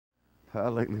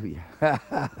Hallelujah.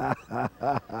 Ha,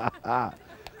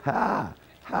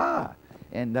 ha.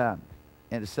 And, uh,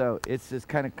 and so it's just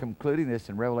kind of concluding this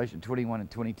in Revelation 21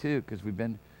 and 22 because we've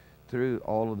been through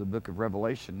all of the book of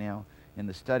Revelation now in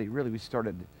the study. Really, we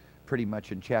started pretty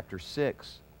much in chapter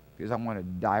 6 because I want to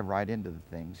dive right into the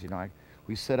things. You know,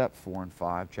 we set up 4 and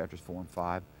 5, chapters 4 and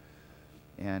 5.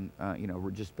 And, you know,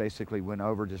 we just basically went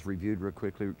over, just reviewed real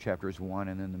quickly chapters 1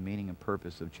 and then the meaning and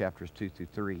purpose of chapters 2 through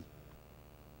 3.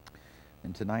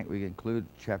 And tonight we include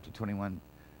chapter 21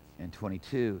 and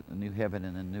 22, the new heaven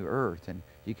and the new earth. And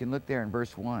you can look there in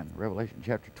verse 1, Revelation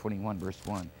chapter 21, verse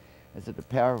 1. It's at the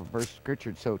power of verse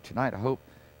scripture. So tonight I hope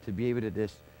to be able to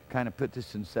just kind of put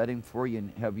this in setting for you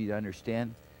and help you to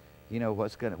understand, you know,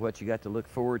 what you got to look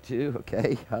forward to.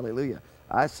 Okay, hallelujah.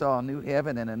 I saw a new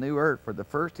heaven and a new earth, for the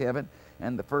first heaven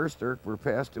and the first earth were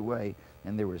passed away,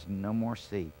 and there was no more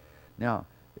sea. Now,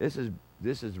 this is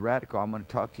radical. I'm going to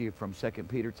talk to you from 2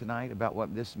 Peter tonight about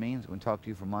what this means. I'm going to talk to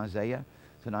you from Isaiah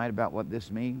tonight about what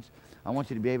this means. I want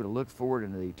you to be able to look forward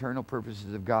into the eternal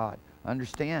purposes of God.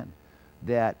 Understand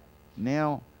that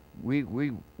now we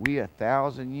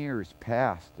 1,000 years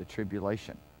past the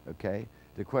tribulation, okay?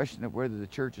 The question of whether the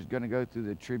church is going to go through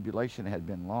the tribulation had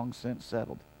been long since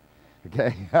settled,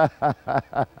 okay?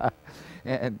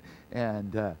 and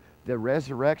the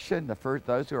resurrection,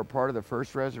 those who are part of the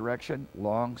first resurrection,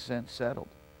 long since settled.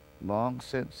 Long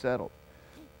since settled.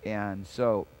 And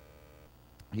so,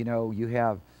 you know, you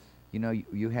have,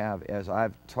 as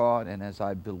I've taught and as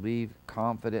I believe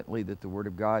confidently that the Word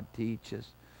of God teaches,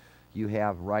 you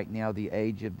have right now the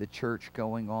age of the church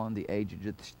going on. The age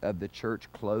of the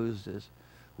church closes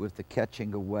with the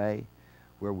catching away,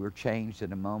 where we're changed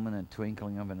in a moment and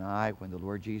twinkling of an eye when the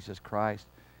Lord Jesus Christ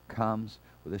comes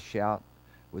with a shout,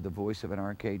 with the voice of an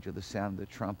archangel, the sound of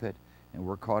the trumpet, and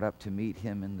we're caught up to meet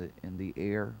him in the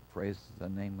air. Praise the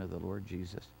name of the Lord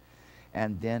Jesus.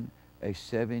 And then a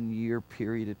 7-year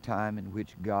period of time in which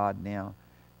God now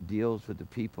deals with the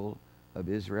people of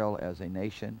Israel as a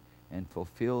nation and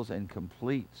fulfills and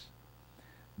completes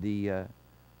the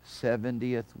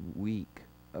 70th week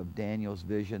of Daniel's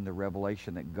vision, the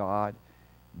revelation that God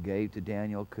gave to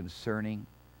Daniel concerning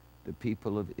the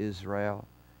people of Israel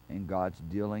and God's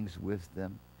dealings with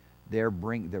them. The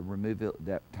removal,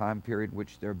 that time period in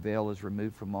which their veil is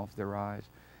removed from off their eyes,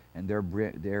 and the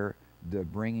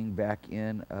bringing back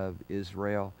in of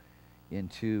Israel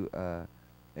into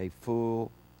a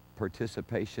full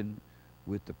participation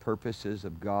with the purposes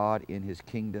of God in his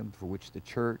kingdom, for which the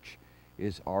church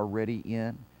is already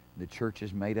in. The church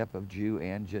is made up of Jew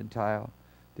and Gentile.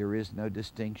 There is no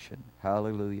distinction.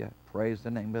 Hallelujah. Praise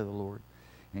the name of the Lord.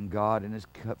 And God in his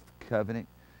covenant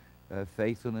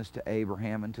faithfulness to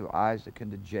Abraham and to Isaac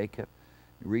and to Jacob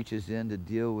reaches in to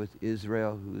deal with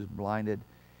Israel, who is blinded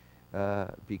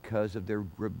because of their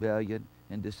rebellion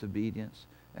and disobedience.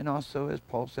 And also, as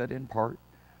Paul said, in part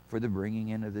for the bringing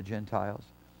in of the Gentiles.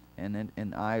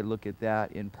 And I look at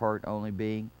that in part only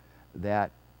being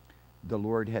that the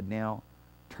Lord had now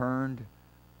turned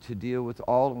to deal with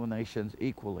all the nations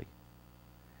equally.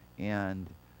 And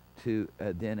to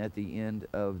then at the end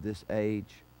of this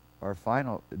age, or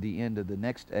the end of the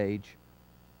next age,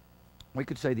 we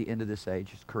could say the end of this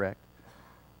age is correct,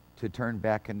 to turn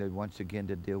back and to once again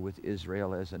to deal with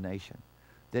Israel as a nation,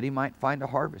 that he might find a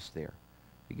harvest there,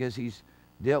 because he's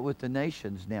dealt with the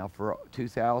nations now for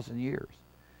 2,000 years.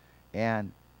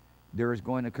 And there is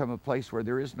going to come a place where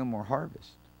there is no more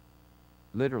harvest.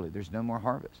 Literally, there's no more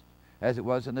harvest. As it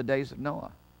was in the days of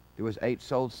Noah. There was 8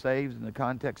 souls saved in the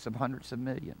context of hundreds of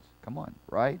millions. Come on,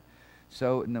 right?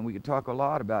 So, and then we could talk a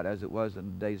lot about as it was in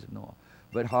the days of Noah.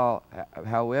 But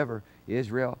however,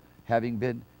 Israel, having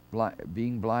been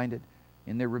being blinded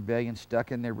in their rebellion,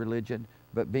 stuck in their religion,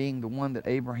 but being the one that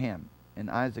Abraham and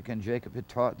Isaac and Jacob had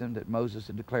taught them, that Moses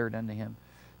had declared unto him,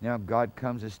 now God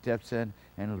comes and steps in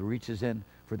and reaches in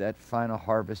for that final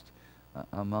harvest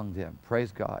among them.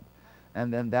 Praise God.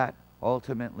 And then that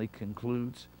ultimately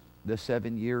concludes the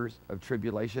 7 years of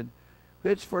tribulation,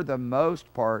 which for the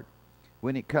most part,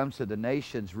 when it comes to the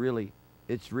nations, really,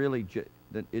 it's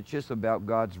just about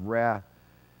God's wrath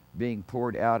being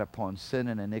poured out upon sin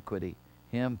and iniquity.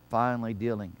 Him finally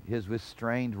dealing. His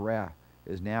restrained wrath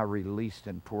is now released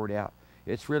and poured out.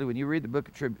 It's really, when you read the book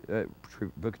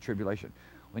of Tribulation,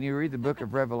 when you read the book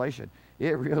of Revelation,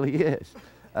 it really is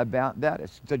about that.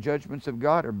 It's the judgments of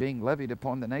God are being levied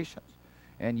upon the nations.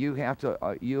 And you have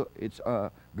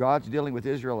to, God's dealing with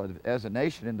Israel as a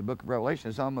nation in the book of Revelation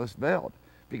is almost veiled.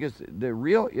 Because the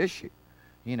real issue,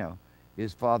 you know,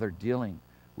 is Father dealing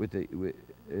with in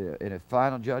a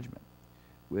final judgment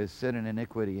with sin and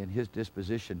iniquity and his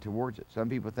disposition towards it. Some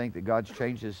people think that God's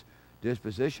changed his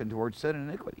disposition towards sin and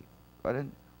iniquity. I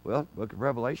didn't. Well, book of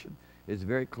Revelation is a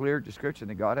very clear description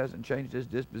that God hasn't changed his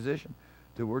disposition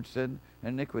towards sin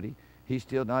and iniquity. He's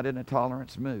still not in a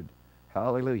tolerance mood.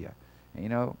 Hallelujah. And, you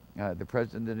know, the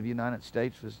President of the United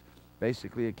States was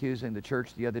basically accusing the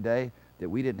church the other day that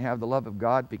we didn't have the love of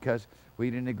God because we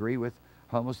didn't agree with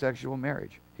homosexual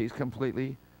marriage. He's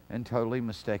completely and totally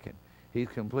mistaken. He's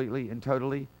completely and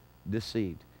totally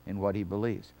deceived in what he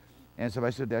believes. And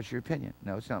somebody said, that's your opinion.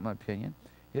 No, it's not my opinion.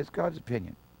 It's God's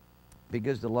opinion.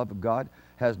 Because the love of God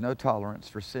has no tolerance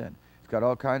for sin. He's got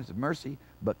all kinds of mercy,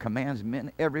 but commands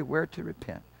men everywhere to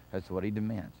repent. That's what he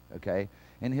demands, okay?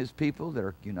 And his people that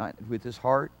are united with his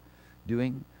heart,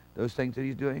 doing those things that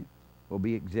he's doing, will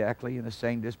be exactly in the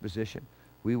same disposition.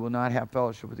 We will not have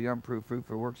fellowship with the unproved fruit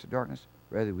for works of darkness.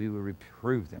 Rather, we will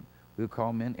reprove them. We will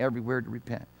call men everywhere to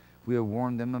repent. We will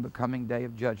warn them of a coming day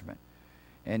of judgment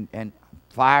and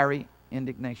fiery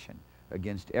indignation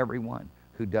against everyone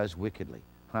who does wickedly.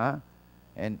 Huh?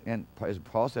 And as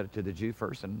Paul said it to the Jew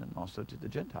first and then also to the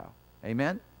Gentile.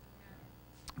 Amen?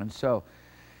 And so,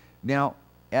 now,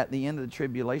 at the end of the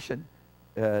tribulation,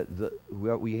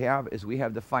 what we have is we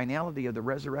have the finality of the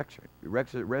resurrection,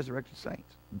 resurrected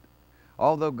saints.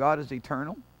 Although God is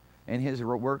eternal and his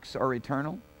works are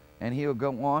eternal and he will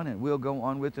go on and we'll go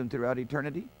on with him throughout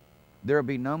eternity, there will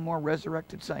be no more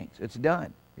resurrected saints. It's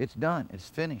done. It's done. It's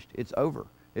finished. It's over.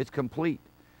 It's complete.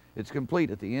 It's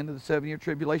complete. At the end of the 7-year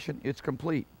tribulation, it's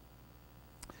complete.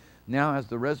 Now, as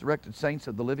the resurrected saints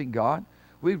of the living God,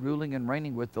 we're ruling and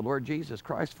reigning with the Lord Jesus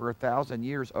Christ for 1,000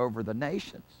 years over the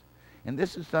nations. And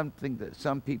this is something that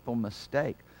some people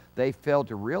mistake. They fail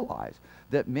to realize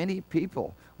that many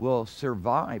people will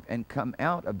survive and come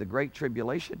out of the Great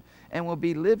Tribulation and will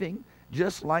be living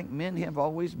just like men have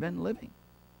always been living.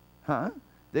 Huh?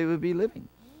 They will be living.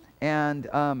 And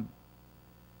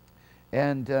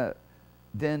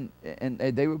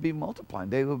they will be multiplying.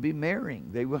 They will be marrying.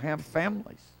 They will have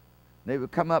families. They will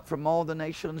come up from all the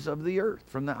nations of the earth,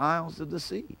 from the isles of the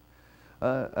sea.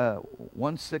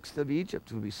 1/6 of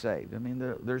Egypt will be saved. I mean,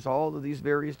 there's all of these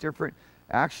various different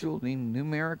actual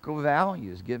numerical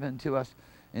values given to us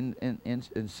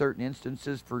in certain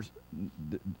instances for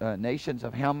nations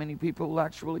of how many people will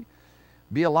actually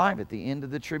be alive at the end of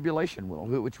the tribulation,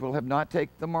 which will have not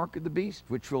taken the mark of the beast,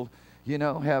 which will,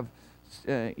 have,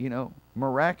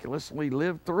 miraculously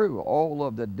lived through all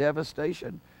of the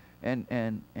devastation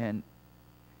and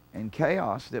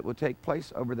chaos that will take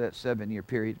place over that 7-year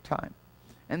period of time.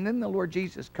 And then the Lord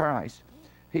Jesus Christ,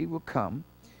 he will come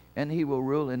and he will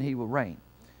rule and he will reign.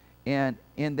 And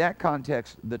in that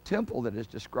context, the temple that is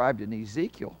described in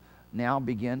Ezekiel now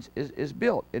is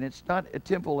built. And it's not a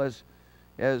temple as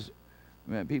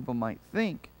people might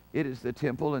think. It is the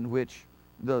temple in which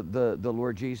the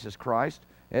Lord Jesus Christ,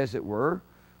 as it were,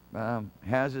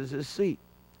 has as his seat.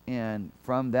 And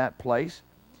from that place,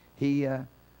 he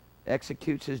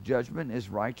executes his judgment, his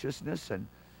righteousness, and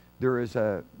there is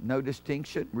no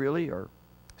distinction, really, or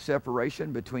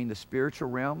separation between the spiritual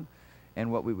realm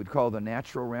and what we would call the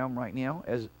natural realm right now.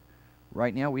 As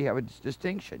right now we have a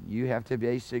distinction. You have to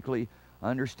basically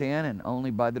understand, and only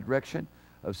by the direction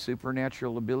of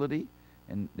supernatural ability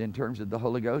and in terms of the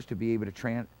Holy Ghost, to be able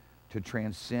to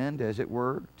transcend, as it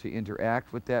were, to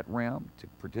interact with that realm, to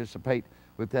participate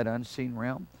with that unseen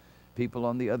realm. People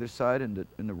on the other side in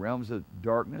the realms of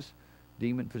darkness,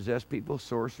 demon-possessed people,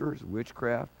 sorcerers,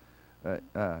 witchcraft,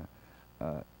 and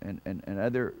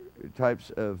other types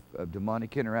of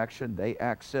demonic interaction, they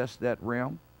access that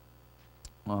realm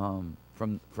from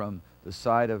the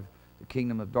side of the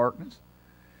kingdom of darkness.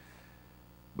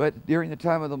 But during the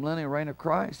time of the millennial reign of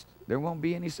Christ, there won't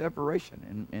be any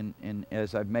separation. And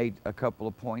as I've made a couple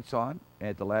of points on,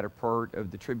 at the latter part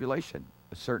of the tribulation,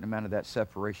 a certain amount of that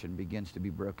separation begins to be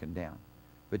broken down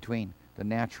between the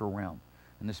natural realm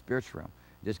and the spiritual realm.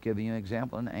 Just giving you an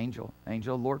example, an angel of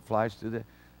the Lord flies through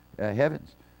the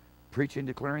heavens, preaching,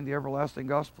 declaring the everlasting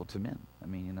gospel to men. I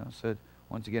mean, so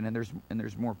once again, and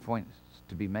there's more points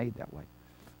to be made that way.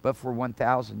 But for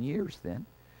 1,000 years then,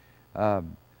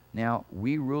 now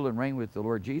we rule and reign with the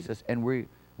Lord Jesus, and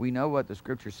we know what the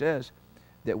Scripture says,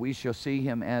 that we shall see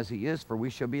him as he is, for we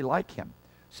shall be like him.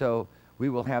 So we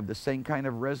will have the same kind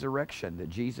of resurrection that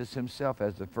Jesus himself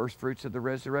has, the first fruits of the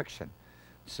resurrection.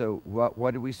 So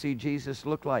what did we see Jesus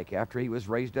look like after he was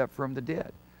raised up from the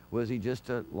dead? Was he just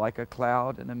like a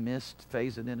cloud and a mist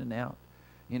phasing in and out?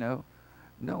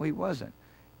 No, he wasn't.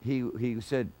 He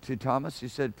said to Thomas, he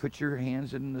said, put your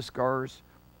hands in the scars,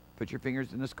 put your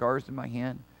fingers in the scars in my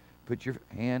hand, put your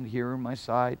hand here on my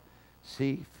side,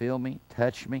 see, feel me,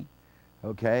 touch me,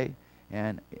 okay?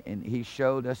 And he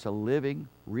showed us a living,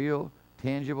 real,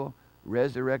 tangible,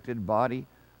 resurrected body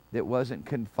that wasn't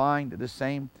confined to the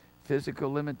same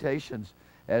physical limitations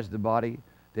as the body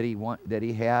that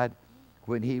he had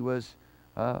when he was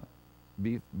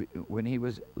when he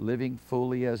was living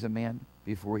fully as a man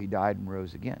before he died and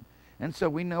rose again. And so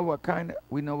we know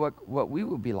what we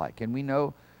will be like, and we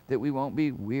know that we won't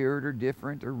be weird or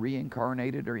different or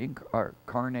reincarnated or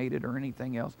incarnated or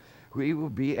anything else. We will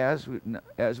be as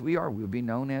we are. We'll be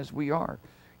known as we are.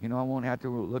 You know, I won't have to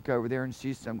look over there and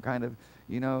see some kind of,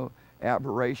 you know,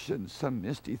 aberration, some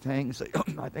misty thing. Say,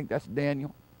 I think that's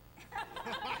Daniel.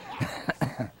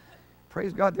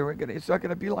 Praise God, it's not going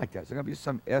to be like that. It's not going to be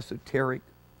some esoteric,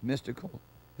 mystical.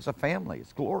 It's a family.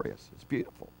 It's glorious. It's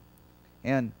beautiful.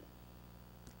 And,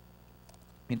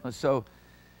 you know, so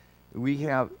we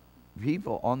have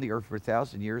people on the earth for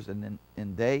 1,000 years, and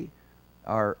they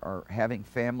are having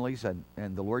families, and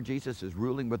the Lord Jesus is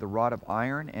ruling with a rod of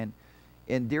iron.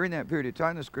 And during that period of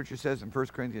time, the scripture says in 1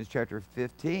 Corinthians chapter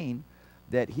 15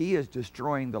 that he is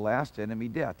destroying the last enemy,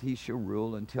 death. He shall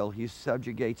rule until he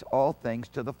subjugates all things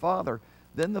to the Father.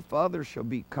 Then the Father shall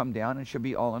come down and shall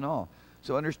be all in all.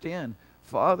 So understand,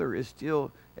 Father is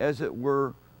still, as it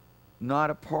were, not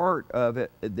a part of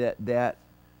it, that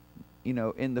you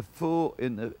know, in the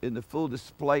full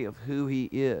display of who he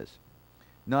is.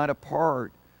 Not a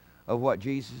part of what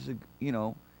Jesus, you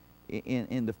know,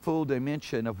 in the full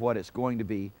dimension of what it's going to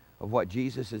be, of what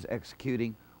Jesus is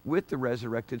executing with the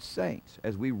resurrected saints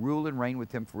as we rule and reign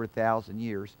with him for 1,000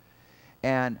 years.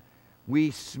 And we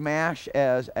smash,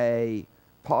 as a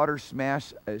potter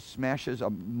smashes a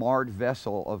marred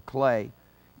vessel of clay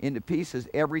into pieces,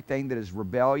 everything that is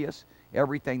rebellious,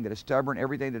 everything that is stubborn,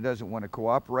 everything that doesn't want to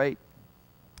cooperate.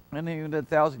 And in the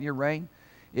 1,000-year reign,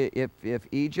 if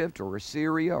Egypt or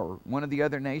Assyria or one of the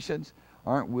other nations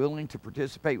aren't willing to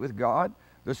participate with God,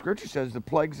 the scripture says the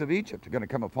plagues of Egypt are going to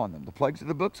come upon them. The plagues of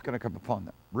the books are going to come upon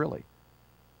them. Really.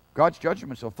 God's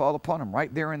judgments will fall upon them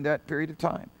right there in that period of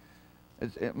time.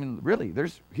 I mean, really,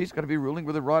 he's going to be ruling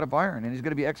with a rod of iron, and he's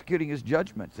going to be executing his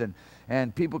judgments,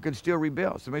 and people can still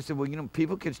rebel. Somebody said, well, you know,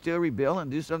 people can still rebel and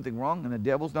do something wrong, and the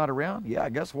devil's not around. Yeah,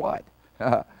 guess what?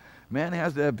 Man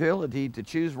has the ability to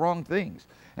choose wrong things.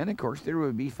 And, of course, there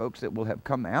will be folks that will have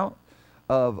come out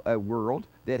of a world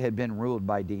that had been ruled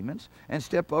by demons and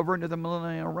step over into the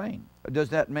millennial reign. Does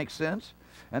that make sense?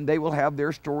 And they will have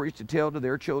their stories to tell to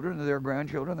their children, to their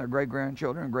grandchildren, their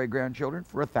great-grandchildren, and great-grandchildren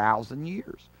for 1,000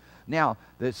 years. Now,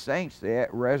 the saints, the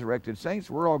resurrected saints,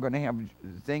 we're all going to have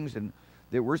things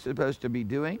that we're supposed to be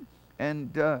doing.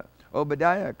 And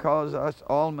Obadiah calls us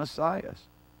all messiahs,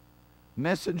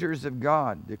 messengers of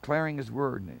God, declaring his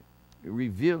word,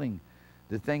 revealing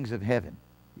the things of heaven.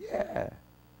 Yeah.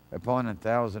 Upon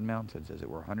 1,000 mountains, as it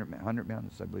were, 100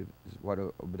 mountains, I believe, is what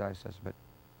Obadiah says.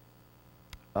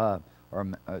 But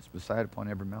it's beside upon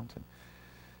every mountain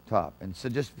top. And so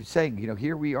just saying, you know,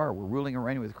 here we are. We're ruling and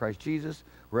reigning with Christ Jesus.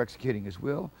 We're executing his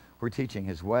will. We're teaching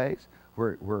his ways.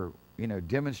 We're you know,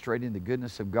 demonstrating the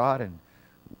goodness of God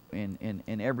in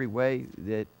every way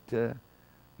that, you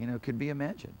know, could be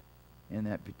imagined in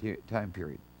that time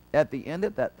period. At the end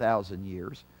of that 1,000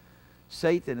 years,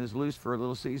 Satan is loose for a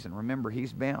little season. Remember,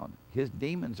 he's bound. His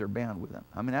demons are bound with him.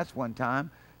 I mean, that's one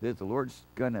time that the Lord's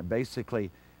going to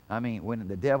basically, I mean, when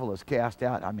the devil is cast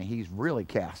out, I mean, he's really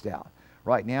cast out.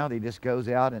 Right now, he just goes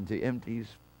out into empty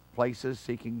places,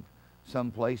 seeking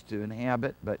some place to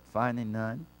inhabit, but finding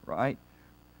none, right?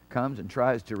 Comes and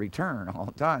tries to return all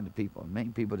the time to people. And many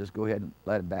people just go ahead and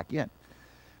let him back in.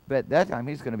 But at that time,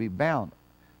 he's going to be bound.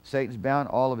 Satan's bound,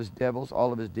 all of his devils,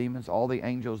 all of his demons, all the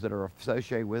angels that are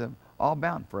associated with him, all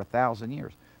bound for 1,000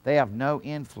 years. They have no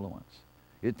influence.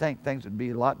 You'd think things would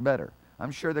be a lot better. I'm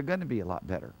sure they're going to be a lot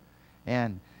better.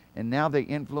 And now the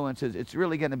influence is, it's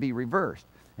really going to be reversed.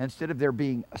 Instead of there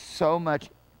being so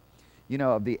much, you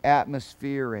know, of the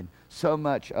atmosphere and so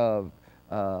much of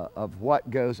what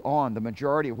goes on, the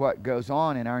majority of what goes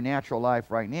on in our natural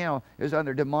life right now is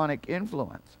under demonic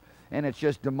influence. And it's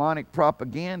just demonic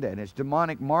propaganda, and it's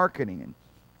demonic marketing,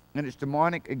 and it's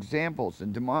demonic examples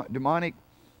and demonic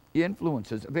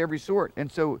influences of every sort.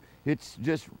 And so it's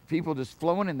just people just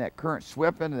flowing in that current,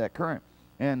 swept into that current.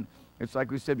 And it's like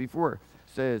we said before,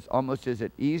 says almost, is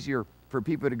it easier for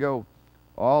people to go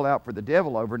all out for the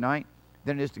devil overnight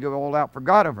than it is to go all out for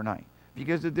God overnight?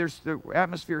 Because there's the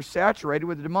atmosphere saturated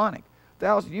with the demonic.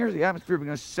 1,000 years, the atmosphere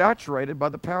becomes saturated by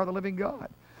the power of the living God.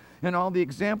 And all the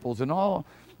examples and all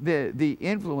the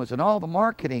influence and all the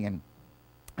marketing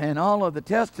and all of the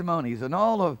testimonies and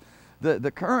all of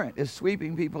the current is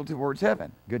sweeping people towards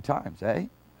heaven. Good times, eh?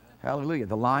 Hallelujah.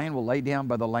 The lion will lay down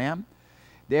by the lamb.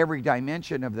 Every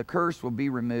dimension of the curse will be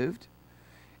removed.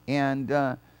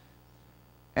 And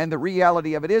And the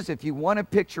reality of it is, if you want to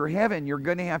picture heaven, you're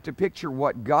going to have to picture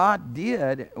what God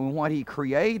did and what he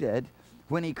created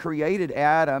when he created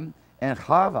Adam and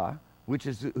Chava, which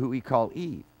is who we call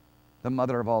Eve, the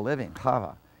mother of all living.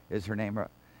 Chava is her name,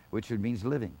 which means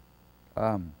living.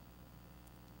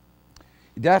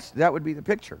 That would be the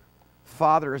picture.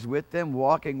 Father is with them,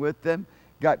 walking with them,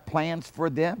 got plans for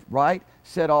them, right?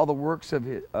 Set all the works of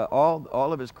his,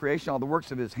 all of his creation, all the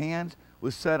works of his hands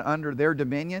was set under their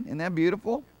dominion. Isn't that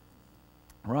beautiful?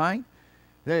 Right?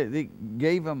 They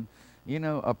gave them, you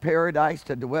know, a paradise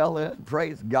to dwell in.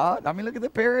 Praise God. I mean, look at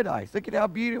the paradise. Look at how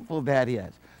beautiful that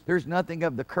is. There's nothing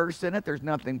of the curse in it. There's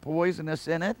nothing poisonous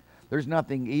in it. There's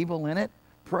nothing evil in it.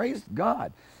 Praise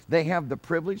God. They have the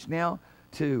privilege now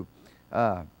to,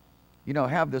 you know,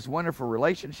 have this wonderful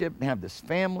relationship and have this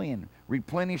family and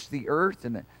replenish the earth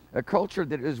and a culture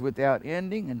that is without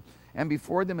ending. And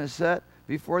before them is set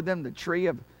before them the tree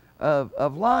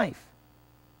of life.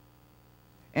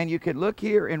 And you could look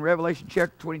here in Revelation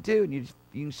chapter 22 and you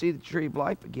can see the tree of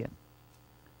life again.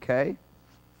 Okay?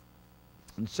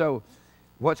 And so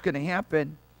what's going to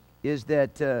happen is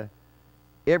that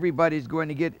everybody's going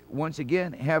to get, once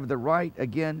again, have the right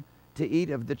again to eat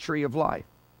of the tree of life.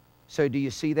 So do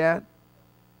you see that?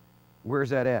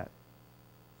 Where's that at?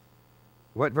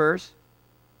 What verse?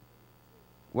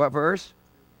 What verse?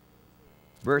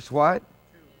 Verse what?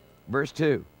 Verse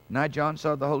 2. Now John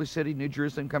saw the holy city, New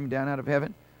Jerusalem, coming down out of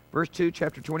heaven. Verse 2,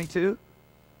 chapter 22.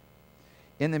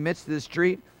 In the midst of the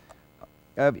street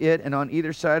of it, and on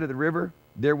either side of the river,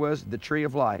 there was the tree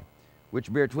of life,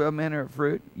 which bare 12 manner of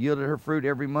fruit, yielded her fruit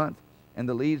every month, and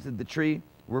the leaves of the tree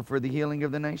were for the healing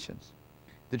of the nations.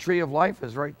 The tree of life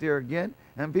is right there again,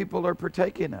 and people are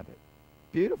partaking of it.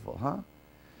 Beautiful, huh?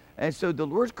 And so the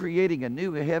Lord's creating a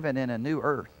new heaven and a new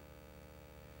earth.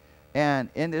 And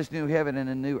in this new heaven and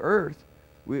a new earth,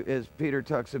 as Peter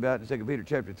talks about in 2 Peter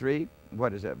chapter 3,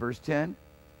 what is that, verse 10?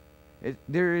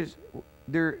 There's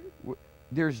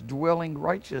dwelling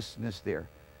righteousness there.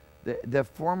 The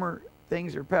former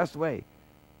things are passed away.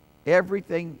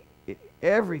 Everything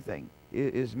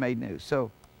is made new.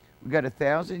 So we've got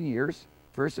 1,000 years.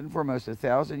 First and foremost,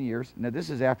 1,000 years. Now this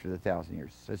is after the 1,000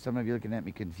 years. So some of you looking at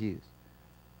me confused.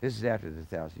 This is after the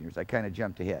 1,000 years. I kind of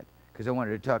jumped ahead because I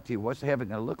wanted to talk to you. What's heaven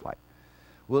going to look like?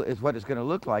 Well, what it's going to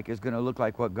look like is going to look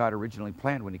like what God originally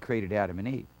planned when he created Adam and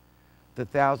Eve. The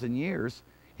 1,000 years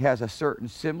has a certain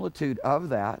similitude of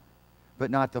that,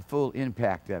 but not the full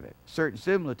impact of it. Certain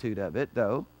similitude of it,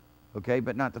 though, okay,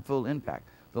 but not the full impact.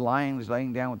 The lion is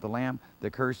laying down with the lamb.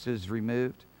 The curse is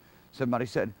removed. Somebody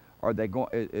said,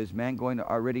 is mankind going to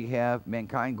already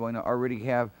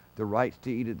have the rights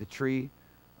to eat of the tree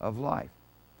of life?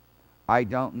 I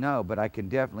don't know, but I can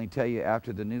definitely tell you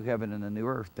after the new heaven and the new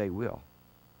earth, they will,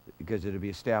 because it'll be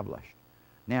established.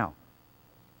 Now,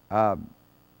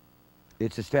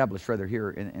 it's established rather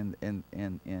here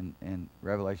in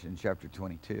Revelation chapter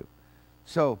 22.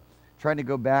 So, trying to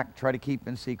go back, try to keep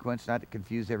in sequence, not to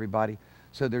confuse everybody.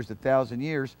 So there's 1,000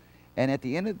 years, and at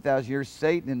the end of the 1,000 years,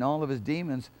 Satan and all of his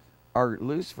demons are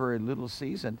loose for a little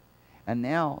season, and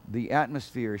now the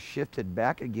atmosphere is shifted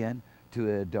back again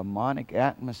to a demonic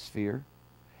atmosphere,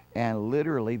 and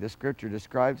literally the scripture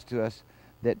describes to us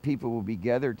that people will be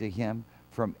gathered to him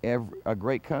from a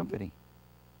great company,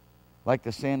 like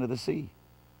the sand of the sea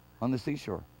on the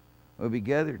seashore. Will be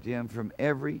gathered to him from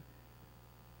every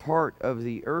part of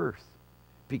the earth,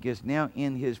 because now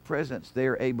in his presence they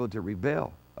are able to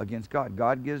rebel against God.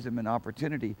 God gives them an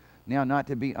opportunity now not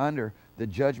to be under the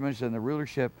judgments and the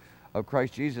rulership of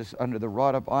Christ Jesus, under the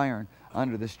rod of iron,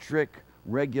 under the strict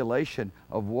regulation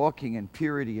of walking in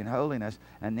purity and holiness,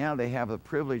 and now they have the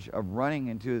privilege of running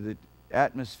into the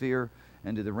atmosphere,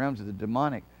 into the realms of the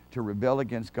demonic, to rebel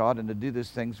against God and to do these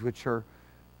things which are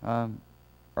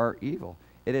evil.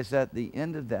 It is at the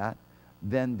end of that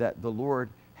then that the Lord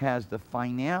has the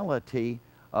finality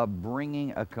of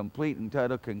bringing a complete and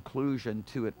total conclusion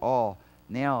to it all.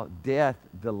 Now death,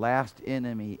 the last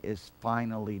enemy, is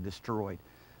finally destroyed.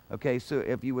 Okay, so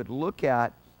if you would look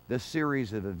at the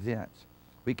series of events,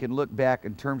 we can look back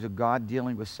in terms of God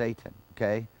dealing with Satan.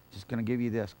 Okay, just going to give you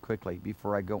this quickly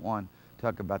before I go on,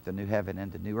 talk about the new heaven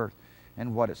and the new earth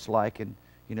and what it's like, and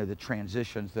you know the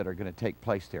transitions that are going to take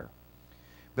place there.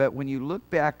 But when you look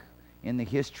back in the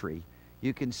history,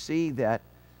 you can see that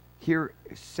here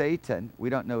Satan, we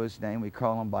don't know his name, we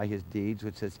call him by his deeds,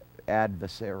 which is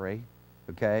adversary.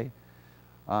 Okay,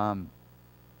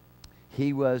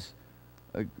 he was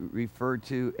referred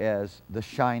to as the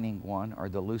shining one, or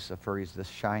the Lucifer. He's the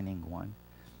shining one,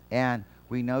 and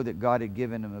we know that God had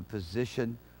given him a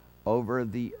position over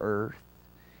the earth,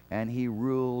 and he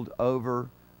ruled over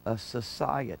a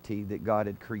society that God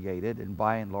had created, and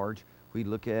by and large, we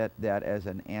look at that as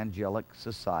an angelic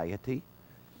society.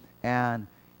 And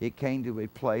it came to a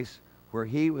place where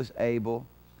he was able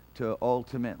to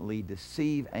ultimately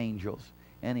deceive angels,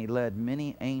 and he led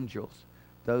many angels,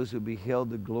 those who beheld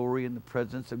the glory and the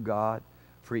presence of God,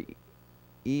 for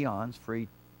eons,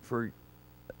 for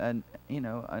an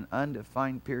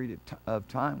undefined period of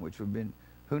time, which would have been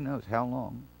who knows how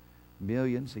long,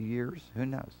 millions of years, who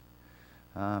knows.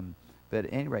 But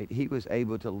at any rate, he was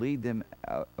able to lead them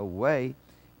away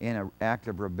in an act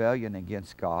of rebellion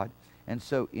against God. And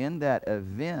so in that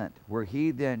event where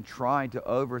he then tried to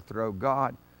overthrow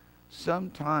God,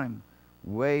 sometime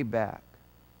way back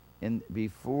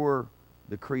before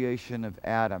the creation of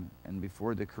Adam and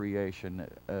before the creation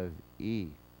of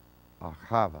Eve, or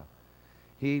Chava,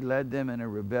 he led them in a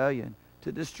rebellion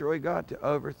to destroy God, to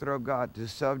overthrow God, to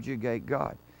subjugate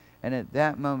God. And at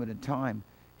that moment in time,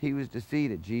 he was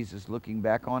defeated. Jesus, looking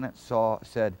back on it,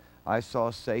 said, I saw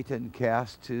Satan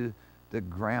cast to the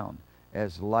ground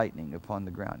as lightning upon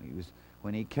the ground.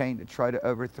 When he came to try to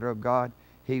overthrow God,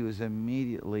 he was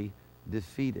immediately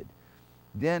defeated.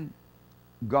 Then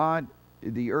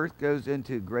the earth goes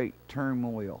into great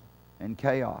turmoil and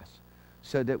chaos,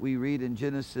 so that we read in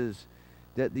Genesis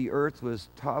that the earth was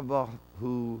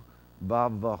tavahu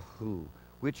bavahu,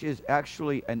 which is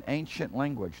actually an ancient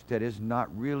language that is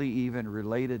not really even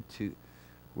related to,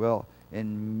 well,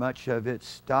 in much of its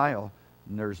style,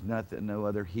 there's no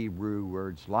other Hebrew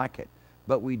words like it.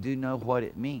 But we do know what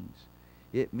it means.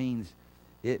 It means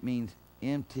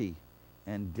empty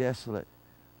and desolate,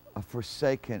 a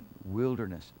forsaken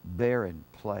wilderness, barren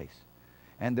place.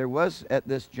 And there was at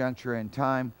this juncture in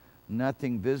time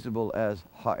nothing visible as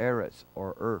haaretz,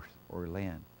 or earth, or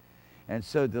land. And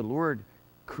so the Lord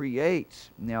creates.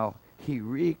 Now he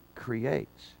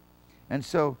recreates. And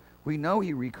so we know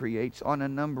he recreates on a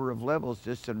number of levels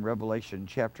just in Revelation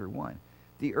chapter 1.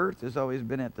 The earth has always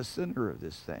been at the center of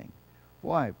this thing.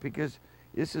 Why? Because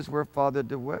this is where Father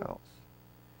dwells.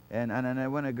 And I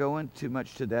don't want to go into too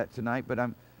much to that tonight, but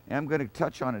I'm going to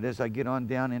touch on it as I get on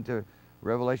down into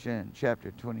Revelation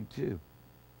chapter 22.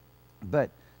 But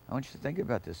I want you to think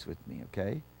about this with me, okay?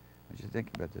 I want you to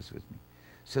think about this with me.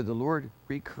 So the Lord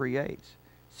recreates.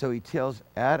 So he tells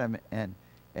Adam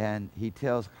and he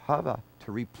tells Chava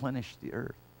to replenish the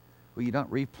earth. Well, you don't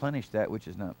replenish that which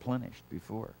is not plenished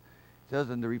before. He tells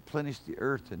them to replenish the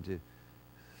earth and to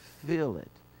fill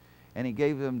it. And he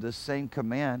gave them the same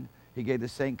command. He gave the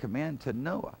same command to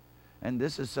Noah. And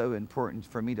this is so important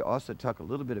for me to also talk a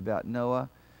little bit about Noah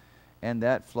and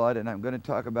that flood. And I'm going to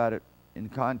talk about it in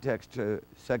context to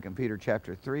 2 Peter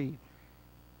chapter 3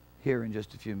 here in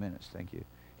just a few minutes. Thank you.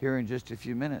 Here in just a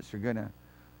few minutes, we're going to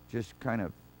just kind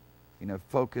of,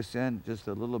 focus in just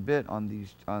a little bit on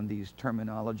these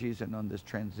terminologies and on this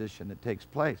transition that takes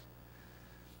place.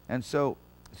 And so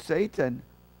Satan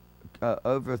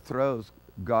overthrows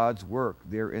God's work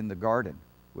there in the garden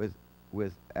with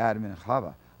Adam and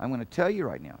Chava. I'm going to tell you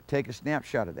right now, take a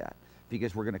snapshot of that,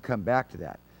 because we're going to come back to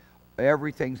that.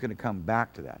 Everything's going to come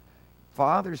back to that.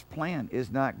 Father's plan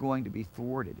is not going to be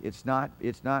thwarted. It's not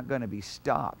going to be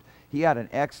stopped. He had an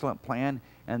excellent plan,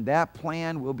 and that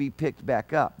plan will be picked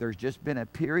back up. There's just been a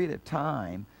period of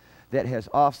time that has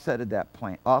offset that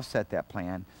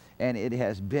plan, and it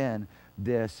has been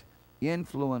this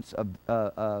influence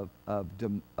of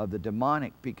the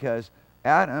demonic, because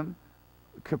Adam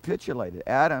capitulated.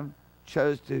 Adam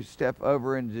chose to step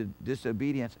over into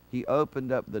disobedience. He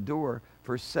opened up the door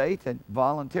for Satan.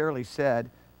 Voluntarily said,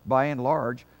 by and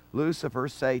large, Lucifer,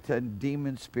 Satan,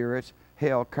 demon spirits,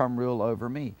 hell, come rule over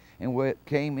me. And what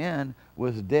came in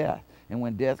was death. And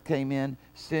when death came in,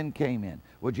 sin came in.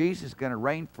 Well, Jesus is going to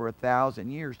reign for 1,000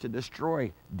 years to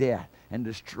destroy death and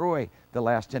destroy the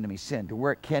last enemy, sin, to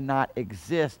where it cannot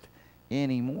exist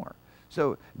anymore.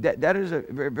 So that is a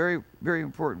very, very, very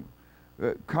important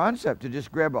concept to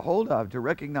just grab a hold of, to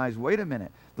recognize, wait a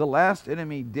minute, the last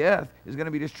enemy, death, is going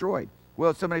to be destroyed.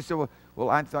 Well, somebody said, well,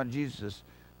 I thought Jesus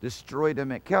destroyed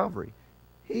him at Calvary.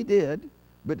 He did,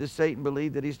 but does Satan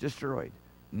believe that he's destroyed?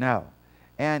 No.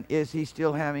 And is he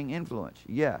still having influence?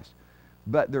 Yes.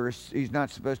 But he's not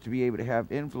supposed to be able to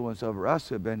have influence over us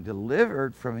who have been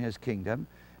delivered from his kingdom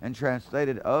and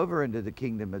translated over into the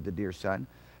kingdom of the dear Son.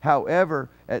 However,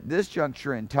 at this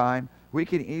juncture in time, we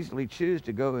can easily choose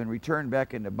to go and return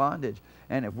back into bondage.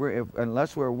 And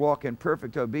unless we're walking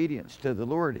perfect obedience to the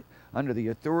Lord under the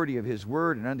authority of his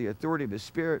word and under the authority of his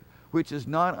Spirit, which is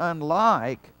not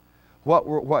unlike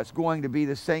what's going to be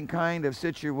the same kind of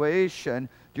situation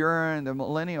during the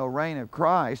millennial reign of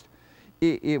Christ,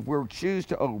 if we choose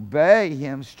to obey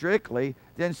him strictly,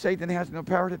 then Satan has no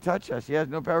power to touch us. He has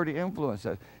no power to influence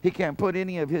us. He can't put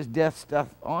any of his death stuff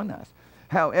on us.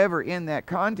 However, in that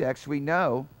context, we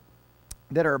know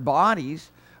that our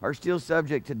bodies are still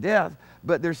subject to death,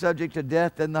 but they're subject to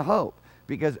death in the hope.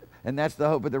 And that's the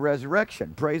hope of the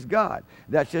resurrection. Praise God.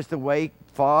 That's just the way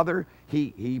Father,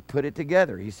 he put it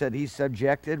together. He said he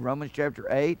subjected, Romans chapter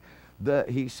 8,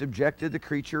 he subjected the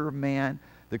creature of man,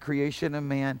 the creation of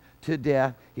man, to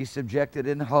death. He subjected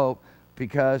in hope,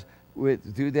 because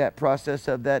through that process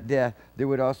of that death, there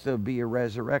would also be a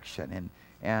resurrection.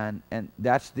 And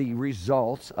that's the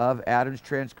results of Adam's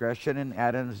transgression and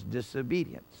Adam's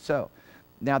disobedience. So,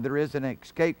 now there is an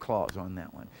escape clause on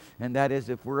that one. And that is,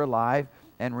 if we're alive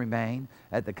and remain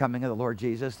at the coming of the Lord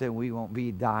Jesus, then we won't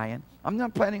be dying. I'm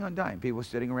not planning on dying. People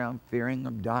sitting around fearing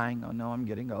I'm dying. Oh no, I'm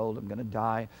getting old. I'm going to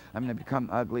die. I'm going to become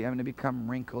ugly. I'm going to become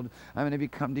wrinkled. I'm going to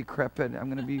become decrepit. I'm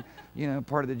going to be,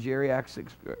 part of the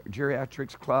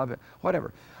geriatrics club,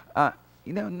 whatever.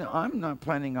 No, I'm not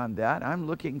planning on that. I'm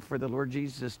looking for the Lord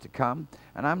Jesus to come,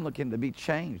 and I'm looking to be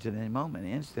changed in a moment,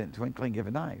 instant, twinkling of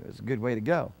an eye. It's a good way to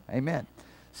go. Amen.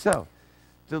 So,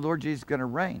 the Lord Jesus is going to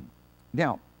reign.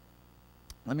 Now,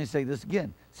 let me say this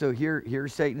again. So here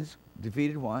Satan's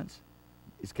defeated once.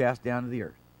 He's cast down to the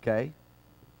earth. Okay?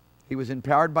 He was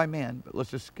empowered by man, but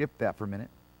let's just skip that for a minute.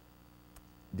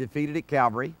 Defeated at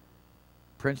Calvary.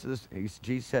 Prince of this,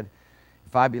 Jesus said,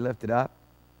 if I be lifted up,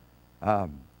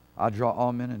 I'll draw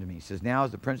all men unto me. He says, now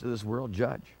is the prince of this world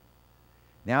judge.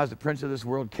 Now is the prince of this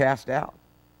world cast out.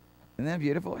 Isn't that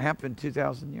beautiful? It happened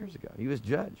 2,000 years ago. He was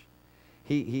judge.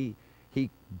 He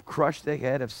crushed the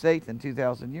head of Satan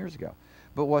 2,000 years ago.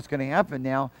 But what's going to happen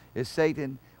now is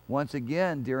Satan, once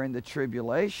again, during the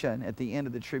tribulation, at the end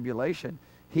of the tribulation,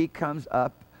 he comes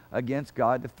up against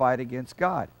God to fight against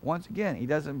God. Once again, he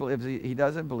doesn't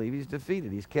believe he's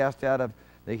defeated. He's cast out of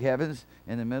the heavens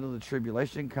in the middle of the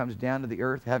tribulation, comes down to the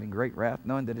earth having great wrath,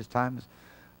 knowing that his time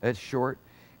is short,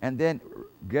 and then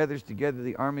gathers together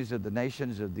the armies of the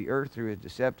nations of the earth through his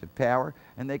deceptive power,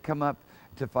 and they come up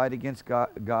to fight against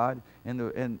God in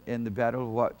the battle of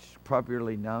what's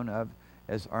popularly known of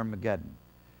as Armageddon.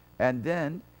 And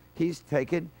then he's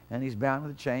taken and he's bound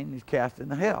with a chain and he's cast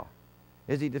into hell.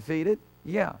 Is he defeated?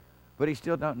 Yeah, but he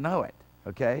still don't know it,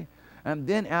 okay? And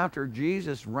then after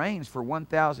Jesus reigns for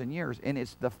 1,000 years, and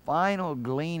it's the final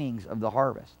gleanings of the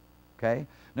harvest, okay?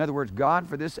 In other words, God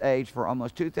for this age, for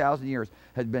almost 2,000 years,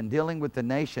 has been dealing with the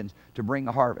nations to bring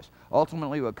a harvest.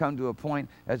 Ultimately, it will come to a point,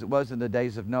 as it was in the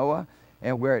days of Noah,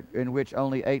 in which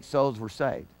only 8 souls were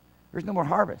saved. There's no more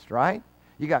harvest, right?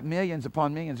 You got millions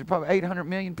upon millions. There's probably 800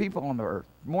 million people on the earth.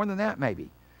 More than that, maybe.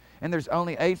 And there's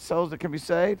only 8 souls that can be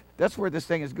saved. That's where this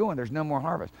thing is going. There's no more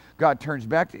harvest. God turns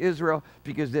back to Israel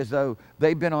because as though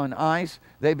they've been on ice,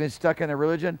 they've been stuck in their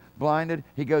religion, blinded.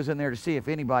 He goes in there to see if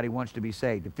anybody wants to be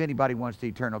saved, if anybody wants the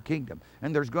eternal kingdom.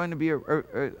 And there's going to be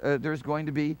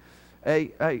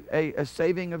a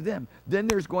saving of them. Then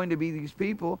there's going to be these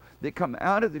people that come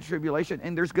out of the tribulation,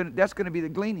 and that's going to be the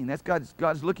gleaning. That's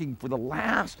God's looking for the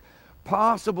last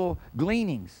possible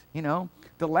gleanings,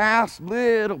 the last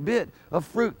little bit of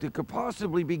fruit that could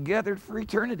possibly be gathered for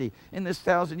eternity in this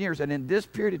 1,000 years. And in this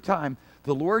period of time,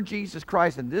 the Lord Jesus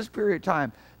Christ in this period of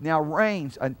time now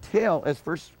reigns until, as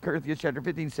 1 Corinthians chapter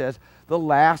 15 says, the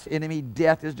last enemy,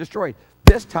 death, is destroyed.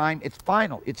 This time it's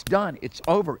final, it's done, it's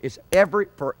over, it's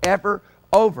forever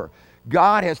over.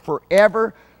 God has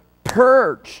forever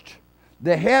purged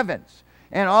the heavens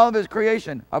and all of his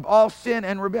creation of all sin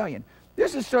and rebellion.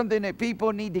 This is something that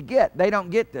people need to get. They don't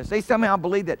get this. They somehow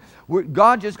believe that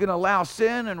God's just going to allow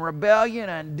sin and rebellion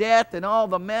and death and all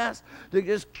the mess to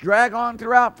just drag on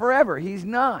throughout forever. He's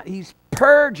not. He's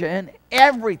purging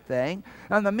everything.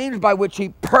 And the means by which he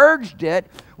purged it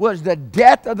was the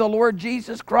death of the Lord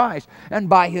Jesus Christ. And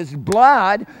by his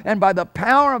blood and by the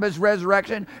power of his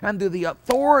resurrection and through the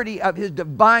authority of his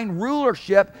divine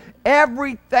rulership,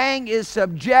 everything is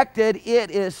subjected.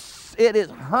 It is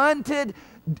hunted.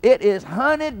 It is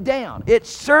hunted down. It's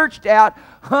searched out,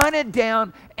 hunted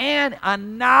down, and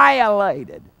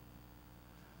annihilated.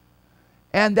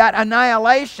 And that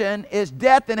annihilation is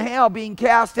death and hell being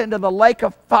cast into the lake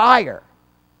of fire.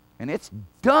 And it's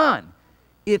done.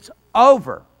 It's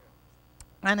over.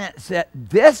 And it's at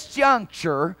this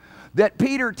juncture that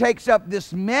Peter takes up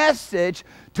this message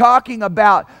talking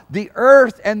about the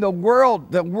earth and the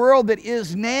world that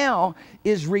is now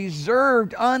is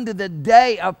reserved unto the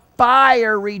day of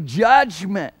fiery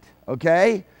judgment,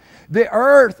 okay? The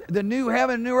earth, the new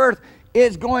heaven, new earth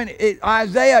is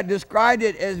Isaiah described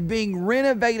it as being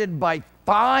renovated by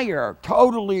fire,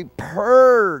 totally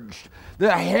purged,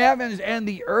 the heavens and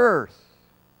the earth.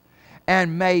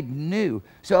 and made new.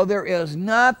 So there is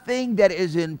nothing that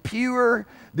is impure.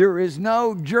 There is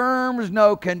no germs,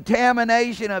 no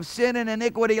contamination of sin and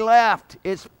iniquity left.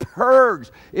 It's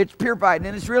purged. It's purified.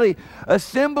 And it's really a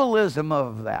symbolism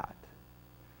of that.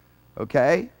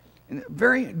 Okay? And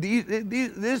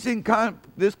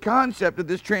this concept of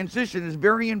this transition is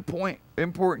very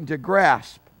important to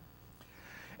grasp.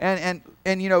 And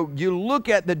you know, you look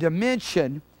at the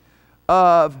dimension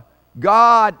of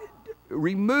God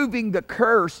removing the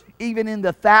curse even in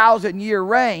the 1,000-year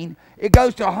reign. It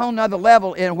goes to a whole nother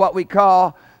level in what we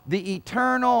call the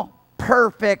eternal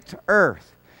perfect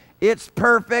earth. It's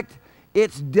perfect.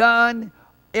 It's done.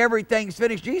 Everything's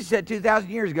finished. Jesus said 2,000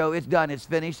 years ago, it's done, it's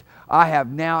finished. I have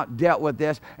now dealt with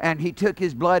this. And he took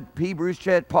his blood. Hebrews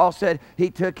said, Paul said, he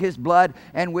took his blood,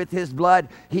 and with his blood,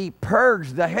 he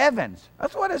purged the heavens.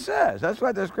 That's what it says. That's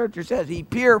what the scripture says. He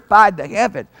purified the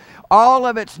heavens. All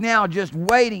of it's now just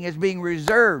waiting, is being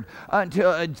reserved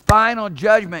until a final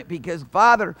judgment, because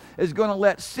Father is going to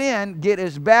let sin get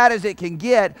as bad as it can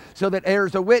get, so that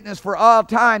there's a witness for all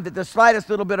time that the slightest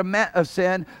little bit of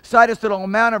sin, slightest little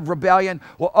amount of rebellion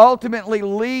will ultimately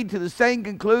lead to the same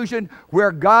conclusion,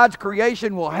 where God's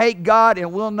creation will hate God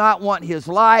and will not want his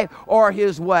life or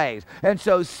his ways. And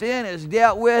so sin is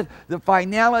dealt with. The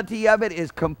finality of it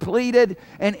is completed,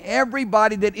 and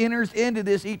everybody that enters into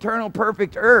this eternal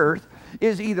perfect earth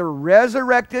is either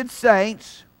resurrected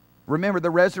saints. Remember, the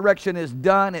resurrection is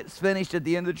done. It's finished at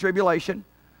the end of the tribulation,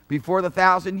 before the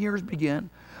 1,000 years begin.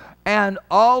 And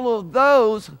all of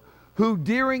those who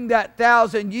during that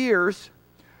 1,000 years,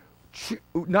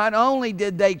 not only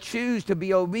did they choose to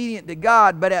be obedient to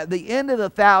God, but at the end of the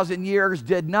 1,000 years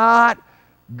did not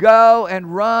go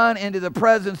and run into the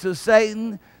presence of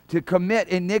Satan to commit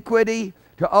iniquity,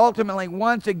 to ultimately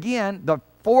once again, the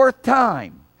fourth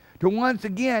time, to once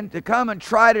again to come and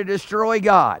try to destroy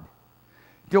God.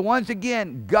 To once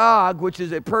again, Gog, which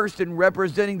is a person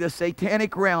representing the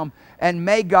satanic realm, and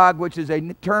Magog, which is a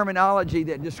terminology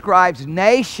that describes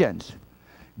nations.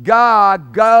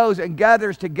 God goes and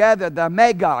gathers together the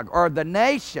Magog, or the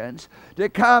nations, to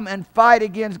come and fight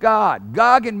against God.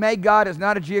 Gog and Magog is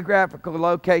not a geographical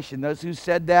location. Those who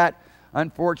said that,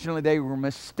 unfortunately, they were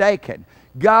mistaken.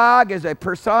 Gog is a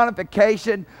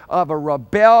personification of a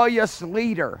rebellious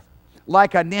leader,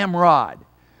 like a Nimrod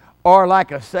or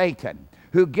like a Satan,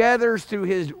 who gathers through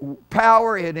his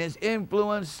power and his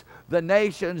influence the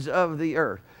nations of the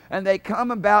earth. And they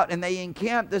come about and they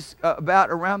encamp this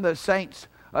around the saints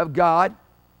of God,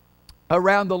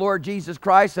 around the Lord Jesus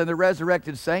Christ and the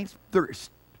resurrected saints. They're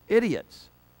idiots.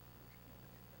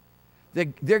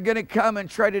 They're going to come and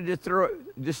try to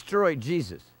destroy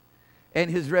Jesus and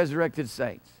his resurrected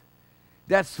saints.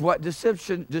 That's what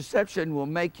deception will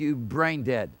make you brain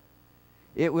dead.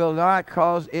 It will not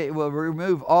cause, it will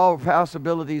remove all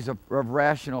possibilities of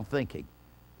rational thinking.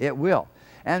 It will.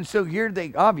 And so here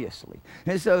they, obviously,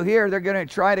 and so here they're going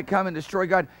to try to come and destroy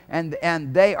God, and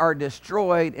they are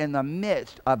destroyed in the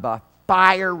midst of a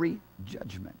fiery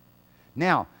judgment.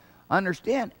 Now,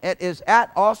 understand, it is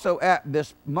also at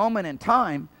this moment in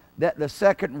time that the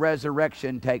second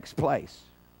resurrection takes place.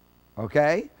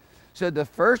 Okay? So the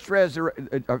first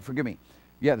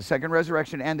the second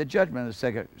resurrection and the judgment of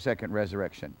the second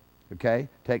resurrection, okay,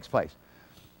 takes place.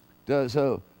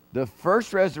 So the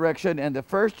first resurrection and the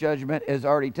first judgment has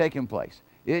already taken place.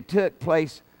 It took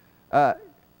place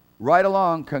right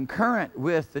along, concurrent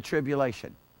with the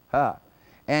tribulation.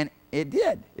 And it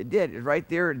did. It did. It's right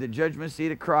there at the judgment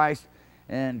seat of Christ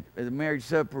and the marriage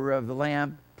supper of the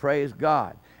Lamb. Praise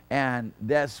God. And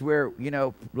that's where, you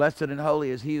know, blessed and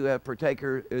holy is he who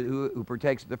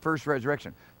partakes of the first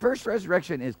resurrection. First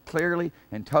resurrection is clearly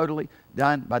and totally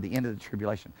done by the end of the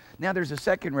tribulation. Now there's a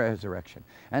second resurrection.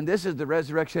 And this is the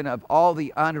resurrection of all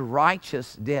the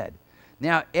unrighteous dead.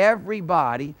 Now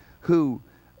everybody who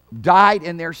died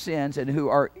in their sins and who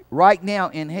are right now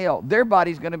in hell, their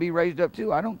body's going to be raised up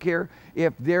too. I don't care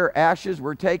if their ashes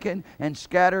were taken and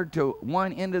scattered to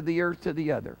one end of the earth to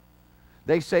the other.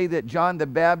 They say that John the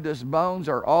Baptist's bones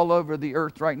are all over the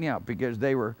earth right now because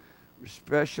they were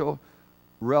special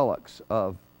relics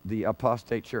of the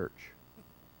apostate church.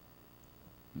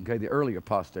 Okay, the early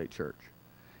apostate church.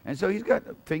 And so he's got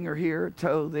a finger here, a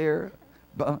toe there.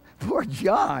 Poor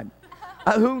John.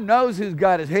 Who knows who's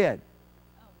got his head?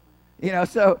 You know,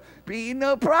 so be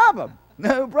no problem.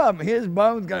 No problem. His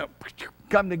bones going to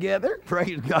come together.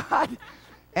 Praise God.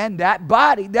 And that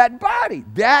body that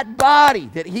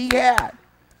he had,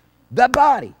 the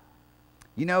body.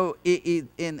 You know,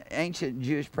 in ancient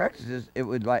Jewish practices, it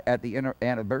would, like at the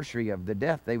anniversary of the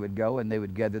death, they would go and they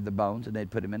would gather the bones and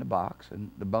they'd put them in a box, and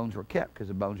the bones were kept because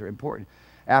the bones are important.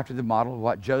 After the model of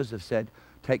what Joseph said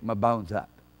take my bones up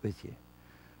with you.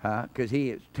 Because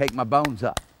he is, take my bones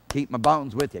up. Keep my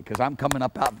bones with you, because I'm coming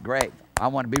up out of the grave. I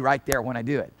want to be right there when I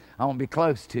do it. I want to be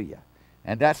close to you.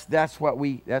 And that's what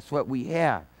we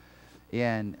have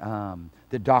in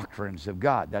the doctrines of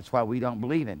God. That's why we don't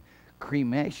believe in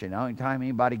cremation. The only time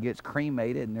anybody gets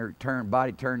cremated and their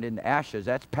body turned into ashes,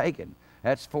 that's pagan.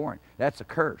 That's foreign. That's a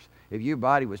curse. If your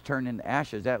body was turned into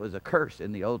ashes, that was a curse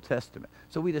in the Old Testament.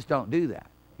 So we just don't do that,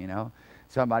 you know.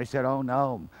 Somebody said, oh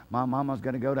no, my mama's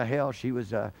going to go to hell. She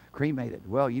was cremated.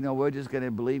 Well, you know, we're just going to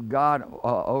believe God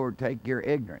overtake your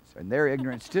ignorance and their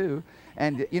ignorance too.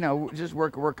 And, you know, just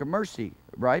work of mercy,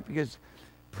 right? Because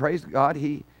praise God,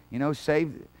 he, you know,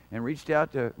 saved and reached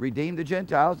out to redeem the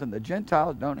Gentiles. And the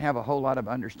Gentiles don't have a whole lot of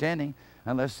understanding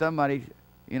unless somebody,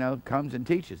 you know, comes and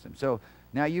teaches them. So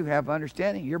now you have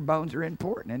understanding. Your bones are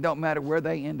important. And don't matter where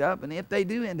they end up. And if they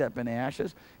do end up in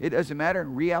ashes, it doesn't matter.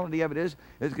 And reality of it is,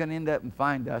 it's going to end up in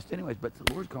fine dust anyways. But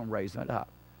the Lord's going to raise that up.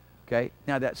 Okay?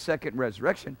 Now that second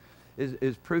resurrection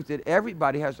is proof that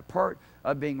everybody has a part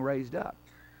of being raised up.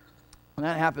 And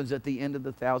that happens at the end of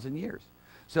the 1,000 years.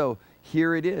 So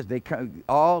here it is.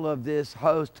 All of this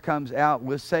host comes out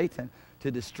with Satan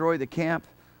to destroy the camp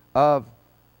of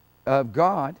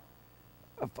God.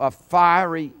 A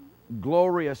fiery,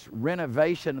 glorious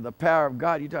renovation of the power of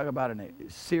God. You talk about a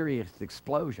serious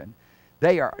explosion.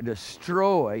 They are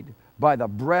destroyed by the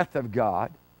breath of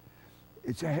God.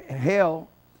 It's hell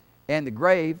and the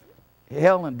grave,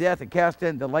 hell and death are cast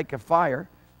into the lake of fire,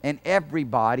 and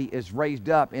everybody is raised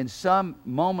up in some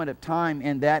moment of time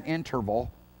in that interval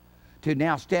to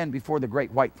now stand before the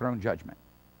great white throne judgment,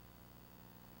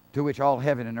 to which all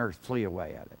heaven and earth flee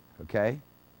away at it. Okay?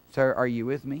 So are you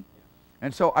with me?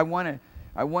 And so I want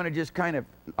to just kind of,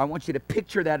 I want you to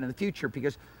picture that in the future,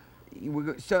 because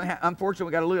unfortunately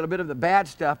we got a little bit of the bad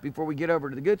stuff before we get over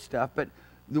to the good stuff. But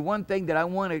the one thing that I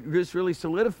want to just really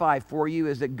solidify for you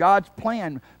is that God's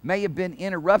plan may have been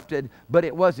interrupted, but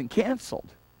it wasn't canceled.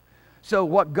 So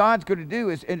what God's going to do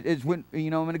is when,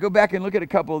 you know, I'm going to go back and look at a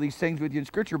couple of these things with you in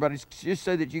Scripture, but it's just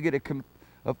so that you get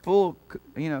a full,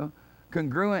 you know,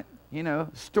 congruent, you know,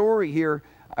 story here.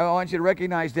 I want you to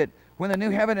recognize that when the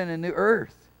new heaven and the new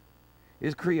earth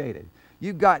is created,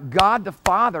 you've got God the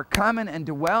Father coming and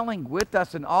dwelling with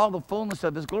us in all the fullness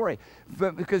of His glory.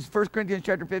 But because 1 Corinthians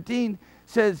chapter 15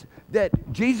 says that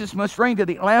Jesus must reign to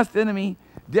the last enemy.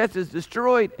 Death is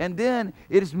destroyed, and then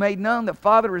it is made known that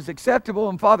Father is acceptable,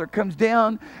 and Father comes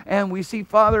down, and we see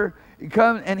Father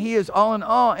come, and He is all in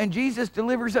all, and Jesus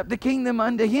delivers up the kingdom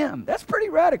unto Him. That's pretty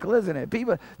radical, isn't it?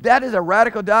 People, that is a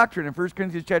radical doctrine in 1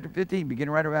 Corinthians chapter 15,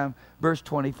 beginning right around verse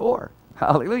 24.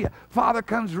 Hallelujah. Father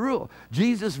comes rule.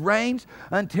 Jesus reigns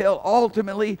until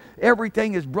ultimately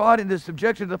everything is brought into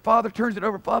subjection to the Father, turns it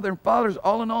over to Father, and Father's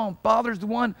all in all, and Father's the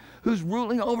one who's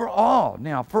ruling over all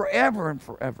now, forever and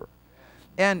forever.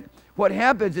 And what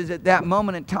happens is at that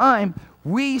moment in time,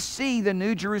 we see the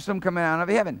new Jerusalem coming out of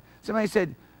heaven. Somebody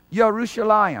said,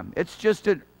 Yerushalayim. It's just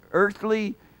an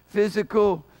earthly,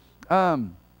 physical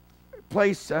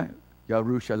place.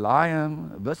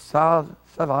 Yerushalayim, Basal,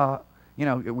 Sava. You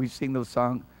know, we've seen those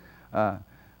songs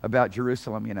about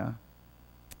Jerusalem, you know.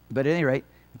 But at any rate,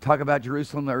 talk about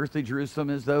Jerusalem, the earthly Jerusalem,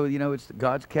 as though, you know, it's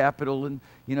God's capital and,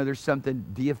 you know, there's something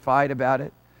deified about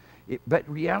it. But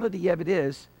reality of it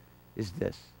is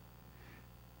this.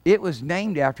 It was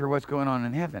named after what's going on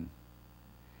in heaven.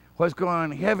 What's going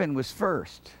on in heaven was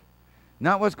first,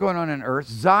 not what's going on in earth.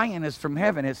 Zion is from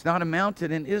heaven. It's not a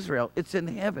mountain in Israel. It's in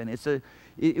heaven.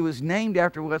 It was named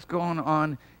after what's going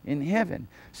on in heaven.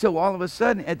 So all of a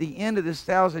sudden, at the end of this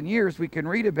 1,000 years, we can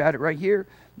read about it right here.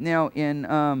 Now, in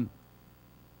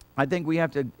I think we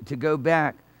have to go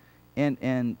back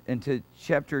and to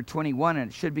chapter 21,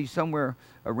 and it should be somewhere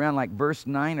around like verse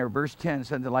 9 or verse 10,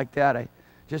 something like that. I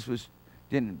just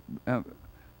didn't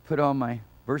put all my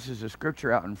verses of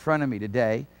Scripture out in front of me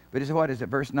today. But is it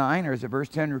verse 9 or is it verse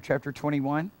 10 or chapter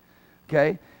 21?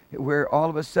 Okay, where all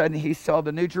of a sudden he saw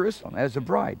the new Jerusalem as a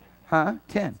bride.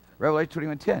 10,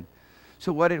 Revelation 21:10.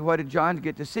 So what did John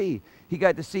get to see? He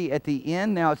got to see at the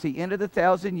end, now it's the end of the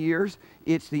 1,000 years.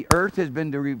 It's the earth has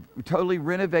been totally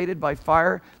renovated by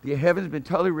fire. The heavens have been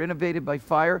totally renovated by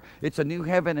fire. It's a new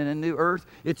heaven and a new earth.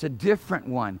 It's a different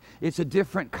one. It's a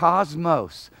different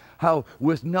cosmos. How,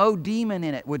 with no demon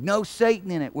in it, with no Satan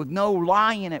in it, with no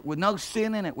lie in it, with no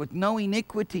sin in it, with no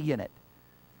iniquity in it.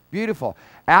 Beautiful.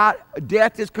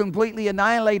 Death is completely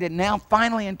annihilated, now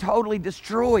finally and totally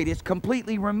destroyed. It's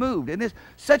completely removed. And it's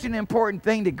such an important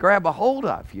thing to grab a hold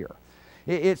of here.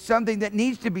 It's something that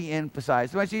needs to be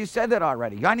emphasized. So you said that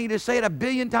already. I need to say it 1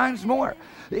 billion times more.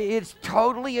 It's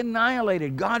totally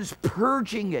annihilated. God's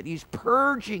purging it. He's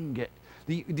purging it.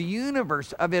 The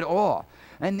universe of it all.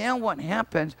 And now what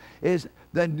happens is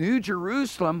the New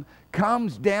Jerusalem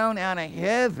comes down out of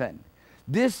heaven.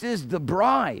 This is the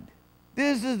bride.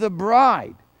 This is the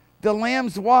bride, the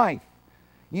Lamb's wife.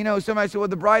 You know, somebody said, well,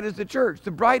 the bride is the church.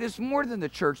 The bride is more than the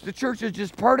church. The church is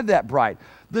just part of that bride.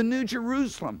 The New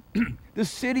Jerusalem, the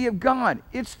city of God,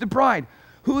 it's the bride.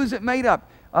 Who is it made up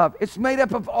of? It's made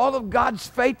up of all of God's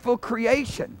faithful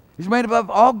creation. It's made up of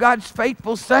all God's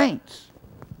faithful saints.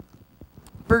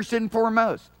 First and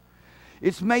foremost.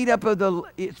 It's made up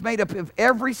of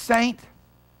every saint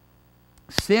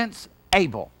since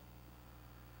Abel.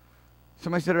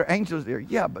 Somebody said, are angels there?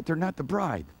 Yeah, but they're not the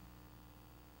bride.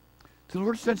 The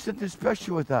Lord's done something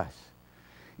special with us.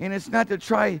 And it's not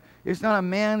a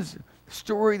man's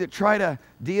story that try to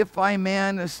deify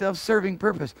man in a self-serving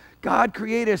purpose. God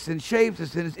created us and shaped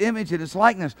us in His image and His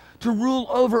likeness to rule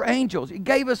over angels. He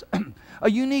gave us a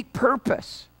unique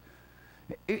purpose.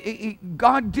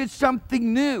 God did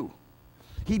something new.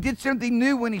 He did something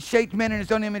new when He shaped man in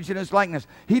His own image and His likeness.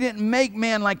 He didn't make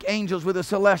man like angels with a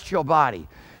celestial body.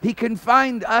 He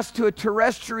confined us to a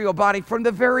terrestrial body from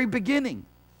the very beginning.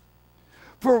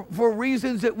 For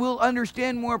reasons that we'll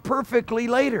understand more perfectly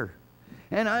later.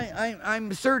 And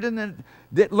I'm certain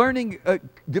that learning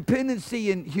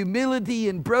dependency and humility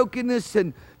and brokenness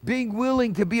and being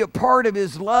willing to be a part of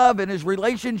His love and His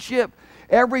relationship,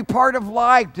 every part of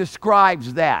life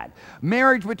describes that.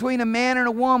 Marriage between a man and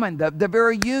a woman, the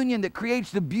very union that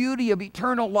creates the beauty of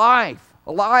eternal life,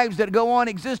 lives that go on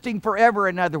existing forever,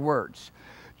 in other words.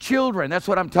 Children, that's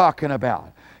what I'm talking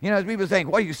about. You know, as people think,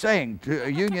 what are you saying? A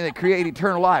union that creates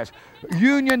eternal lives.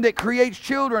 Union that creates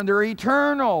children. They're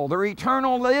eternal. They're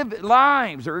eternal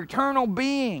lives. They're eternal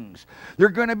beings. They're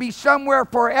going to be somewhere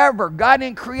forever. God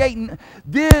didn't create.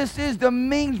 This is the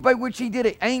means by which He did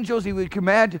it. Angels, He would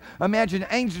imagine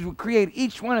angels would create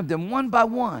each one of them one by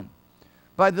one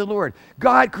by the Lord.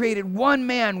 God created one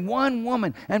man, one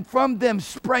woman, and from them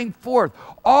sprang forth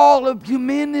all of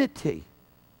humanity.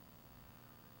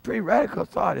 Pretty radical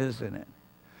thought, isn't it?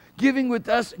 Giving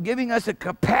us a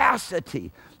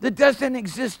capacity that doesn't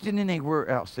exist in anywhere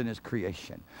else in His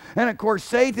creation. And of course,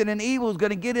 Satan and evil is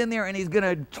going to get in there and he's going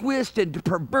to twist and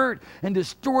pervert and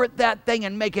distort that thing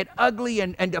and make it ugly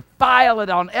and defile it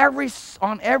on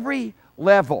every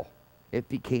level if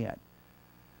he can.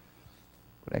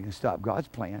 But I can stop God's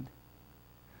plan.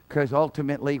 Because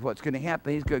ultimately what's going to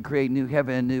happen, He's going to create new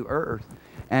heaven and new earth.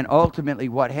 And ultimately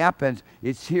what happens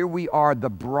is here we are, the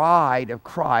bride of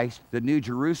Christ, the New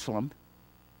Jerusalem.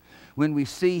 When we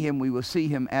see Him, we will see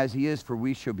Him as He is, for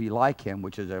we shall be like Him,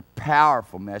 which is a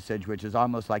powerful message, which is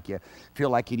almost like you feel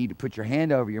like you need to put your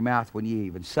hand over your mouth when you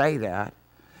even say that.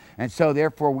 And so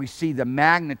therefore we see the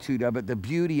magnitude of it, the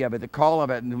beauty of it, the call of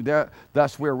it, and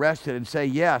thus we're rested and say,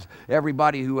 yes,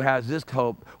 everybody who has this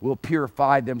hope will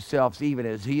purify themselves even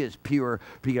as He is pure,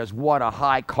 because what a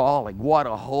high calling, what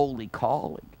a holy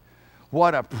calling.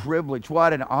 What a privilege,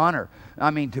 what an honor.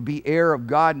 I mean, to be heir of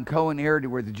God and co-inheritor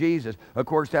with Jesus. Of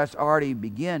course, that's already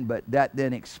begun, but that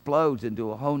then explodes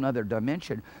into a whole nother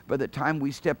dimension. By the time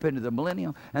we step into the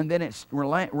millennial, and then it's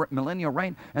millennial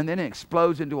reign, and then it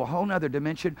explodes into a whole nother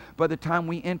dimension by the time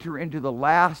we enter into the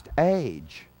last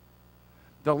age,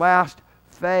 the last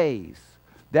phase,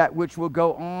 that which will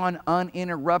go on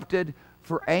uninterrupted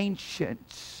for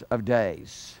ancients of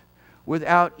days,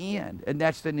 without end. And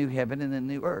that's the new heaven and the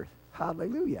new earth.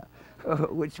 Hallelujah.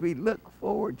 Which we look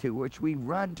forward to, which we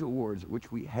run towards,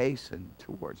 which we hasten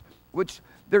towards, which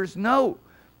there's no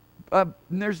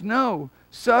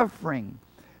suffering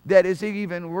that is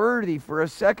even worthy for a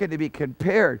second to be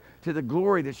compared to the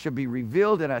glory that should be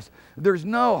revealed in us. There's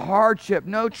no hardship,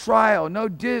 no trial, no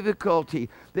difficulty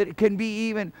that can be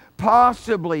even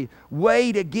possibly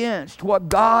weighed against what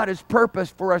God has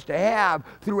purposed for us to have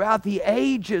throughout the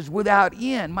ages without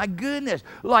end. My goodness,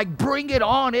 like bring it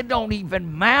on. It don't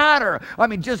even matter. I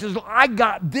mean, just as I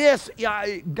got this,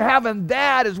 having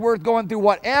that is worth going through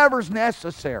whatever's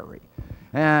necessary.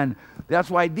 And that's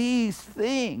why these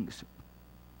things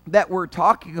that we're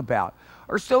talking about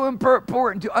are so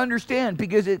important to understand,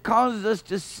 because it causes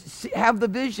us to have the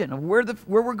vision of where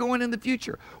we're going in the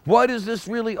future. What is this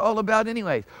really all about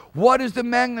anyways? What is the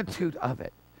magnitude of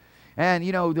it? And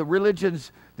you know, the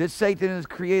religions that Satan has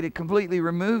created completely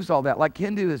removes all that, like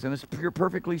Hinduism. It's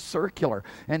perfectly circular,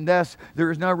 and thus there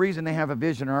is no reason to have a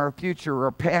vision or a future or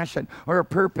a passion or a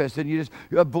purpose, and you just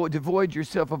devoid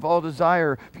yourself of all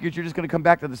desire, because you're just going to come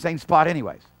back to the same spot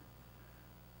anyways.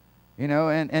 You know,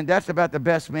 and that's about the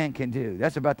best man can do.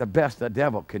 That's about the best the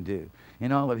devil can do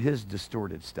in all of his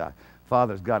distorted stuff.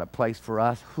 Father's got a place for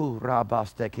us.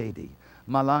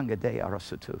 Malanga de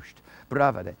arasatosht.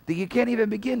 Bravade. You can't even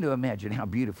begin to imagine how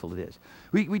beautiful it is.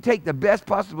 We take the best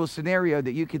possible scenario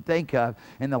that you could think of,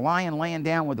 and the lion laying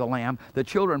down with the lamb, the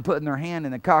children putting their hand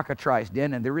in the cockatrice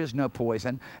den, and there is no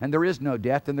poison, and there is no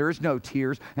death, and there is no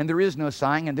tears, and there is no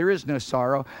sighing, and there is no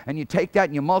sorrow. And you take that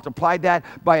and you multiply that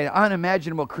by an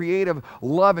unimaginable creative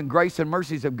love and grace and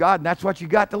mercies of God, and that's what you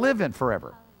got to live in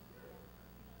forever.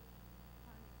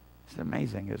 It's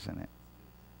amazing, isn't it?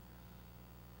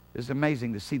 It's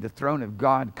amazing to see the throne of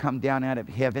God come down out of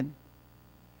heaven.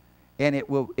 And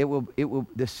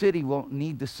the city won't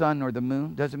need the sun or the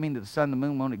moon. Doesn't mean that the sun and the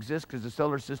moon won't exist, because the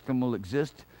solar system will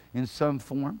exist in some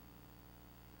form.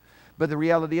 But the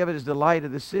reality of it is the light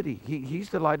of the city. He's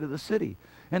the light of the city.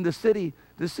 And the city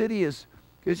is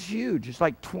huge. It's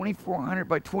like 2,400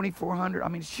 by 2,400. I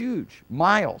mean, it's huge.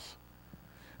 Miles.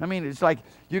 I mean, it's like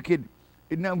you could,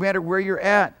 no matter where you're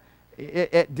at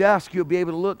dusk, you'll be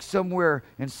able to look somewhere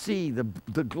and see the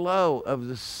glow of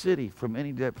the city from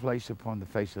any place upon the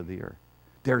face of the earth.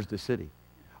 There's the city.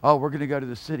 Oh, we're going to go to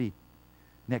the city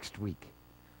next week.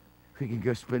 We can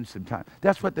go spend some time.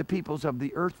 That's what the peoples of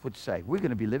the earth would say. We're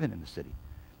going to be living in the city.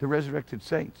 The resurrected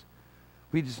saints.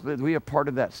 We are part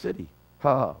of that city.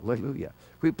 Hallelujah.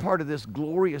 We're part of this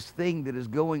glorious thing that is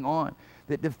going on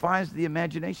that defies the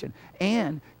imagination.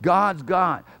 And God's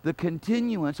got the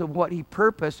continuance of what He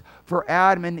purposed for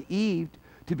Adam and Eve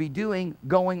to be doing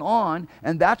going on.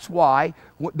 And that's why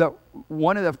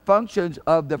one of the functions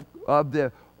of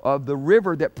the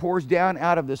river that pours down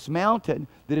out of this mountain,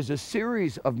 that is a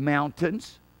series of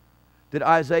mountains that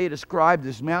Isaiah described,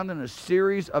 this mountain, a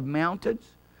series of mountains.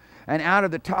 And out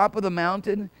of the top of the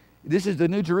mountain, this is the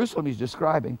New Jerusalem he's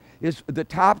describing, is the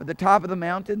top of the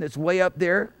mountain that's way up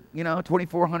there,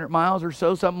 2,400 miles or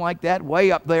so, something like that,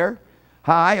 way up there,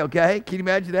 high, okay? Can you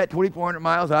imagine that, 2,400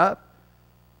 miles up?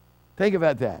 Think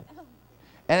about that.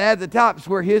 And at the top is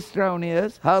where His throne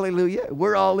is, hallelujah.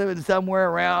 We're all living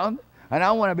somewhere around, and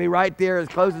I want to be right there as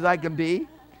close as I can be.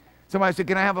 Somebody said,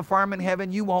 can I have a farm in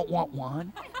heaven? You won't want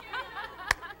one.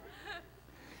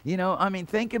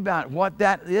 Think about what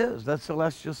that is, the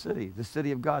celestial city, the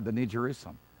city of God, the New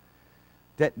Jerusalem,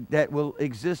 that will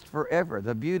exist forever.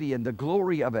 The beauty and the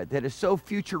glory of it, that is so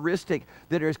futuristic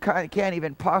that it can't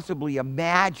even possibly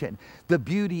imagine the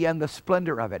beauty and the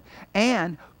splendor of it.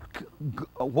 And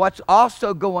what's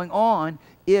also going on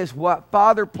is what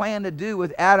Father planned to do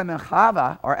with Adam and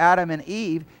Chava, or Adam and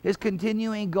Eve, is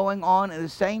continuing going on at the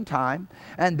same time,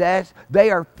 and that they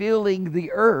are filling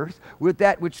the earth with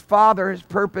that which Father has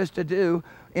purposed to do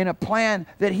in a plan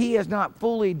that He has not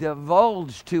fully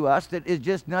divulged to us, that is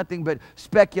just nothing but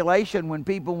speculation when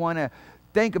people want to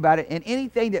think about it. And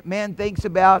anything that man thinks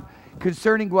about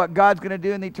concerning what God's going to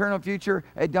do in the eternal future,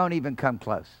 it don't even come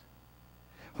close.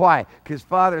 Why? Because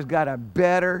Father's got a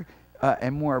better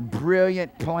and more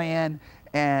brilliant plan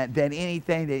than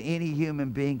anything that any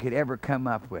human being could ever come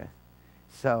up with.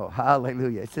 So,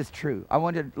 hallelujah. It's just true. I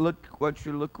want you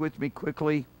to look with me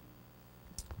quickly.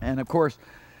 And of course,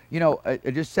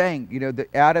 just saying,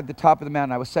 out of the top of the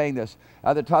mountain, I was saying this,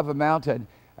 out of the top of the mountain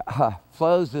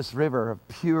flows this river of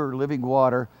pure living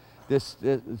water. This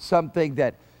something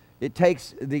that it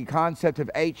takes the concept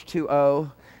of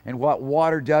H2O and what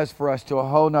water does for us to a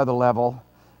whole nother level.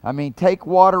 I mean, take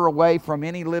water away from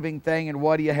any living thing and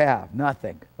what do you have?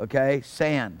 Nothing, okay?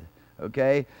 Sand,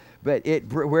 okay? But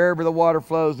wherever the water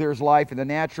flows, there's life in the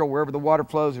natural. Wherever the water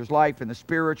flows, there's life in the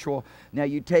spiritual. Now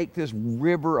you take this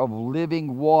river of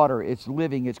living water. It's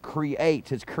living. It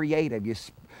creates. It's creative.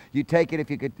 You take it, if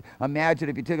you could imagine,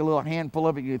 if you took a little handful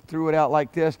of it, you threw it out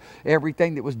like this,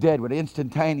 everything that was dead would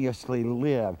instantaneously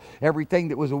live. Everything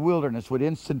that was a wilderness would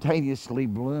instantaneously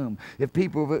bloom. If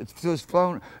it was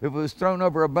thrown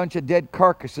over a bunch of dead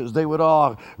carcasses, they would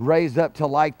all raise up to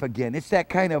life again. It's that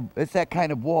kind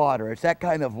of water. It's that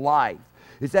kind of life.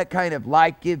 It's that kind of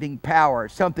life-giving power.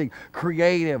 It's something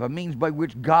creative, a means by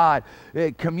which God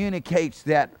communicates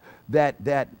that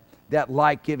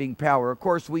life-giving power. Of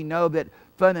course, we know that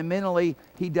fundamentally,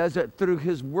 He does it through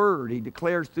His Word. He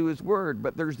declares through His Word.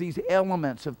 But there's these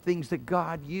elements of things that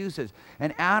God uses.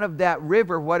 And out of that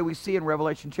river, what do we see in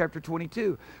Revelation chapter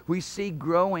 22? We see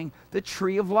growing the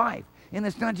tree of life. And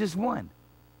it's not just one.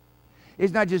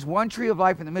 It's not just one tree of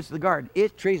life in the midst of the garden.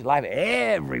 It's trees of life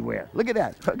everywhere. Look at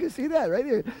that. You can see that right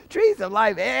here. Trees of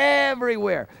life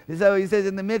everywhere. And so He says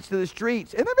in the midst of the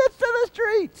streets. In the midst of the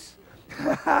streets.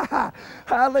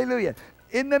 Hallelujah.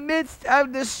 In the midst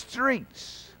of the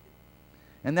streets.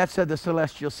 And that's the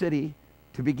celestial city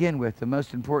to begin with. The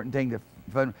most important thing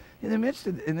in the midst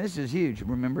of, and this is huge,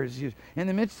 remember, it's huge. In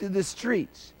the midst of the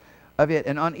streets of it,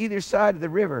 and on either side of the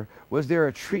river was there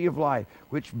a tree of life,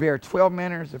 which bare 12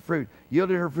 manners of fruit,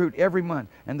 yielded her fruit every month,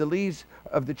 and the leaves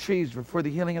of the trees were for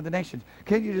the healing of the nations.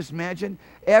 Can you just imagine?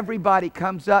 Everybody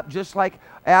comes up just like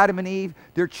Adam and Eve,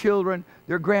 their children,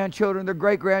 their grandchildren, their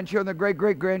great-grandchildren, their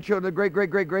great-great-grandchildren, their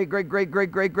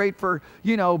great-great-great-great-great-great-great-great for,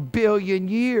 billion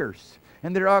years.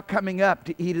 And they're all coming up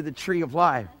to eat of the tree of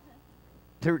life,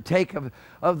 to take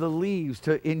of the leaves,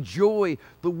 to enjoy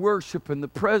the worship and the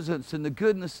presence and the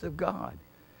goodness of God.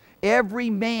 Every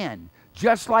man,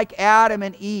 just like Adam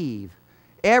and Eve,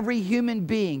 every human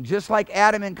being, just like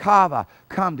Adam and Chava,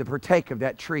 come to partake of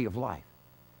that tree of life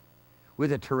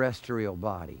with a terrestrial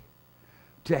body.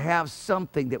 To have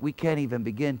something that we can't even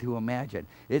begin to imagine.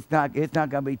 It's not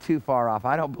going to be too far off.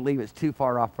 I don't believe it's too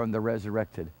far off from the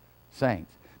resurrected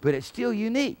saints. But it's still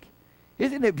unique.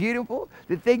 Isn't it beautiful?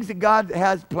 The things that God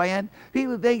has planned.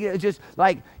 People think it's just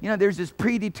like, there's this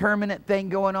predeterminate thing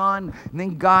going on. And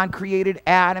then God created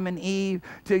Adam and Eve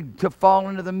to fall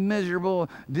into the miserable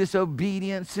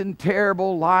disobedience and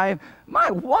terrible life.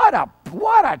 What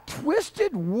a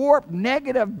twisted, warped,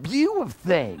 negative view of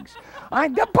things.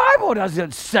 The Bible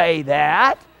doesn't say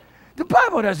that. The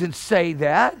Bible doesn't say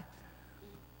that.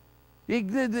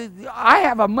 I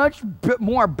have a much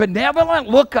more benevolent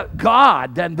look at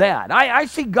God than that. I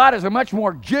see God as a much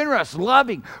more generous,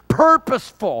 loving,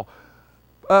 purposeful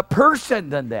person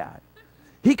than that.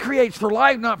 He creates for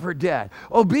life, not for death.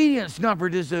 Obedience, not for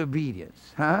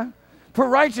disobedience. For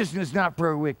righteousness, not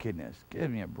for wickedness. Give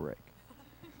me a break.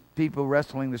 People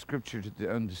wrestling the Scripture to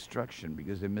their own destruction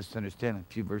because they misunderstand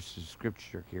a few verses of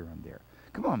Scripture here and there.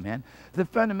 Come on, man. The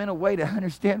fundamental way to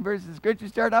understand verses of Scripture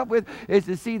start off with is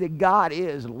to see that God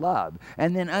is love,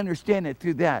 and then understand it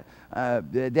through that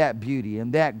beauty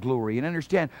and that glory, and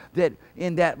understand that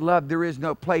in that love there is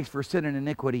no place for sin and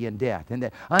iniquity and death, and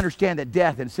that understand that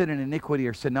death and sin and iniquity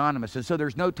are synonymous, and so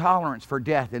there's no tolerance for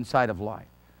death inside of life.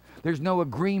 There's no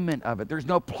agreement of it. There's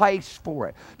no place for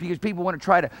it. Because people want to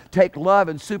try to take love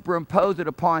and superimpose it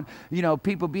upon,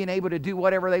 people being able to do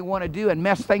whatever they want to do and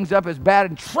mess things up as bad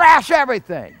and trash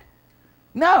everything.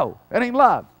 No, that ain't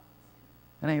love.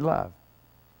 That ain't love.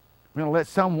 We're going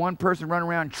to let one person run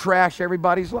around and trash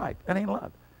everybody's life. That ain't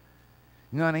love.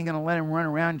 I ain't going to let him run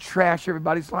around and trash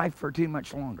everybody's life for too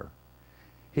much longer.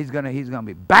 He's going to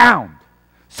be bound.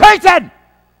 Satan!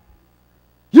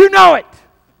 You know it!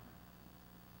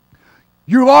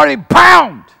 You're already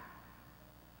bound.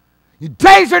 Your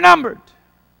days are numbered.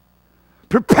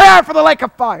 Prepare for the lake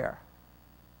of fire.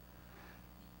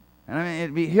 And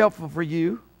it'd be helpful for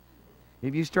you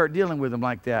if you start dealing with him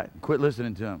like that. Quit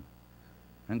listening to him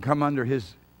and come under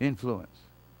his influence.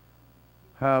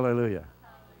 Hallelujah.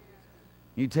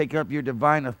 You take up your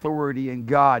divine authority in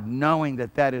God, knowing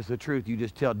that that is the truth. You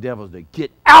just tell devils to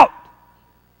get out.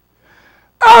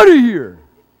 Out of here.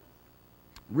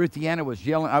 Ruthiana was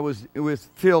yelling. It was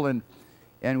Phil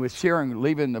and with Sharon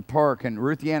leaving the park, and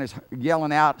Ruthiana's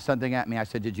yelling out something at me. I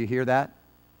said, "Did you hear that?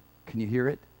 Can you hear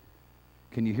it?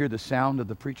 Can you hear the sound of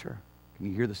the preacher? Can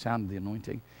you hear the sound of the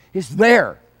anointing? It's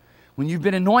there. When you've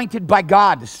been anointed by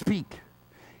God to speak,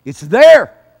 it's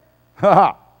there."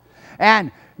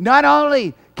 And not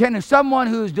only can someone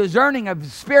who's discerning of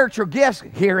spiritual gifts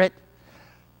hear it,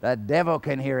 the devil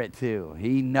can hear it too.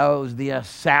 He knows the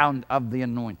sound of the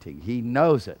anointing. He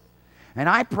knows it. And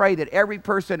I pray that every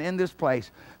person in this place,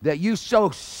 that you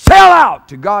so sell out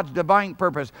to God's divine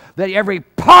purpose, that every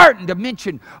part and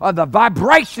dimension of the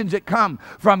vibrations that come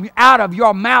from out of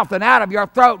your mouth and out of your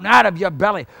throat and out of your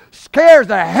belly scares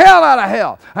the hell out of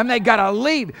hell. And they got to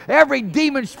leave. Every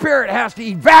demon spirit has to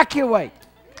evacuate.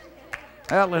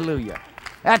 Hallelujah.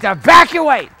 Has to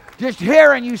evacuate. Just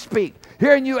hearing you speak.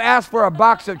 Hearing you ask for a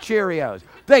box of Cheerios.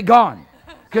 They're gone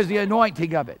because the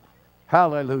anointing of it.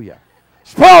 Hallelujah.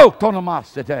 Spoke to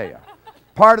the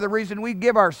Part of the reason we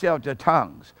give ourselves to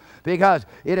tongues, because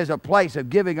it is a place of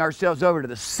giving ourselves over to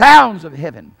the sounds of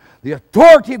heaven, the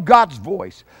authority of God's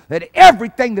voice, that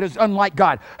everything that is unlike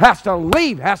God has to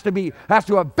leave, has to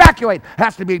evacuate,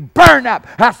 has to be burned up,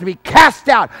 has to be cast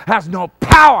out, has no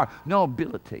power, no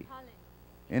ability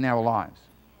in our lives.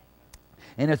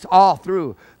 And it's all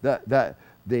through the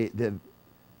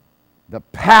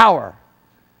power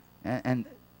and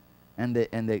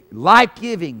the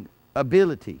life-giving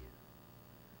ability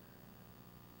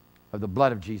of the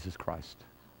blood of Jesus Christ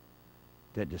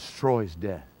that destroys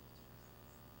death.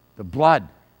 The blood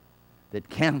that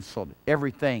canceled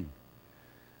everything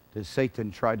that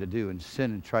Satan tried to do and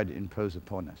sin tried to impose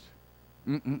upon us.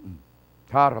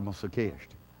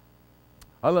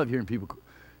 I love hearing people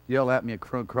yell at me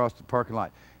across the parking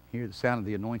lot. Hear the sound of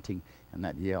the anointing and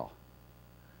that yell.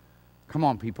 Come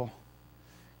on, people.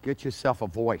 Get yourself a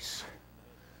voice.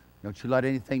 Don't you let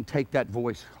anything take that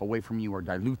voice away from you or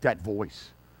dilute that voice.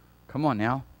 Come on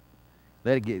now.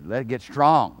 Let it get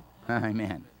strong.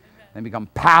 Amen. And become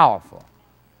powerful.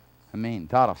 I mean,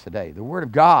 today, the Word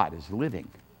of God is living.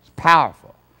 It's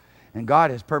powerful. And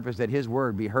God has purposed that His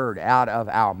Word be heard out of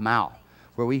our mouth,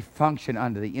 where we function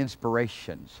under the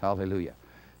inspirations, hallelujah,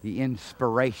 the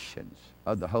inspirations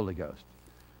of the Holy Ghost.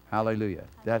 Hallelujah.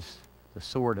 That's the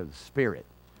sword of the Spirit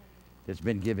that's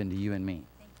been given to you and me.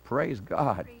 Praise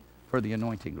God for the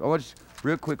anointing. Oh, just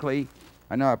real quickly,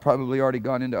 I know I've probably already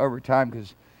gone into overtime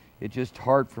because it's just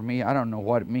hard for me. I don't know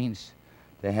what it means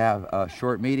to have a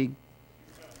short meeting.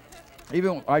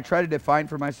 Even I try to define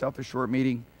for myself a short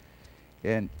meeting,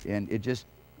 and it just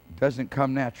doesn't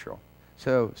come natural.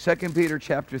 So 2 Peter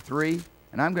chapter 3,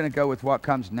 and I'm going to go with what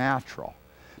comes natural,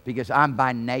 because I'm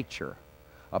by nature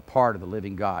a part of the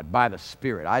living God, by the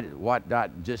Spirit.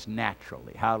 Not just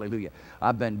naturally. Hallelujah.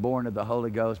 I've been born of the Holy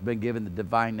Ghost, been given the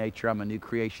divine nature. I'm a new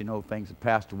creation. Old things have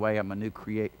passed away. I'm a new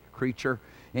creature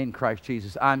in Christ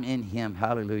Jesus. I'm in Him.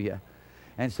 Hallelujah.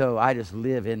 And so I just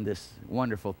live in this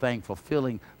wonderful thing,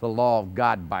 fulfilling the law of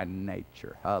God by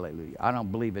nature. Hallelujah. I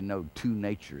don't believe in no two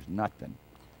natures, nothing.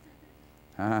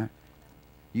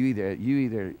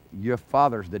 Your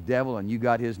father's the devil and you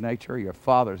got his nature, or your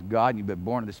father's God and you've been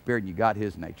born of the Spirit and you got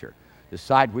His nature.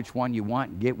 Decide which one you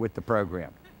want and get with the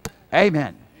program.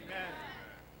 Amen. Amen.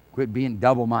 Quit being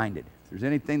double-minded. If there's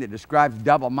anything that describes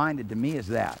double-minded to me, is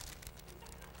that.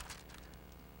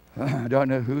 I don't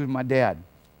know who's my dad.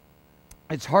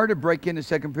 It's hard to break into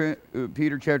 2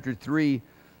 Peter chapter 3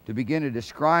 to begin to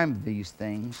describe these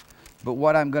things. But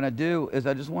what I'm going to do is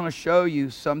I just want to show you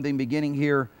something beginning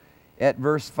here at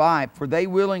verse 5. For they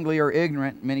willingly are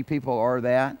ignorant. Many people are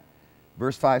that.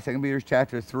 Verse 5, 2 Peter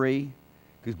chapter 3.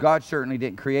 Because God certainly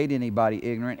didn't create anybody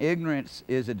ignorant. Ignorance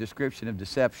is a description of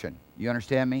deception. You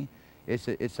understand me?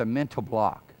 It's a mental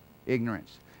block.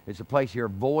 Ignorance. It's a place you're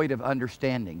void of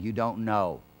understanding. You don't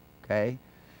know. Okay?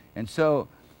 And so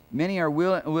many are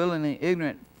willingly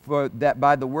ignorant, for that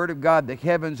by the word of God the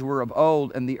heavens were of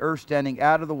old, and the earth standing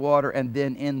out of the water and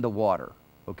then in the water.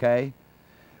 Okay?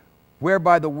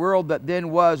 Whereby the world that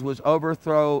then was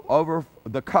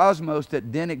the cosmos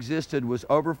that then existed was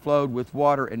overflowed with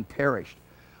water and perished.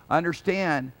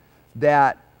 Understand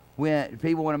that when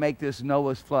people want to make this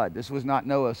Noah's flood, this was not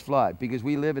Noah's flood, because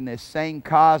we live in this same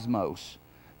cosmos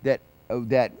that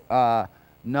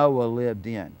Noah lived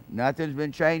in. Nothing's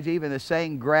been changed. Even the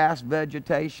same grass,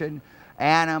 vegetation,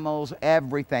 animals,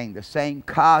 everything, the same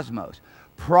cosmos.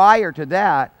 Prior to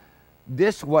that,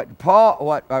 Peter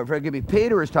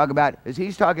is talking about is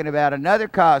he's talking about another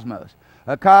cosmos,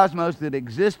 a cosmos that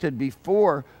existed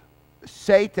before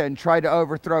Satan tried to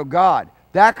overthrow God.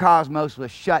 That cosmos was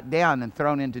shut down and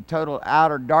thrown into total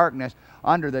outer darkness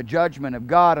under the judgment of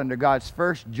God, under God's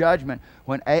first judgment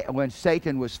when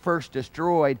Satan was first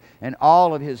destroyed and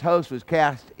all of his host was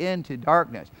cast into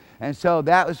darkness. And so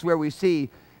that was where we see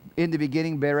in the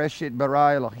beginning, Bereshit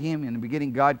bara Elohim, in the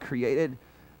beginning God created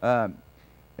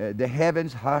the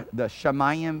heavens, the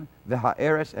Shamayim, the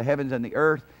Ha'eretz, the heavens and the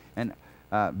earth, and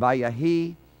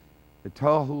Vayahi, the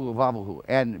Tohu Vavuhu,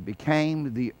 and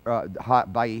became the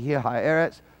Vayahi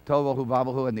Ha'eretz, Tohu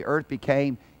Vavuhu, and the earth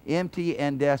became empty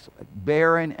and desolate,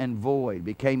 barren and void,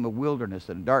 became a wilderness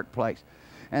and a dark place,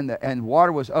 and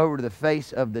water was over to the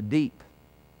face of the deep,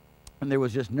 and there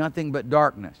was just nothing but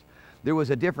darkness. There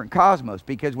was a different cosmos,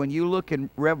 because when you look in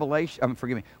when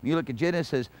you look at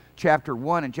Genesis chapter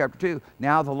 1 and chapter 2,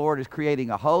 now the Lord is creating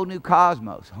a whole new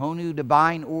cosmos, whole new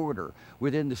divine order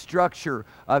within the structure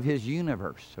of His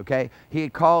universe, okay? He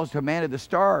had commanded the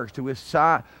stars to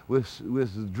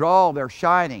withdraw their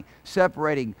shining,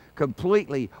 separating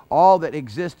completely all that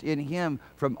exists in Him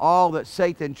from all that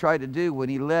Satan tried to do when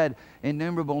he led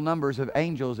innumerable numbers of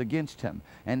angels against Him.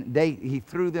 And he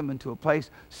threw them into a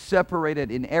place separated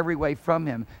in every way from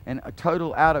Him, and a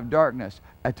total outer darkness,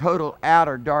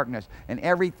 and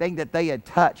everything that they had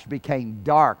touched became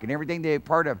dark, and everything they had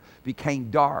part of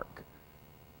became dark,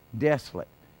 desolate,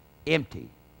 empty.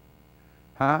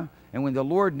 And when the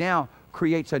Lord now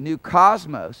creates a new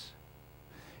cosmos,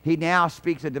 He now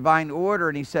speaks a divine order,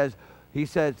 and He says,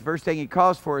 the first thing He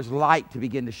calls for is light to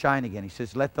begin to shine again. He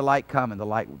says, let the light come, and the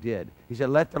light did. He said,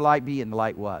 let the light be, and the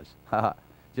light was.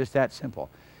 Just that simple.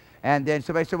 And then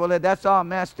somebody said, well, that's all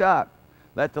messed up.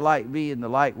 Let the light be, and the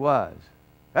light was.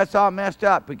 That's all messed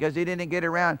up because He didn't get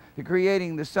around to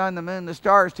creating the sun, the moon, the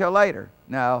stars till later.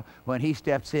 No, when He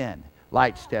steps in,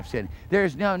 light steps in.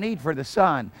 There's no need for the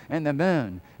sun and the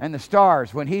moon and the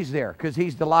stars when he's there, because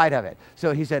he's the light of it.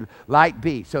 So he said, light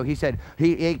be. So he said,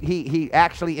 he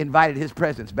actually invited his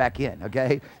presence back in,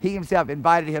 okay? He himself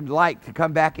invited him, light, to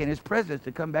come back in, his presence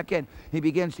to come back in. He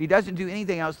doesn't do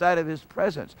anything outside of his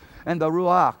presence. And the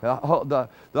Ruach,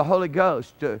 the Holy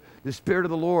Ghost, the Spirit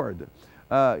of the Lord,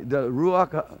 the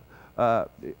Ruach,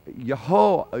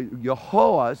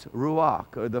 Yehovah's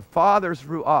Ruach, or the Father's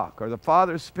Ruach, or the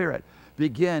Father's Spirit,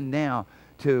 begin now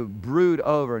to brood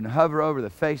over and hover over the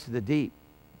face of the deep.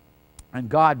 And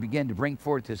God began to bring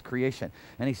forth his creation.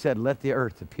 And he said, let the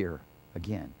earth appear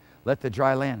again. Let the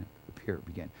dry land appear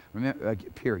again.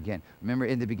 Remember,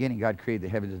 in the beginning, God created the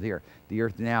heavens and the earth. The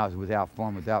earth now is without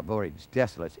form, without void. It's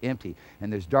desolate, it's empty,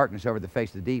 and there's darkness over the face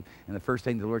of the deep. And the first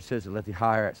thing the Lord says is, let the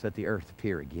earth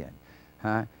appear again.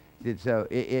 Huh? So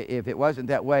if it wasn't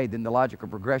that way, then the logical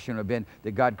progression would have been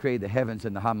that God created the heavens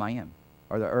and the Hamayim,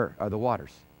 or the earth, or the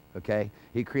waters. Okay?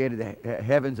 He created the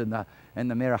heavens and the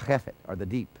Merachephet, or the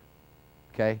deep.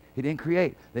 Okay? He didn't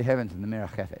create the heavens and the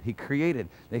Merachephet. He created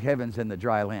the heavens and the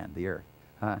dry land, the earth.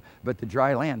 But the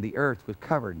dry land, the earth, was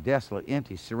covered, desolate,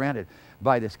 empty, surrounded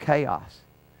by this chaos.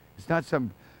 It's not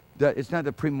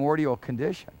the primordial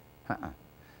condition.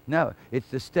 No, it's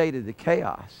the state of the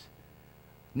chaos.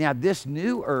 Now, this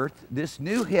new earth, this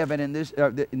new heaven, and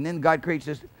then God creates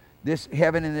this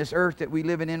heaven and this earth that we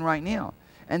live in right now.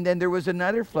 And then there was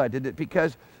another flood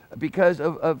because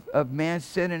of man's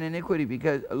sin and iniquity,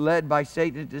 because led by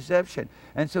Satan's deception.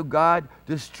 And so God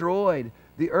destroyed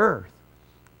the earth,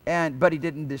 but he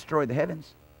didn't destroy the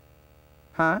heavens.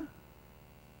 God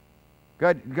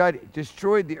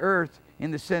destroyed the earth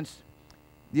in the sense,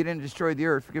 he didn't destroy the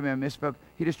earth. Forgive me, I misspoke.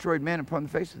 He destroyed man upon the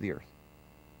face of the earth.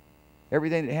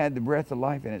 Everything that had the breath of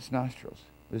life in its nostrils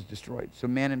was destroyed. So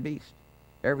man and beast,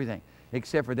 everything,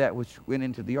 except for that which went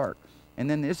into the ark. And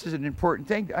then this is an important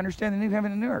thing to understand the new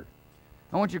heaven and new earth.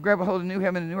 I want you to grab a hold of the new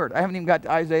heaven and new earth. I haven't even got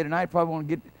to Isaiah tonight. I probably want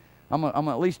to get, I'm going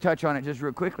to at least touch on it just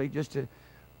real quickly, just to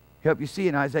help you see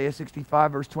in Isaiah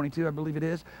 65, verse 22, I believe it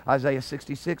is. Isaiah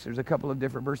 66, there's a couple of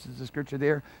different verses of scripture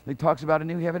there that talks about a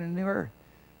new heaven and a new earth.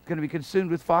 It's going to be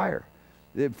consumed with fire.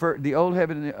 The old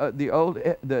heaven,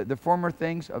 the former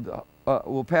things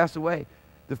will pass away.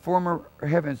 The former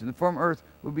heavens and the former earth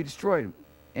will be destroyed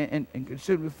and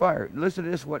consumed with fire. Listen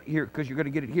to this here, because you're going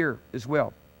to get it here as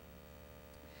well.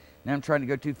 Now I'm trying to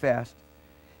go too fast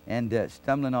and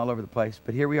stumbling all over the place,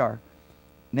 but here we are.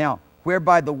 Now,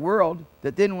 whereby the world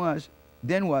that then was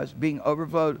being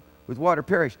overflowed with water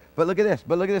perished. But look at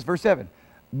this, verse 7.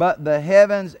 But the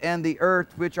heavens and the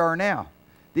earth which are now.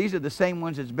 These are the same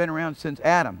ones that's been around since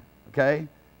Adam, okay?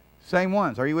 Same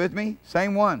ones. Are you with me?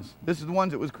 Same ones. This is the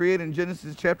ones that was created in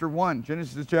Genesis chapter 1,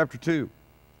 Genesis chapter 2.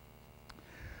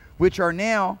 Which are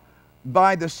now,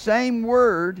 by the same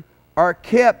word, are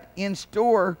kept in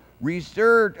store,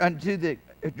 reserved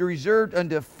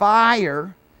unto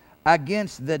fire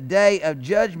against the day of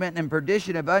judgment and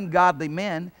perdition of ungodly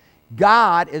men.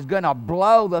 God is going to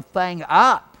blow the thing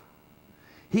up.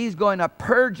 He's going to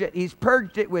purge it. He's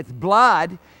purged it with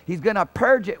blood. He's going to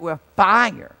purge it with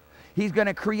fire. He's going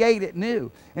to create it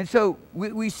new. And so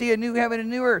we see a new heaven and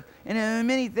new earth. And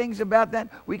many things about that,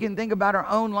 we can think about our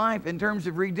own life in terms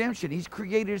of redemption. He's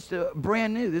created us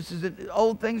brand new. This is the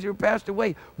old things that are passed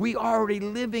away. We are already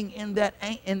living in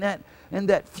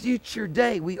that future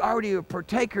day. We already are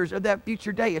partakers of that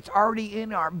future day. It's already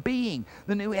in our being.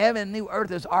 The new heaven and new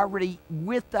earth is already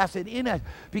with us and in us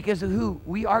because of who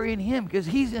we are in him, because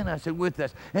he's in us and with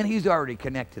us, and he's already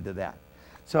connected to that.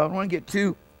 So I don't want to get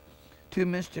too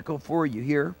mystical for you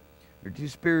here, or too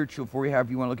spiritual for you,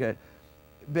 however you want to look at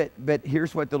it. But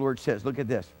here's what the Lord says. Look at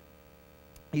this.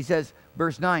 He says,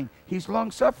 verse 9, he's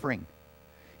long-suffering.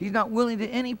 He's not willing that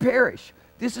any perish.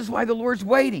 This is why the Lord's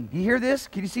waiting. You hear this?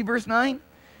 Can you see verse 9?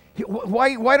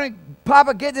 Why don't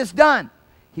Papa get this done?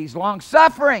 He's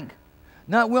long-suffering,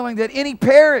 not willing that any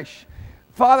perish.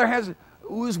 Father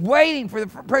was waiting for the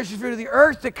precious fruit of the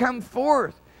earth to come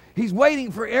forth. He's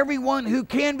waiting for everyone who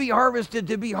can be harvested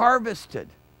to be harvested.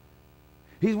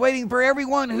 He's waiting for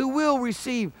everyone who will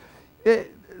receive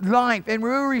life and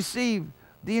will receive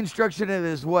the instruction of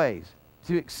his ways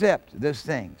to accept those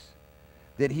things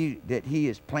that he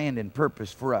has planned and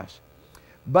purposed for us.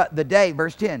 But the day,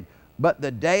 verse 10, but the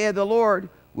day of the Lord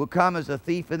will come as a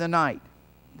thief in the night.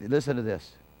 Listen to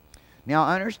this. Now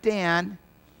understand,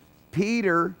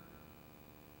 Peter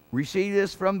received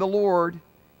this from the Lord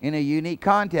in a unique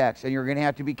context, and you're going to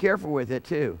have to be careful with it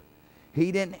too.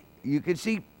 You could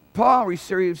see Paul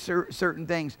received certain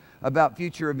things about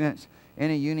future events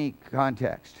in a unique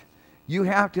context. You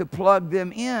have to plug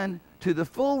them in to the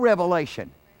full revelation,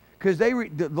 because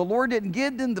the Lord didn't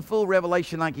give them the full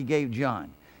revelation like he gave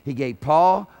John. He gave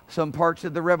Paul some parts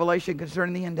of the revelation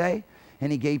concerning the end day,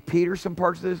 and he gave Peter some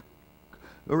parts of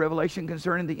the revelation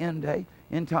concerning the end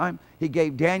time. He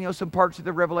gave Daniel some parts of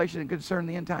the revelation concerning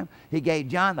the end time. He gave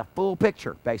John the full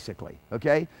picture, basically.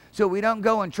 Okay? So we don't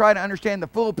go and try to understand the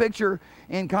full picture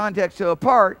in context of a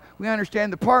part. We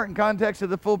understand the part in context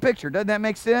of the full picture. Doesn't that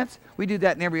make sense? We do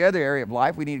that in every other area of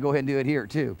life. We need to go ahead and do it here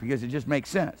too, because it just makes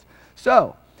sense.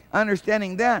 So,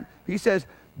 understanding that, he says,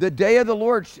 the day of the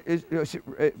Lord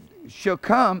shall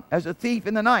come as a thief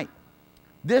in the night.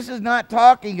 This is not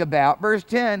talking about, verse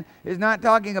 10 is not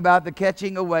talking about the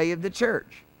catching away of the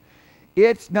church.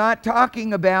 It's not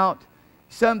talking about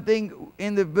something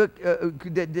in the book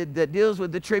that deals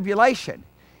with the tribulation.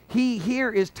 He here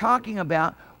is talking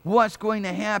about what's going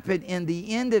to happen in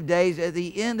the end of days, at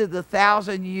the end of the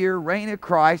 1,000-year reign of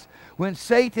Christ, when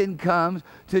Satan comes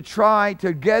to try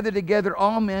to gather together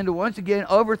all men to once again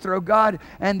overthrow God,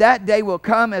 and that day will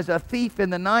come as a thief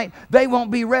in the night. They won't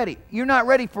be ready. You're not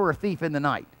ready for a thief in the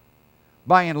night,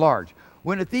 by and large.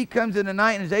 When a thief comes in the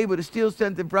night and is able to steal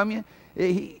something from you,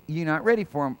 you're not ready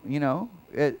for him, you know,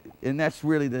 and that's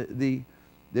really the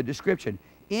description.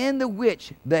 In the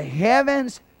which the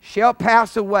heavens shall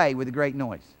pass away with a great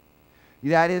noise.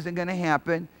 That isn't going to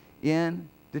happen in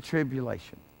the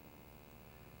tribulation.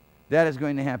 That is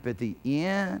going to happen at the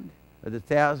end of the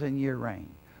 1,000-year reign,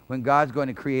 when God's going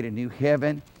to create a new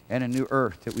heaven and a new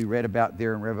earth that we read about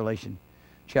there in Revelation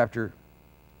chapter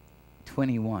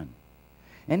 21.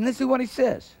 And this is what he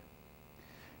says.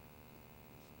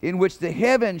 In which the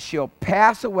heavens shall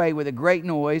pass away with a great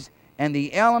noise, and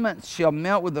the elements shall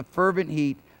melt with a fervent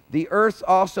heat. The earth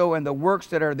also and the works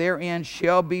that are therein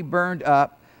shall be burned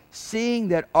up. Seeing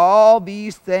that all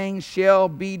these things shall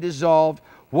be dissolved,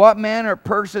 what manner of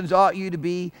persons ought you to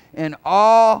be in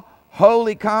all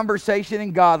holy conversation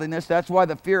and godliness? That's why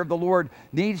the fear of the Lord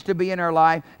needs to be in our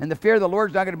life. And the fear of the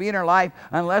Lord is not going to be in our life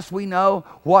unless we know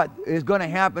what is going to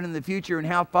happen in the future and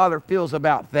how Father feels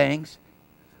about things.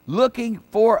 Looking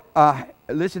for,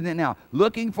 listen to it now,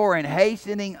 looking for and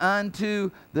hastening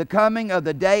unto the coming of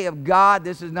the day of God.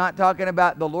 This is not talking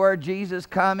about the Lord Jesus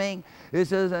coming.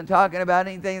 This isn't talking about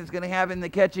anything that's going to happen in the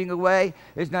catching away.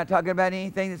 It's not talking about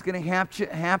anything that's going to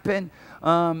happen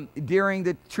during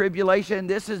the tribulation.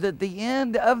 This is at the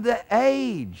end of the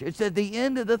age. It's at the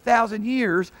end of the 1,000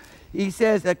 years. He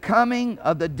says, the coming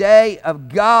of the day of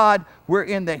God,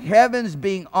 wherein the heavens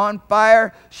being on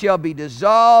fire shall be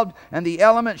dissolved, and the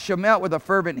elements shall melt with a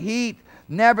fervent heat.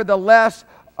 Nevertheless,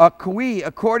 we,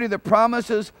 according to the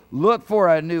promises, look for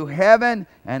a new heaven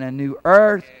and a new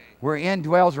earth, wherein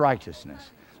dwells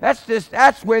righteousness. That's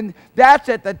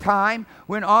at the time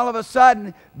when all of a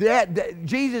sudden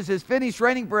Jesus is finished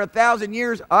reigning for 1,000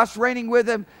 years, us reigning with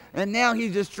him, and now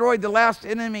he's destroyed the last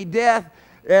enemy, death,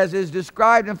 as is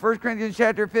described in 1 Corinthians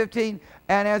chapter 15,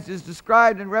 and as is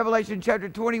described in Revelation chapter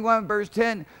 21, verse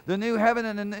 10. The new heaven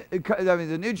and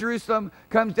the new Jerusalem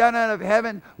comes down out of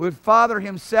heaven with Father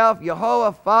himself,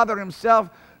 Jehovah, Father himself,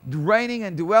 reigning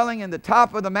and dwelling in the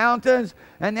top of the mountains,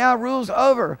 and now rules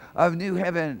over a new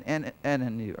heaven and a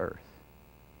new earth.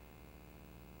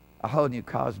 A whole new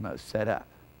cosmos set up,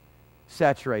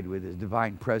 saturated with his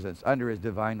divine presence, under his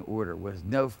divine order, with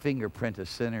no fingerprint of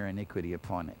sin or iniquity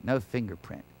upon it. No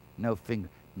fingerprint. No finger.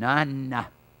 None.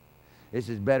 This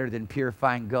is better than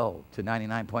purifying gold to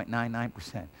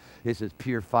 99.99%. This is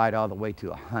purified all the way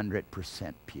to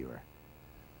 100% pure.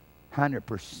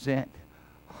 100%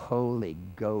 Holy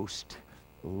Ghost,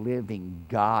 living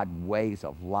God ways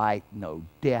of life, no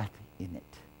death in it.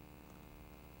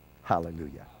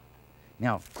 Hallelujah.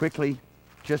 Now, quickly,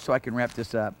 just so I can wrap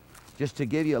this up, just to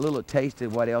give you a little taste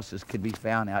of what else could be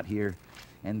found out here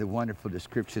in the wonderful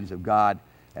descriptions of God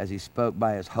as he spoke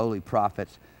by his holy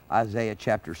prophets. Isaiah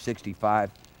chapter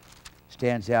 65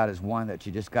 stands out as one that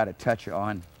you just got to touch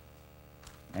on.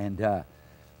 And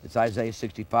it's Isaiah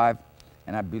 65,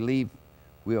 and I believe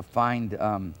we'll find,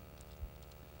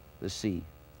 let's see,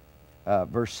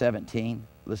 verse 17.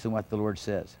 Listen what the Lord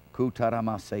says.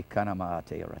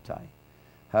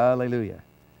 Hallelujah.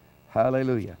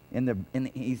 Hallelujah.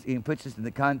 He puts this in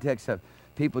the context of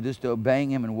people just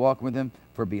obeying him and walking with him.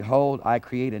 For behold, I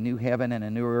create a new heaven and a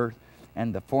new earth,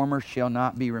 and the former shall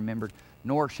not be remembered,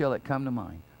 nor shall it come to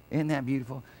mind. Isn't that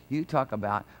beautiful? You talk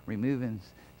about removing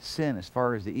sin as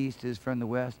far as the east is from the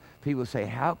west. People say,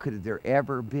 how could there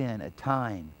ever been a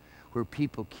time where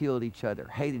people killed each other,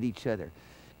 hated each other,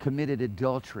 committed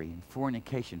adultery and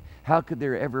fornication. How could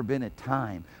there ever been a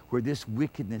time where this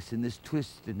wickedness and this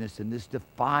twistedness and this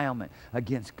defilement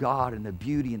against God and the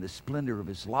beauty and the splendor of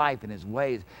his life and his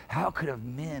ways, how could have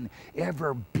men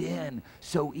ever been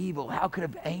so evil? How could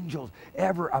have angels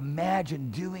ever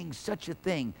imagined doing such a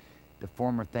thing? The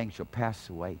former things shall pass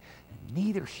away, and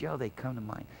neither shall they come to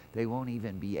mind. They won't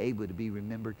even be able to be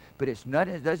remembered. But it's not,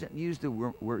 it doesn't use the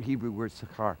Hebrew word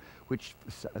sakar,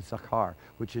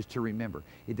 which is to remember.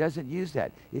 It doesn't use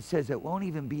that. It says it won't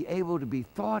even be able to be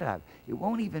thought of. It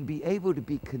won't even be able to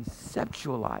be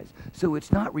conceptualized. So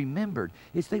it's not remembered.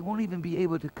 It's they won't even be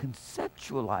able to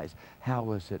conceptualize.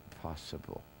 How is it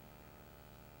possible?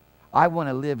 I want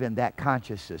to live in that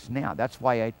consciousness now. That's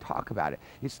why I talk about it.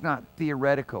 It's not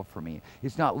theoretical for me.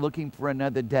 It's not looking for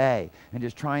another day and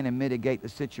just trying to mitigate the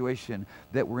situation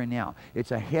that we're in now.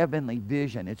 It's a heavenly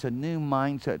vision. It's a new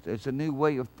mindset. It's a new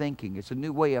way of thinking. It's a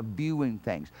new way of viewing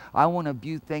things. I want to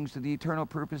view things to the eternal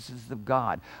purposes of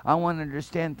God. I want to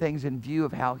understand things in view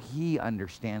of how He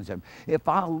understands them. If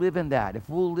I'll live in that, if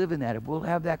we'll live in that, if we'll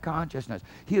have that consciousness,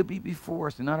 He'll be before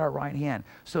us and not our right hand,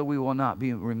 so we will not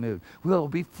be removed. We'll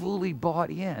be fully bought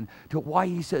in to why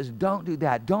He says, don't do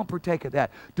that, don't partake of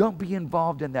that, don't be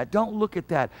involved in that, don't look at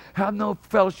that, have no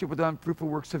fellowship with the unfruitful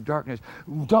works of darkness,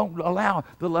 don't allow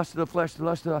the lust of the flesh, the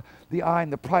lust of the eye,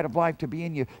 and the pride of life to be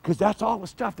in you, because that's all the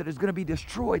stuff that is going to be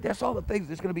destroyed. That's all the things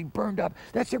that's going to be burned up.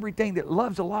 That's everything that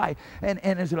loves a lie and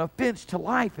is an offense to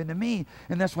life and to me.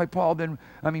 And that's why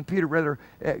Peter rather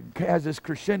has this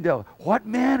crescendo. What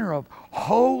manner of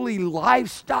holy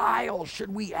lifestyle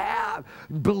should we have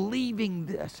believing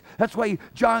this? That's why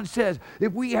John says,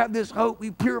 if we have this hope,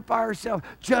 we purify ourselves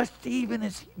just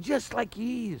like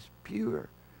He is pure.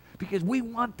 Because we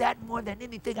want that more than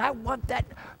anything. I want that.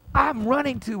 I'm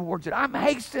running towards it. I'm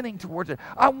hastening towards it.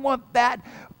 I want that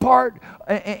part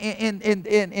in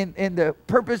the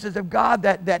purposes of God,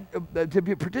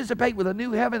 to participate with a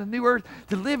new heaven, a new earth,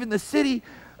 to live in the city,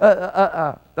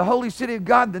 the holy city of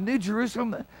God, the new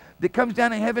Jerusalem that comes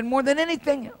down in heaven more than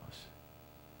anything else.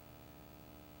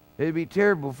 It'd be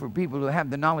terrible for people who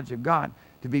have the knowledge of God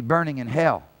to be burning in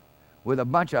hell with a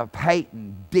bunch of hate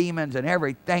and demons and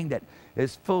everything that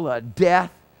is full of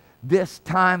death, this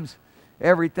times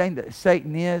everything that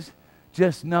Satan is,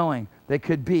 just knowing they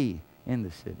could be in the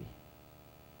city.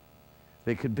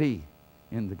 They could be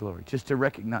in the glory. Just to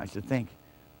recognize, to think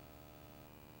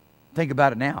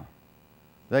about it now,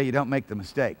 though you don't make the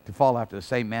mistake to fall after the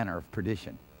same manner of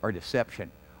perdition or deception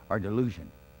or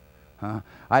delusion.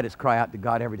 I just cry out to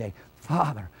God every day,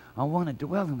 Father, I want to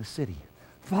dwell in the city.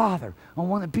 Father, I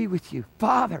want to be with you.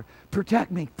 Father, protect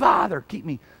me. Father, keep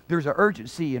me. There's an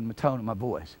urgency in the tone of my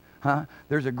voice.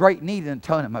 There's a great need in the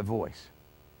tone of my voice.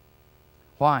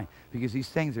 Why? Because these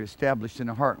things are established in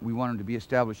the heart. We want them to be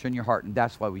established in your heart, and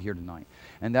that's why we're here tonight.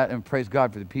 And praise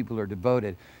God for the people who are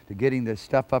devoted to getting this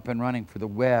stuff up and running for the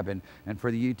web and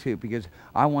for the YouTube, because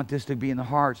I want this to be in the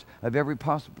hearts of every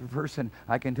possible person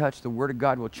I can touch. The Word of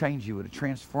God will change you. It'll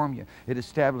transform you. It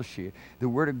establishes you. The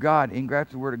Word of God,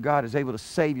 engrafted Word of God, is able to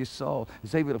save your soul.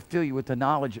 It's able to fill you with the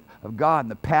knowledge of God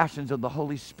and the passions of the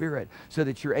Holy Spirit, so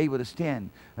that you're able to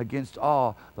stand against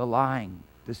all the lying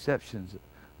deceptions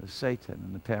of Satan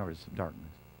and the powers of darkness.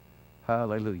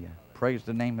 Hallelujah. Praise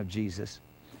the name of Jesus.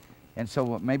 And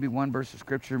so maybe one verse of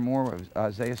scripture more of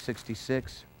Isaiah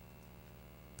 66.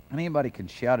 Anybody can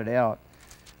shout it out.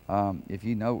 If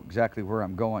you know exactly where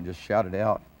I'm going, just shout it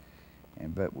out.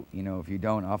 But if you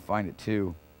don't, I'll find it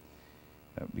too.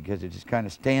 Because it just kind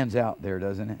of stands out there,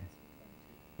 doesn't it?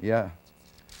 Yeah.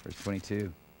 Verse 22.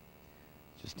 It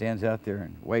just stands out there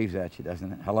and waves at you,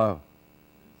 doesn't it? Hello.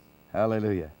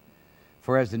 Hallelujah.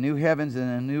 For as the new heavens and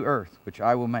the new earth, which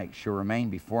I will make, shall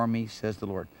remain before me, says the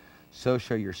Lord, so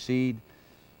shall your seed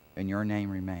and your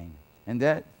name remain. And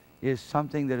that is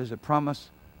something that is a promise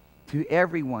to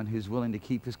everyone who's willing to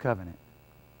keep His covenant.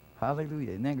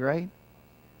 Hallelujah. Isn't that great?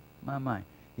 My.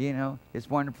 It's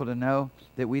wonderful to know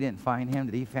that we didn't find Him,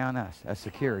 that He found us. That's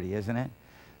security, isn't it?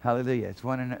 Hallelujah. It's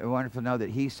wonderful to know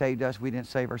that He saved us. We didn't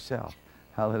save ourselves.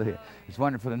 Hallelujah. It's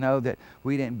wonderful to know that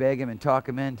we didn't beg Him and talk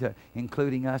Him into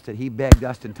including us, that He begged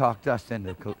us and talked us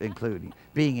into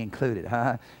being included.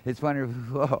 It's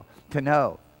wonderful to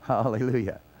know,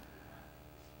 hallelujah,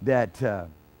 that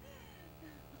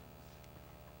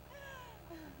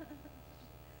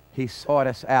He sought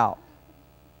us out.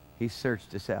 He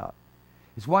searched us out.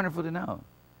 It's wonderful to know.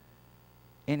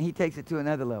 And He takes it to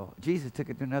another level. Jesus took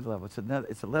it to another level.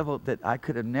 It's a level that I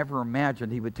could have never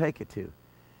imagined He would take it to.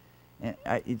 And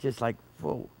it's just like,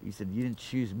 whoa. He said, you didn't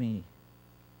choose me.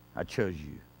 I chose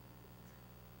you.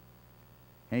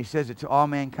 And He says it to all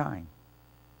mankind,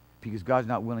 because God's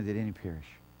not willing that any perish.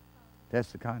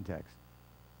 That's the context.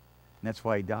 And that's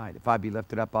why he died. If I be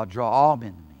lifted up, I'll draw all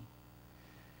men to me.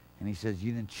 And he says,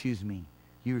 you didn't choose me.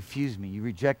 You refused me. You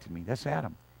rejected me. That's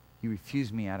Adam. You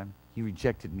refused me, Adam. You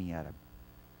rejected me, Adam.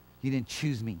 You didn't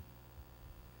choose me.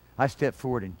 I stepped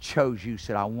forward and chose you,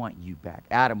 said, I want you back.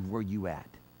 Adam, where you at?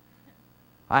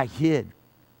 I hid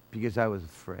because I was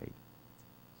afraid.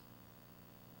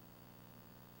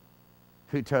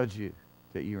 Who told you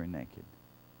that you were naked?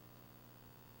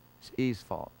 It's Eve's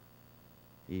fault.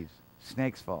 Eve's.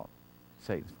 Snake's fault.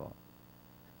 Satan's fault.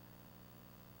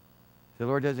 The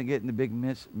Lord doesn't get in the big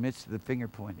midst of the finger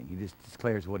pointing. He just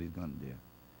declares what he's going to do.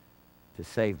 To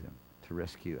save them. To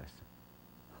rescue us.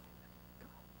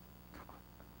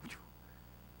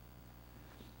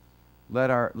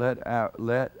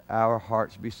 Let our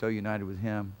hearts be so united with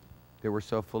him that we're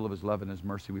so full of his love and his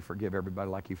mercy we forgive everybody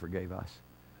like he forgave us.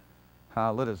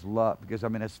 Let us love, because I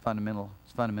mean that's fundamental.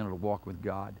 It's fundamental to walk with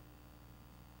God.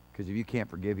 Because if you can't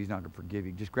forgive, he's not going to forgive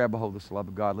you. Just grab a hold of this love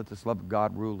of God. Let this love of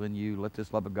God rule in you. Let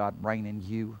this love of God reign in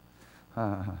you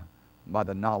by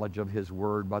the knowledge of his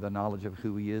word, by the knowledge of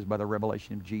who he is, by the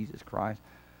revelation of Jesus Christ.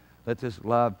 Let this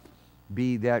love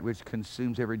be that which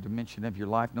consumes every dimension of your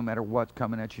life, no matter what's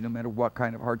coming at you, no matter what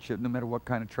kind of hardship, no matter what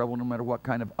kind of trouble, no matter what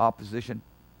kind of opposition.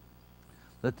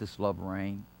 Let this love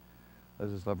reign.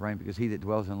 Let this love reign, because he that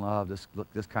dwells in love, this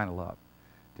kind of love,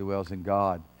 dwells in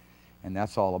God. And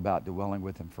that's all about dwelling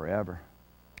with him forever,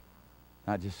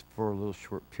 not just for a little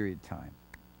short period of time.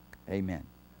 Amen.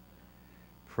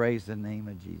 Praise the name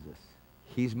of Jesus.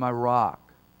 He's my rock.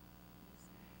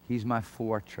 He's my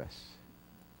fortress.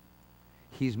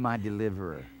 He's my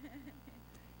deliverer.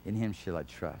 In him shall I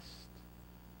trust.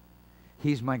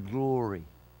 He's my glory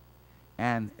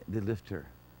and the lifter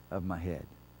of my head.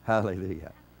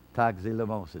 Hallelujah.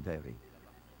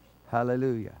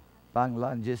 Hallelujah.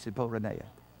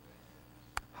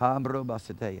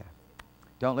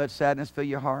 Don't let sadness fill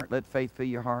your heart. Let faith fill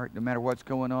your heart. No matter what's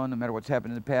going on, no matter what's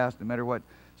happened in the past, no matter what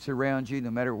surrounds you,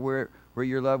 no matter where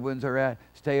your loved ones are at,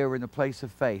 stay over in the place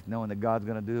of faith, knowing that God's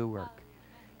going to do a work.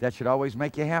 That should always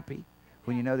make you happy.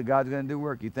 When you know that God's going to do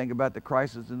work, you think about the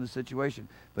crisis and the situation,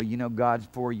 but you know God's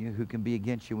for you. Who can be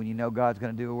against you? When you know God's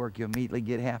going to do a work, you immediately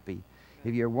get happy.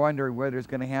 If you're wondering whether it's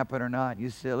going to happen or not, you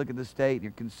say, look at the state.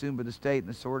 You're consumed by the state and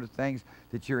the sort of things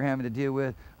that you're having to deal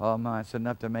with. Oh my, it's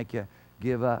enough to make you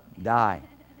give up, die.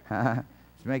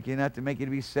 It's enough to make you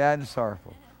to be sad and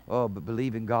sorrowful. Oh, but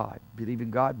believe in God. Believe in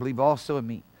God. Believe also in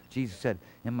me. Jesus said,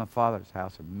 in my Father's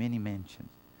house are many mansions,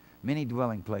 many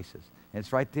dwelling places. And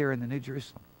it's right there in the New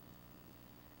Jerusalem,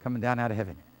 coming down out of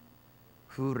heaven.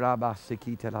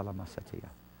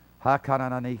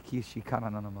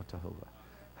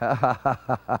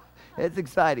 It's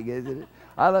exciting, isn't it?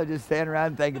 I love just standing around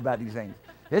and thinking about these things.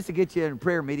 It's to get you in a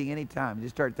prayer meeting anytime.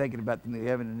 Just start thinking about the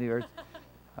heaven and the earth.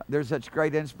 There's such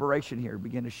great inspiration here.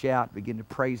 Begin to shout, begin to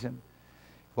praise him.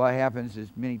 What happens is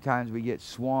many times we get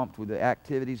swamped with the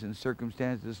activities and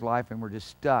circumstances of this life, and we're just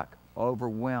stuck,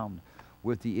 overwhelmed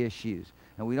with the issues.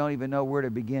 And we don't even know where to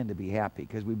begin to be happy,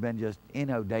 because we've been just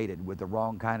inundated with the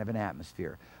wrong kind of an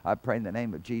atmosphere. I pray in the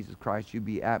name of Jesus Christ, you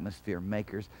be atmosphere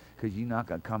makers, because you're not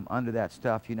going to come under that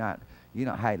stuff. You're not,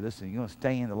 hey, listen, you're going to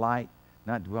stay in the light,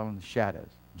 not dwell in the shadows.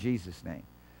 In Jesus' name.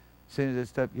 As soon as that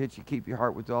stuff hits you, keep your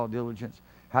heart with all diligence.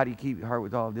 How do you keep your heart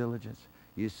with all diligence?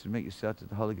 You submit yourself to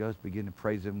the Holy Ghost, begin to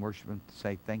praise him, worship him,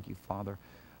 say, thank you, Father.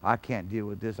 I can't deal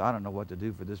with this. I don't know what to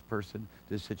do for this person,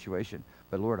 this situation.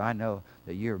 But Lord, I know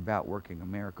that you're about working a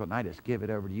miracle, and I just give it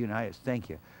over to you, and I just thank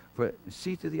you. For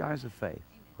see through the eyes of faith,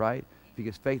 right?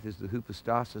 Because faith is the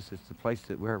hypostasis. It's the place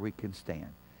where we can stand.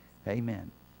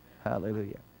 Amen.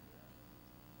 Hallelujah.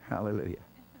 Hallelujah.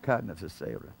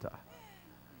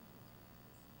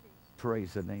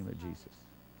 Praise the name of Jesus.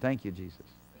 Thank you, Jesus.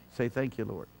 Say thank you,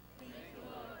 Lord. Thank you,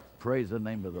 Lord. Praise the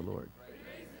name of the Lord.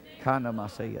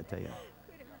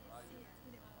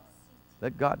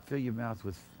 Let God fill your mouth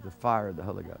with the fire of the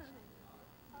Holy Ghost.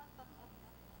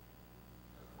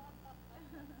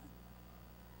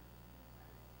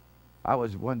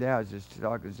 One day I was just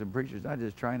talking to some preachers, not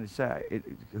just trying to say,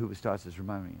 hypostasis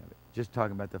reminded me of it. Just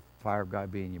talking about the fire of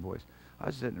God being in your voice. I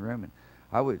was sitting in the room,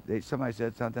 and somebody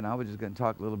said something, I was just going to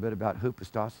talk a little bit about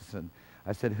hypostasis, and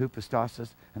I said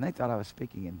hypostasis, and they thought I was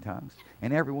speaking in tongues.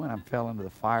 And every one of them fell into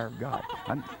the fire of God.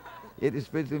 It is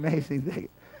an amazing thing.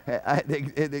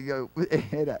 They go,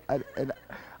 and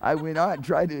I went on and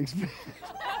tried to explain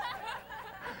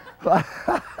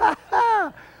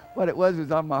what it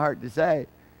was on my heart to say.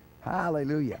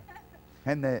 Hallelujah.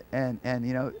 And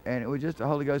it was just a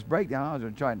Holy Ghost breakdown. I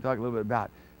was trying to talk a little bit about,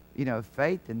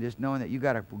 faith and just knowing that you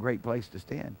got a great place to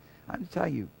stand. I'm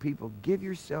telling you, people, give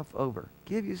yourself over.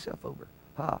 Give yourself over.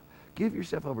 Give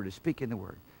yourself over to speaking the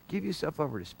word. Give yourself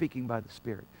over to speaking by the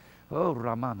Spirit. Oh,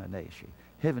 Ramana Neshi.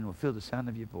 Heaven will feel the sound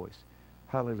of your voice.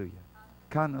 Hallelujah.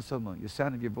 Kana Somo. The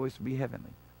sound of your voice will be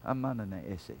heavenly. Amana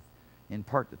Neshi.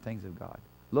 Impart the things of God.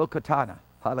 Lokatana.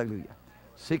 Hallelujah.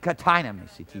 Sikataina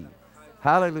Mesiti.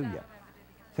 Hallelujah.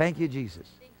 Thank you, Jesus.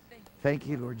 Thank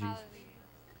you, Lord Jesus.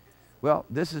 Well,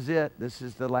 this is it. This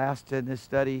is the last in this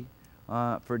study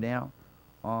for now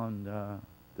on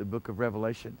the book of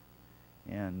Revelation.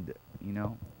 And,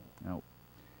 I'm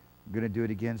going to do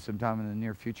it again sometime in the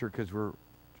near future because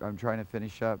I'm trying to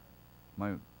finish up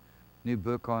my new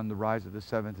book on the rise of the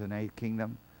seventh and eighth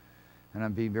kingdom. And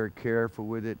I'm being very careful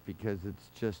with it because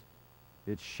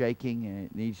it's shaking, and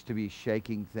it needs to be a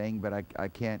shaking thing, but I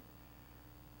can't,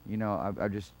 I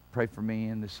just pray for me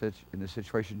in this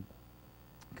situation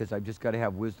because I've just got to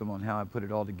have wisdom on how I put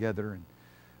it all together, and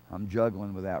I'm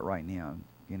juggling with that right now,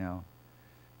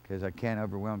 because I can't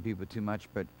overwhelm people too much.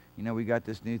 But, we got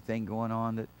this new thing going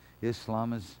on that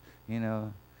Islam is,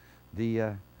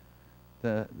 the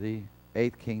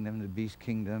eighth kingdom, the beast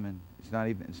kingdom, and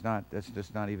that's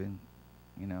just not even,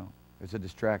 it's a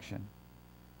distraction.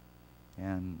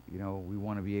 And, we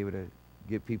want to be able to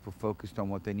get people focused on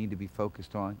what they need to be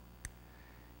focused on.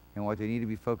 And what they need to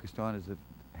be focused on is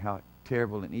how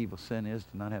terrible and evil sin is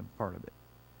to not have a part of it.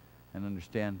 And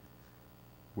understand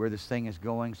where this thing is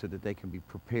going so that they can be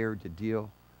prepared to deal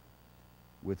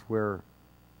with where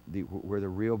the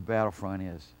real battlefront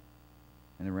is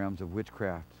in the realms of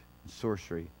witchcraft and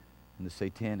sorcery and the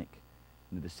satanic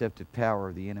and the deceptive power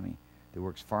of the enemy that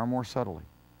works far more subtly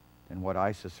than what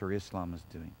ISIS or Islam is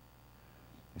doing.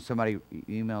 And somebody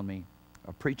emailed me,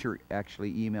 a preacher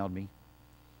actually emailed me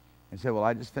and said, well,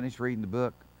 I just finished reading the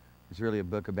book. It's really a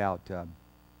book about,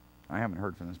 I haven't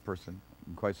heard from this person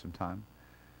in quite some time,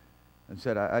 and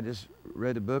said, I just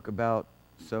read a book about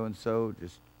so-and-so.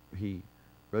 He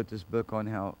wrote this book on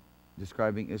how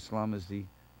describing Islam as the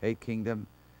eighth kingdom,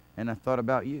 and I thought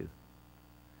about you.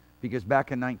 Because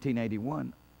back in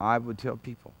 1981, I would tell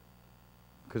people,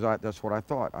 because that's what I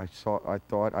thought. I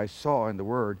thought I saw in the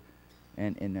Word,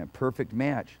 and in a perfect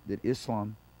match, that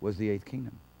Islam was the eighth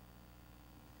kingdom.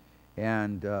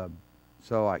 And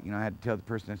so I had to tell the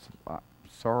person, I said,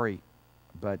 sorry,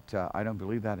 but I don't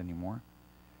believe that anymore.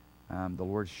 The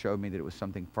Lord showed me that it was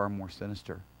something far more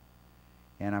sinister.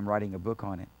 And I'm writing a book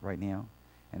on it right now.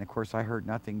 And of course, I heard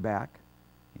nothing back,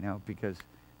 because,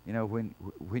 when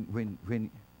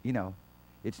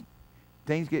it's,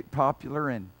 things get popular,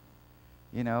 and,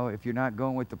 if you're not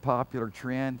going with the popular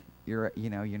trend, you're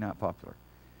not popular.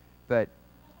 But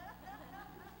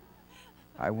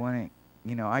I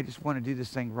just want to do this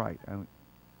thing right.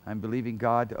 I'm believing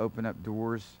God to open up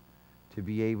doors to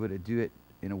be able to do it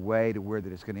in a way to where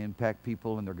that it's going to impact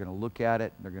people, and they're going to look at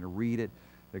it, and they're going to read it,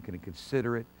 they're going to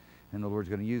consider it, and the Lord's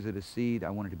going to use it as seed. I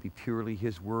want it to be purely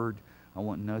His Word. I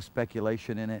want no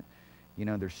speculation in it.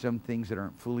 There's some things that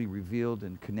aren't fully revealed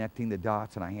in connecting the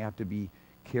dots, and I have to be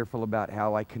careful about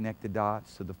how I connect the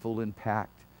dots so the full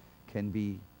impact can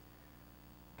be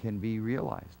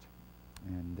realized.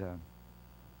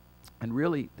 And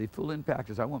really, the full impact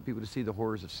is I want people to see the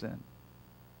horrors of sin.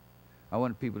 I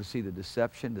want people to see the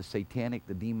deception, the satanic,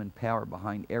 the demon power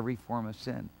behind every form of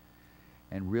sin,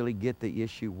 and really get the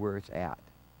issue where it's at,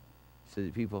 so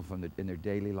that people in their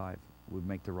daily life would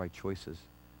make the right choices,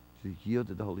 to yield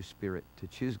to the Holy Spirit, to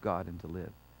choose God and to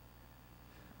live.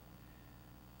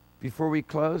 Before we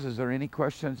close, is there any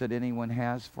questions that anyone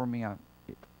has for me?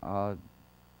 I'm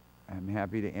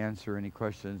happy to answer any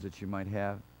questions that you might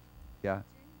have. Yeah?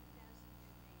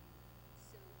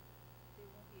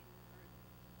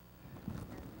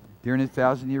 During the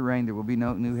 1,000-year reign, there will be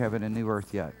no new heaven and new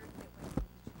earth yet.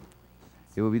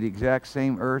 It will be the exact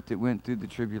same earth that went through the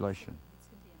tribulation.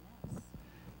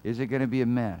 Is it going to be a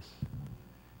mess?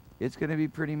 It's going to be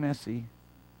pretty messy.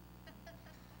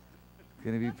 It's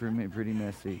going to be pretty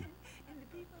messy. And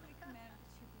the people that come out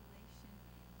of the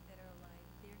tribulation that are alive,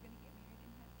 they're going to get married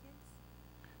and have kids?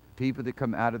 People that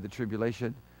come out of the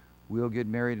tribulation will get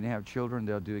married and have children.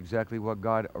 They'll do exactly what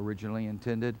God originally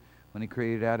intended when He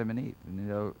created Adam and Eve.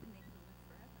 And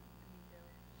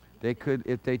they could,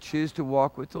 if they choose to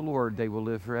walk with the Lord, they will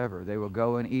live forever. They will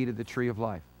go and eat of the tree of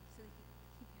life.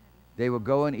 They will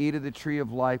go and eat of the tree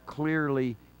of life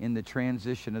clearly in the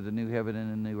transition of the new heaven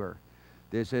and the new earth.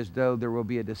 It's as though there will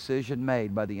be a decision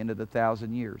made by the end of the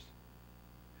 1,000 years.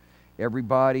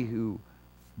 Everybody who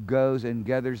goes and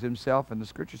gathers himself, and the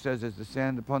Scripture says, as the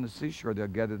sand upon the seashore, they'll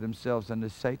gather themselves unto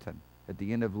Satan at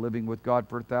the end of living with God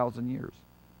for 1,000 years.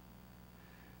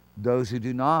 Those who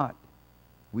do not,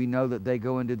 we know that they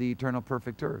go into the eternal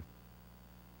perfect earth.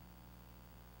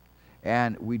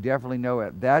 And we definitely know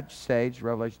at that stage,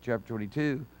 Revelation chapter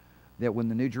 22, that when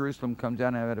the New Jerusalem comes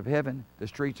down out of heaven, the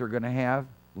streets are going to have,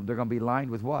 they're going to be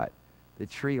lined with what? The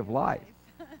tree of life.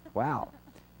 Wow.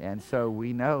 And so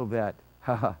we know that,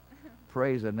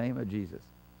 praise the name of Jesus.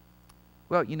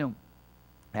 Well, you know,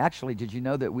 actually, did you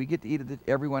know that we get to eat of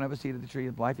every one of us eat of the tree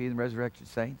of life, even the resurrected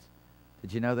saints?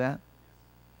 Did you know that?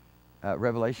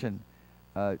 Revelation,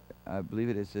 I believe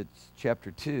it's chapter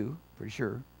 2, pretty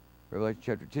sure. Revelation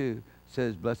chapter 2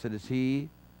 says, blessed is he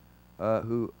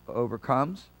who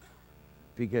overcomes,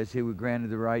 because he was granted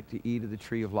the right to eat of the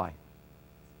tree of life.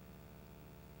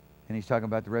 And he's talking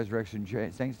about the resurrection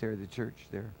saints there, the church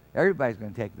there. Everybody's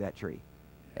going to take that tree.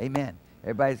 Amen.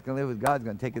 Everybody's going to live with God's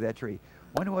going to take of that tree.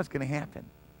 Wonder what's going to happen.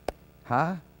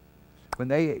 Huh? When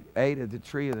they ate of the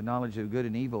tree of the knowledge of good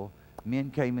and evil,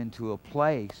 men came into a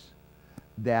place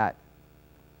that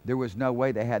there was no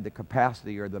way they had the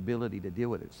capacity or the ability to deal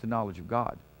with it. It's the knowledge of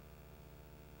God.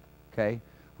 Okay?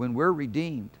 When we're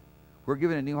redeemed, we're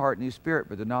given a new heart, new spirit,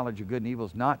 but the knowledge of good and evil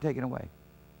is not taken away.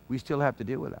 We still have to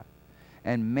deal with that.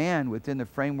 And man, within the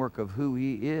framework of who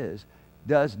he is,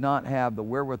 does not have the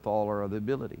wherewithal or the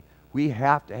ability. We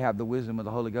have to have the wisdom of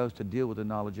the Holy Ghost to deal with the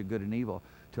knowledge of good and evil,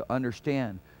 to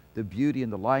understand the beauty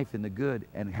and the life and the good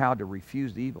and how to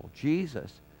refuse the evil.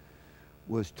 Jesus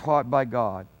was taught by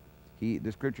God.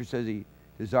 The scripture says he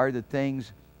desired the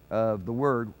things of the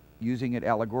word, using it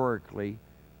allegorically.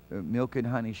 Milk and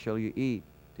honey shall you eat,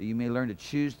 that you may learn to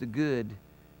choose the good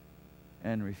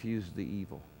and refuse the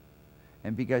evil.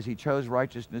 And because he chose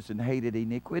righteousness and hated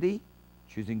iniquity,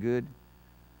 choosing good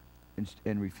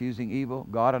and refusing evil,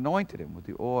 God anointed him with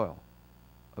the oil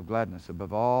of gladness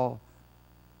above all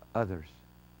others.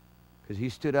 Because he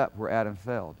stood up where Adam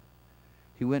failed.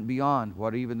 He went beyond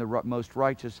what even the most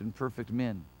righteous and perfect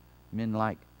men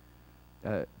like.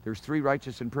 There's 3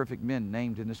 righteous and perfect men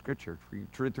named in the scripture.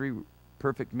 3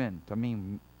 perfect men, I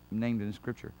mean, named in the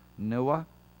scripture. Noah,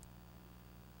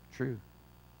 true.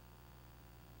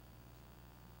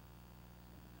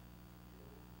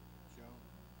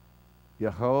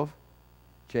 Jehovah,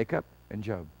 Jacob, and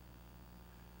Job.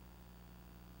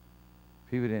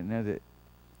 People didn't know that.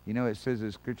 You know, it says,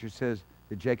 the scripture says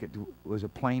that Jacob was a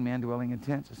plain man dwelling in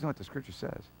tents. That's not what the scripture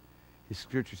says. The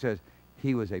scripture says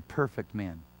he was a perfect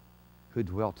man who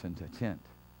dwelt in a tent.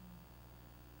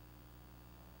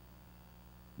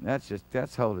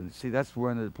 That's holding. See, that's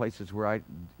one of the places where I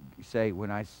say,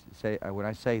 when I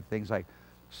say things like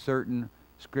certain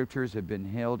scriptures have been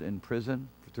held in prison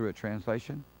through a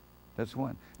translation. That's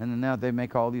one. And then now they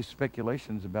make all these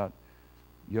speculations about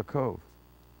Yaakov.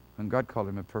 And God called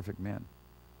him a perfect man.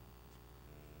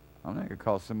 I'm not going to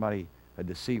call somebody a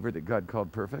deceiver that God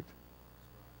called perfect.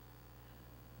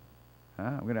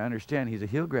 I'm going to understand he's a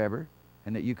heel grabber,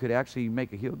 and that you could actually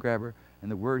make a heel grabber,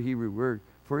 and the Hebrew word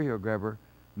for heel grabber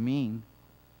mean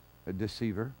a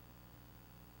deceiver,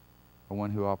 or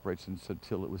one who operates in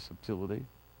with subtlety.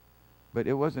 But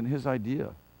it wasn't his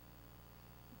idea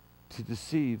to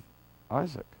deceive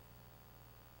Isaac.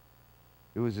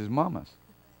 It was his mama's.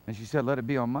 And she said, let it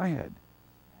be on my head.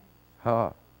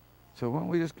 So why don't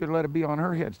we just let it be on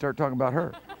her head, start talking about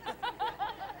her.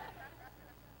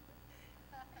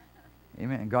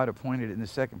 Amen. God appointed it in the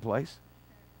second place.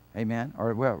 Amen.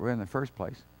 Or, well, we're in the first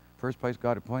place. First place,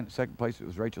 God appointed. Second place, it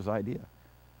was Rachel's idea.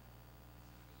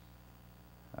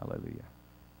 Hallelujah.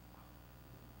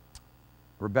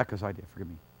 Rebecca's idea, forgive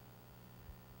me.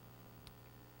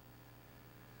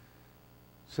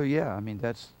 So, yeah, I mean,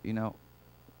 that's, you know,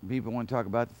 people want to talk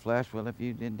about the flesh. Well, if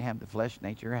you didn't have the flesh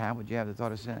nature, how would you have the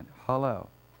thought of sin? Hello.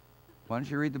 Why don't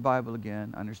you read the Bible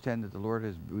again, understand that the Lord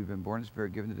we've been born in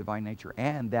spirit, given the divine nature,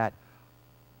 and that,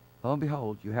 lo and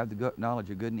behold, you have the knowledge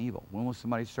of good and evil. When will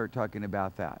somebody start talking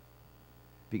about that?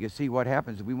 Because see, what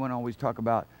happens is we want to always talk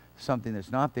about something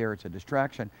that's not there, it's a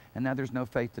distraction, and now there's no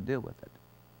faith to deal with it.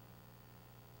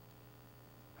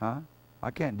 Huh?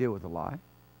 I can't deal with a lie.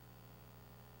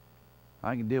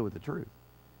 I can deal with the truth.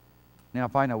 Now,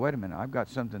 if I know, wait a minute, I've got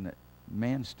something that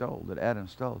man stole, that Adam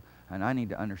stole, and I need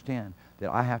to understand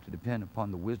that I have to depend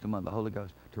upon the wisdom of the Holy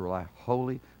Ghost to rely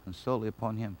wholly and solely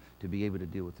upon him to be able to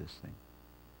deal with this thing.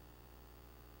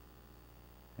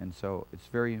 And so it's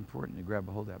very important to grab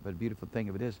a hold of that. But the beautiful thing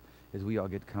of it is we all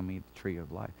get to come eat the tree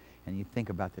of life. And you think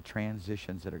about the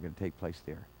transitions that are going to take place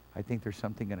there. I think there's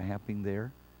something going to happen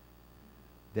there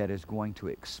that is going to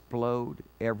explode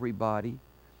everybody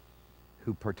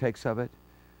who partakes of it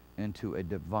into a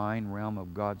divine realm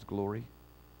of God's glory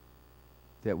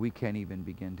that we can't even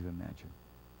begin to imagine.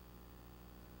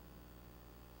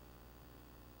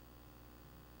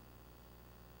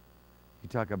 You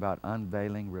talk about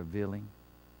unveiling, revealing.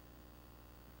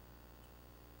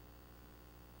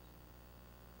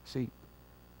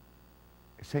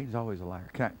 Satan's always a liar.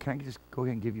 Can I just go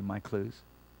ahead and give you my clues?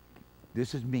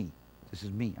 This is me. This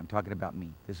is me. I'm talking about me.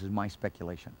 This is my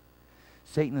speculation.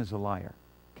 Satan is a liar.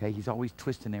 Okay? He's always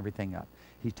twisting everything up.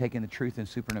 He's taking the truth and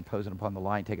superimposing upon the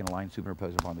lie, and taking the lie and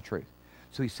superimposing upon the truth.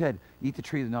 So he said, eat the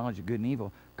tree of the knowledge of good and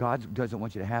evil. God doesn't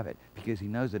want you to have it because he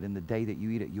knows that in the day that you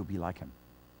eat it, you'll be like him.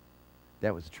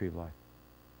 That was the tree of life.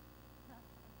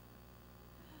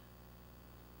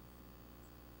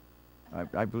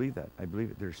 I believe that. I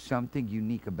believe it. There's something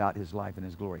unique about his life and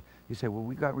his glory. You say, well,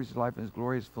 we got his life and his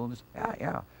glory, his fullness.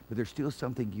 Yeah. But there's still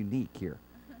something unique here.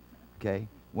 Okay?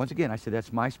 Once again, I said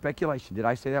that's my speculation. Did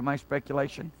I say that my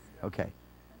speculation? Okay.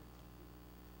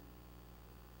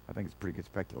 I think it's pretty good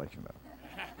speculation,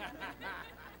 though.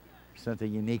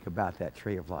 Something unique about that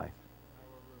tree of life.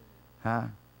 Huh?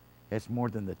 It's more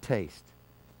than the taste.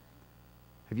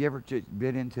 Have you ever just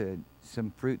been into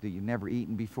some fruit that you've never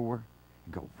eaten before?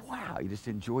 And go, wow, you just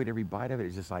enjoyed every bite of it.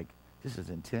 It's just like, this is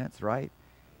intense, right?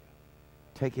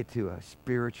 Take it to a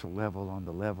spiritual level, on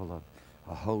the level of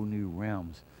a whole new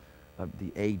realms of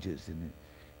the ages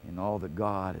and all that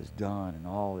God has done and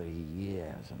all that he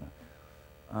is, and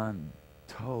a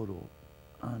total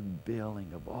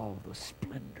unveiling of all the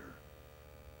splendor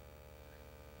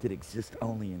that exists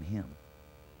only in him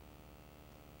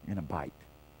in a bite.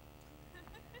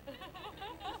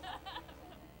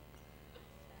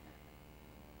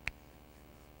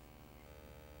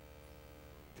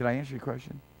 Did I answer your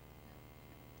question?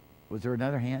 Was there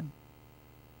another hand?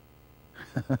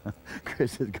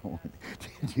 Chris is going,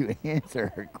 did you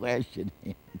answer her question?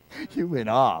 You went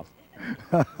off. So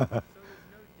there's no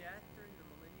death during the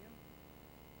millennium?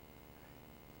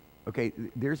 Okay,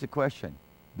 there's a question.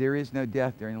 There is no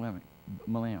death during the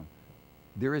millennium.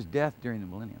 There is death during the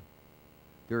millennium.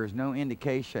 There is no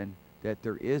indication that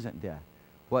there isn't death.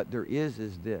 What there is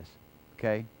this,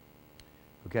 okay?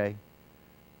 Okay?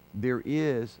 There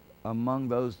is, among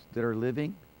those that are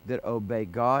living, that obey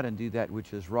God and do that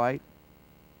which is right,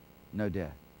 no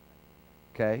death.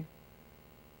 Okay?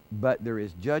 But there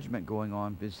is judgment going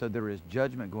on. So there is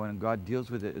judgment going on. God deals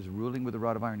with it as ruling with a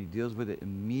rod of iron. He deals with it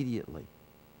immediately.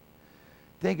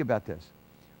 Think about this.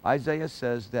 Isaiah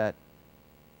says that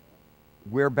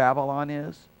where Babylon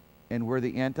is and where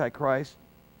the Antichrist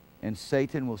and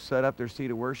Satan will set up their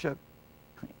seat of worship,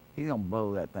 he's going to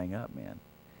blow that thing up, man.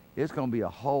 It's going to be a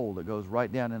hole that goes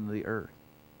right down into the earth,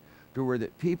 to where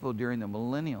that people during the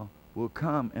millennial will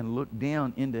come and look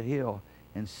down into hell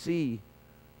and see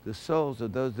the souls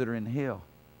of those that are in hell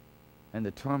and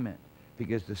the torment,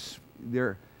 because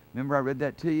remember I read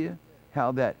that to you,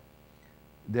 how that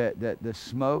the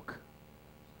smoke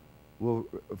will,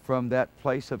 from that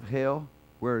place of hell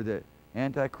where the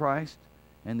Antichrist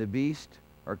and the beast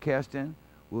are cast in,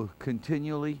 will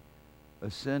continually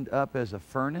ascend up as a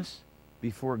furnace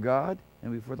before God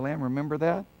and before the Lamb. Remember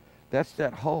that? That's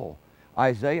that hole.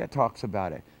 Isaiah talks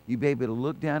about it. You'll be able to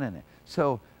look down in it.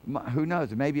 So who knows?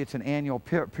 Maybe it's an annual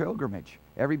pilgrimage.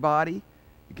 Everybody,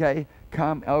 okay,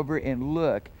 come over and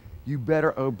look. You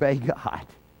better obey God.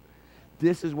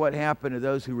 This is what happened to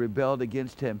those who rebelled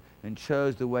against him and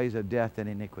chose the ways of death and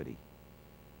iniquity.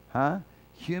 Huh?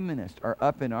 Humanists are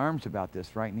up in arms about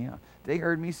this right now. They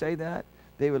heard me say that.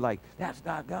 They were like, that's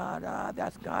not God.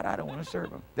 That's God. I don't want to serve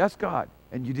him. That's God.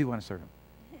 And you do want to serve him.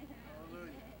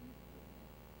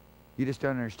 You just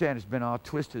don't understand. It's been all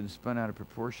twisted and spun out of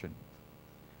proportion.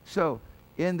 So,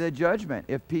 in the judgment,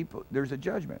 there's a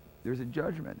judgment. There's a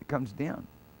judgment that comes down.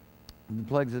 The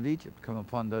plagues of Egypt come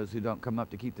upon those who don't come up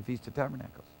to keep the Feast of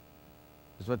Tabernacles.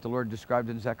 That's what the Lord described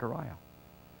in Zechariah.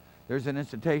 There's an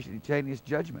instantaneous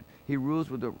judgment. He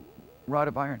rules with a rod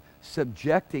of iron,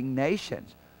 subjecting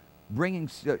nations, bringing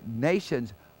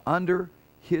nations under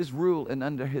his rule and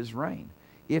under his reign.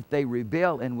 If they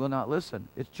rebel and will not listen,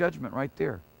 it's judgment right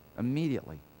there,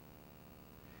 immediately.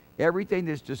 Everything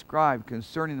that's described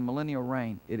concerning the millennial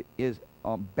reign, it is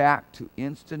back to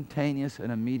instantaneous and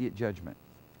immediate judgment.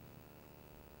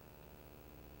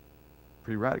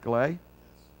 Pretty radical, eh?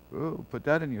 Ooh, put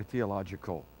that in your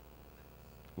theological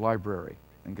library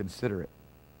and consider it.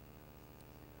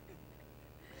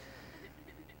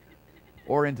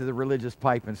 Or into the religious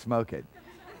pipe and smoke it.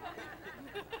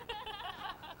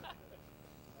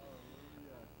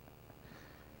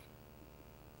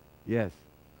 Yes.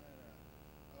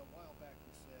 A while back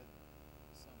you said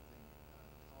something,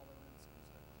 tolerance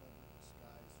is a clever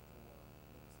disguise for, what was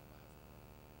the last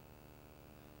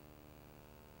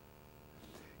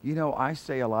one? You know, I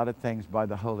say a lot of things by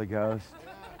the Holy Ghost.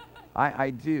 I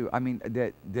do. I mean,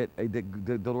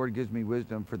 the Lord gives me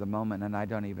wisdom for the moment, and I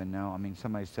don't even know. I mean,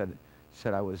 somebody said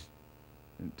I was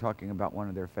talking about one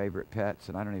of their favorite pets,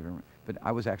 and I don't even, but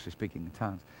I was actually speaking in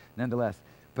tongues. Nonetheless,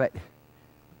 but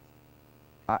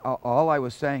All I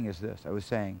was saying is this. I was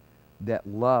saying that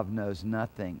love knows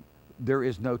nothing. There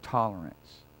is no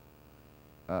tolerance.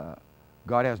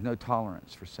 God has no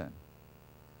tolerance for sin.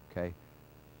 Okay?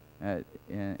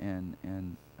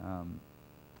 And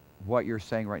what you're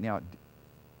saying right now,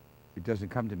 it doesn't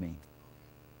come to me.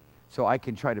 So I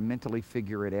can try to mentally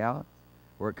figure it out,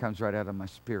 or it comes right out of my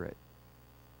spirit.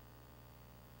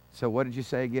 So what did you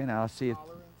say again? I'll see if...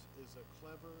 Tolerance is a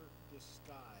clever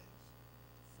disguise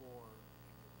for,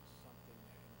 and it was something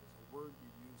that, it was a word you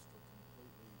used for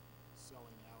completely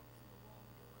selling out in the wrong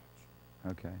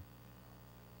direction. Okay.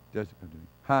 Doesn't come to me.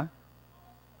 Huh?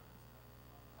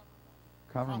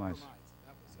 Compromise.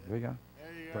 That was it. There you go.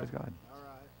 There you go. Praise God. All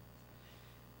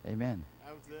right. Amen.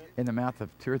 That was it. In the mouth of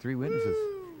 2 or 3 witnesses.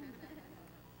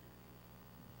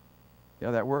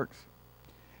 Yeah, that works.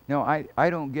 No, I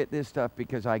don't get this stuff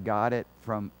because I got it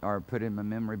from, or put it in my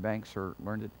memory banks or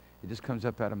learned it. It just comes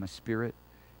up out of my spirit.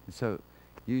 And so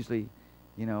usually,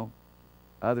 you know,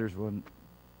 others will,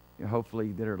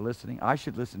 hopefully that are listening. I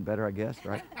should listen better, I guess,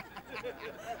 right?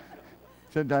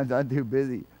 Sometimes I'm too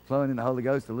busy flowing in the Holy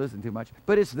Ghost to listen too much.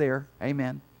 But it's there.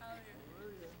 Amen.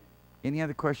 Any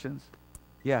other questions?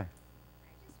 Yeah. I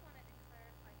just wanted to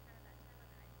clarify kind of that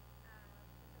timeline.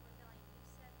 The rebellion, you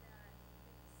said that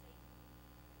Satan and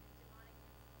demonic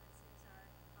influences are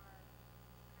kind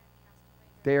of cast away.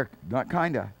 They are not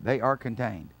kinda. They are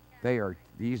contained. They are.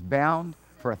 He's bound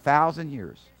for 1,000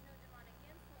 years. There's no demonic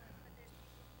influence, but there's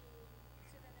people who,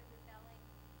 so then they're rebelling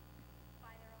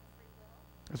by their own free will.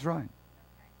 That's right. Okay.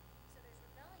 So there's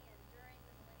rebellion during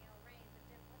the millennial reign, but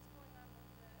then what's going on with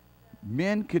the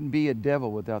Men can be a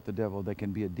devil without the devil. They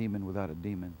can be a demon without a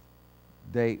demon.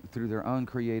 They, through their own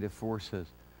creative forces,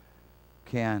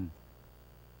 can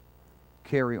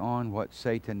carry on what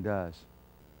Satan does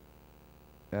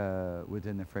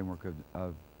within the framework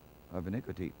of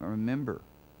iniquity. Remember,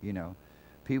 you know,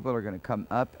 people are going to come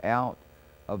up out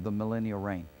of the millennial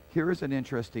reign. Here is an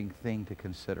interesting thing to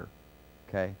consider,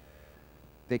 okay?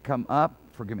 They come up,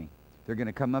 forgive me, they're going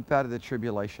to come up out of the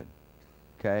tribulation,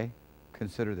 okay?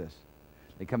 Consider this.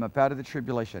 They come up out of the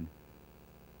tribulation.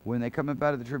 When they come up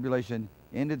out of the tribulation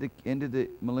into the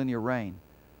millennial reign,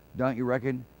 don't you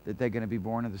reckon that they're going to be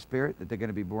born of the Spirit, that they're going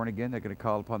to be born again, they're going to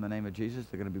call upon the name of Jesus,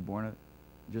 they're going to be born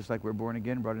just like we're born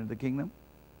again, brought into the kingdom?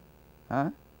 Huh?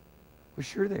 Well,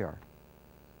 sure they are.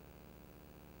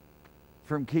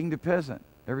 From king to peasant,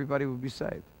 everybody will be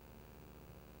saved.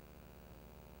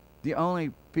 The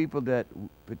only people that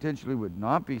potentially would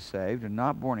not be saved and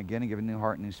not born again and given a new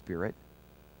heart and new spirit,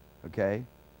 okay,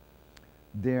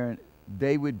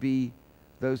 they would be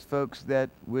those folks that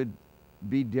would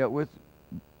be dealt with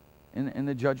in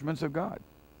the judgments of God.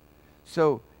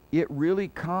 So it really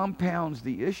compounds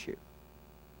the issue.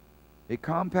 It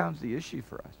compounds the issue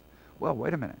for us. Well,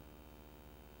 wait a minute.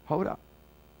 Hold up.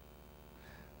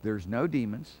 There's no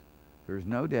demons. There's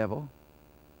no devil.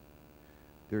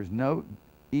 There's no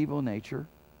evil nature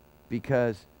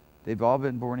because they've all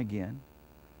been born again.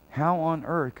 How on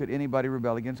earth could anybody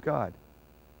rebel against God?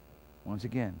 Once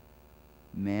again,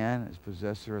 man is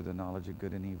possessor of the knowledge of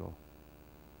good and evil.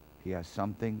 He has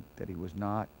something that he does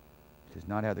not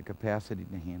have the capacity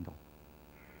to handle.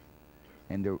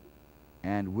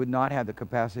 And would not have the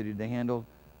capacity to handle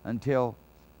until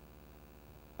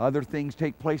other things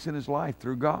take place in his life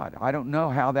through God. I don't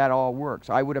know how that all works.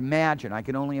 I would imagine, I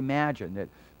can only imagine that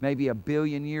maybe 1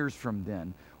 billion years from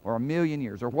then, or 1 million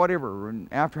years, or whatever, and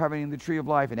after having the tree of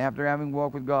life, and after having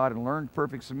walked with God and learned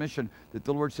perfect submission, that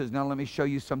the Lord says, now let me show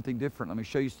you something different. Let me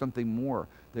show you something more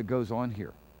that goes on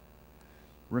here.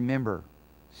 Remember,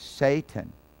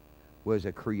 Satan was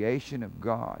a creation of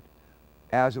God,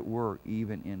 as it were,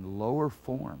 even in lower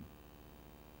form.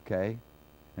 Okay?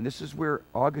 And this is where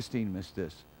Augustine missed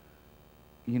this.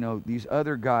 You know, these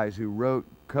other guys who wrote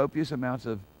copious amounts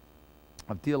of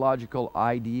theological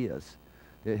ideas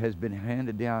that has been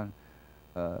handed down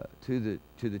to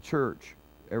the church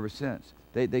ever since.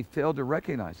 They failed to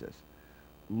recognize this.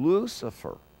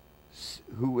 Lucifer,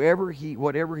 whatever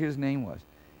his name was,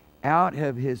 out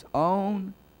of his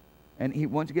own, and he,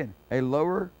 once again, a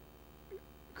lower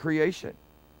creation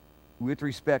with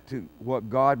respect to what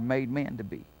God made man to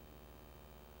be.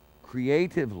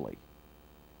 Creatively,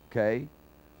 okay,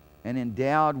 and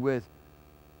endowed with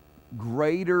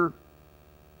greater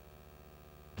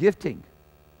gifting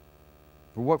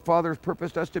for what Father has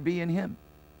purposed us to be in him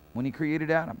when he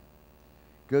created Adam.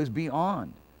 Goes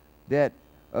beyond that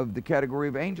of the category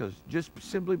of angels, just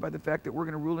simply by the fact that we're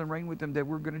going to rule and reign with them, that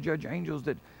we're going to judge angels,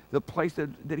 that the place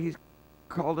that he's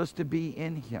called us to be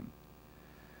in him.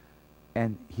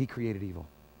 And he created evil.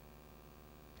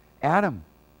 Adam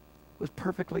was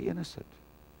perfectly innocent.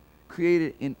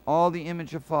 created in all the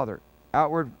image of Father.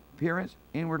 Outward appearance,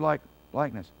 inward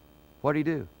likeness. What did he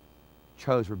do?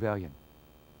 Chose rebellion.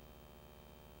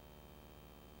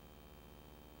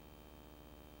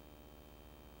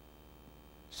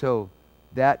 So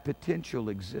that potential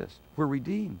exists. We're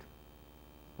redeemed.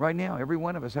 Right now, every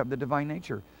one of us have the divine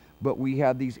nature, but we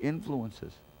have these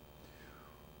influences.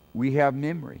 We have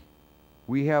memory.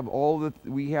 We have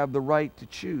the right to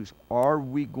choose. Are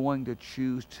we going to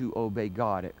choose to obey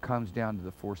God? It comes down to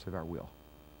the force of our will.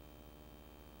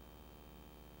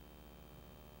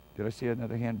 Did I see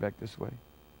another hand back this way?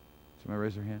 Somebody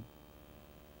raise their hand.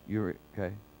 You're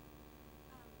okay.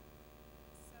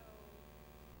 So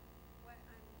what I'm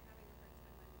having a hard time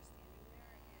understanding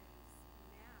there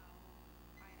is now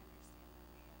I understand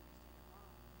that we understand it wrong.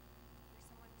 For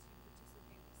someone to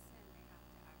participate with sin, they have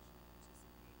to actually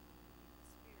participate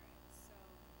with the evil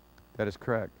spirit. So That is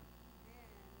correct. then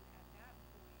at that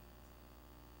point,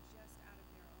 just out of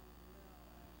their own will of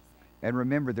saying, And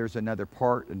remember, there's another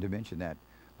part and dimension that.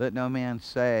 Let no man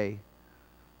say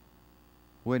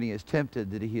when he is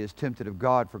tempted that he is tempted of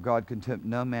God, for God can tempt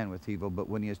no man with evil, but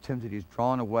when he is tempted, he is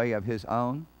drawn away of his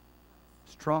own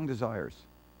strong desires.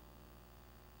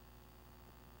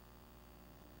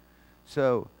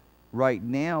 So, right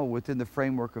now, within the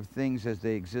framework of things as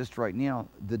they exist right now,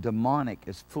 the demonic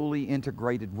is fully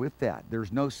integrated with that.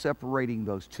 There's no separating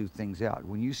those two things out.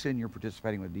 When you sin, you're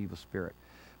participating with the evil spirit.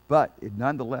 But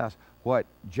nonetheless, what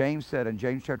James said in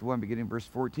James chapter 1, beginning verse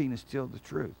 14, is still the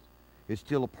truth. It's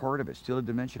still a part of it, still a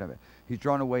dimension of it. He's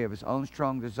drawn away of his own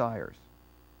strong desires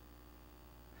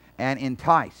and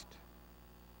enticed.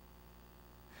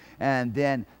 And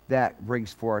then that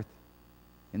brings forth,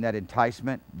 in that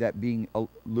enticement, that being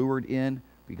lured in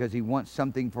because he wants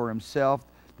something for himself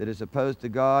that is opposed to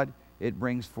God, it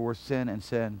brings forth sin, and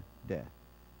sin, death.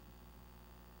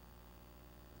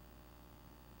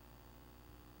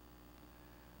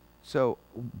 So,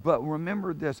 but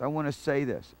remember this, I want to say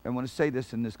this. I want to say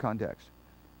this in this context.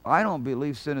 I don't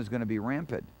believe sin is going to be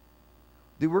rampant.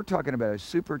 Dude, we're talking about a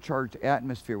supercharged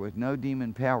atmosphere with no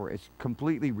demon power. It's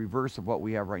completely reverse of what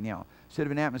we have right now. Instead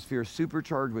of an atmosphere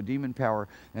supercharged with demon power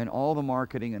and all the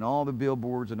marketing and all the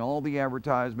billboards and all the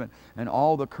advertisement and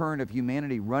all the current of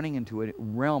humanity running into a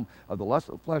realm of the lust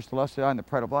of the flesh, the lust of the eye, and the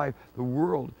pride of life, the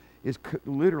world is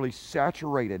literally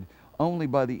saturated only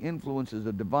by the influences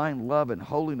of divine love and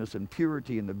holiness and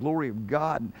purity and the glory of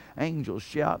God, and angels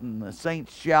shouting, the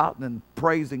saints shouting and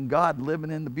praising God,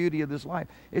 living in the beauty of this life.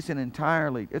 It's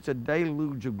a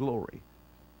deluge of glory.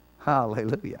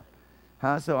 Hallelujah.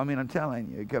 So, I mean, I'm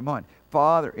telling you, come on.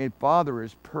 Father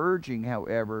is purging,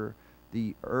 however,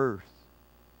 the earth,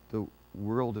 the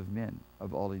world of men,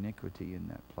 of all iniquity in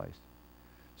that place.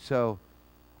 So,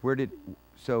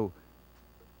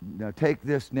 now take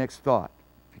this next thought,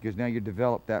 because now you've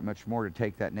developed that much more to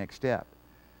take that next step.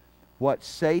 What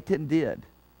Satan did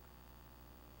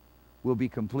will be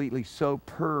completely so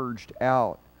purged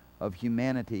out of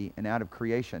humanity and out of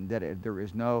creation that there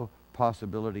is no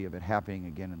possibility of it happening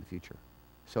again in the future.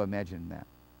 So imagine that.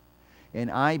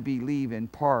 And I believe in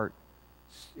part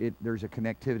there's a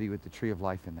connectivity with the tree of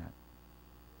life in that.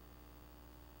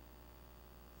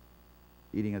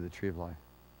 Eating of the tree of life.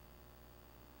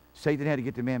 Satan had to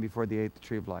get to man before they ate the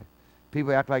tree of life.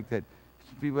 People act like that.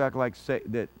 People act like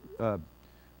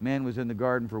man was in the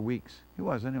garden for weeks. He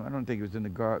wasn't. I don't think he was in the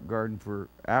garden for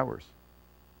hours.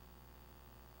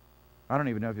 I don't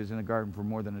even know if he was in the garden for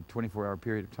more than a 24-hour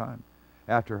period of time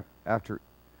after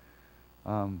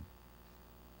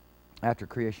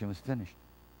creation was finished.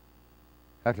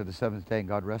 After the seventh day and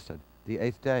God rested. The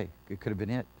eighth day, it could have been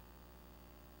it.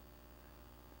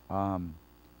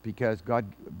 Because God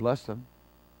blessed them.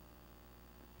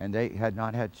 And Eve had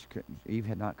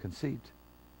not conceived.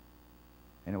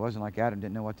 And it wasn't like Adam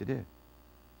didn't know what to do.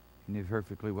 He knew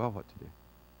perfectly well what to do.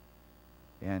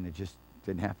 And it just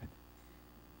didn't happen.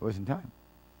 It wasn't time.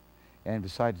 And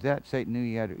besides that, Satan knew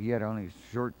he had only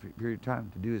a short period of time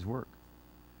to do his work.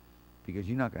 Because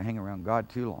you're not going to hang around God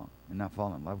too long and not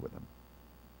fall in love with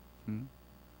him.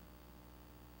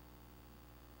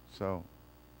 So,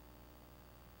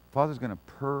 Father's going to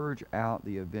purge out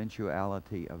the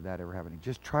eventuality of that ever happening.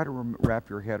 Just try to wrap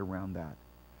your head around that.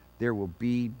 There will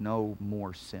be no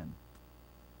more sin.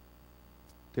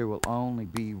 There will only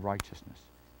be righteousness.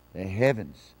 The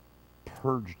heavens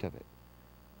purged of it.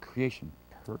 Creation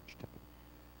purged of it.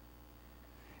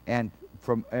 And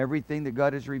from everything that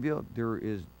God has revealed, there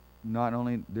is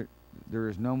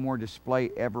no more display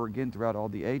ever again throughout all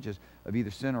the ages of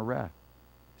either sin or wrath.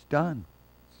 It's done.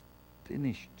 It's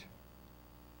finished.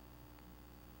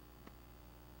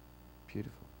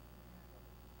 Beautiful.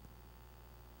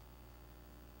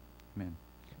 Amen.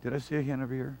 Did I see a hand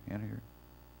over here? Hand here?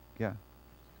 Yeah.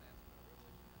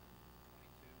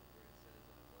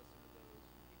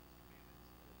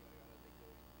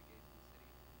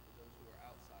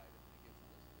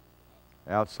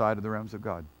 Outside of the realms of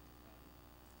God.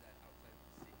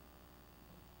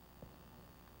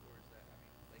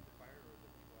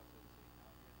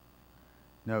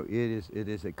 No, it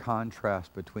is a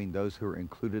contrast between those who are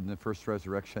included in the first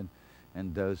resurrection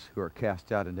and those who are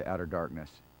cast out into outer darkness,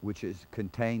 which is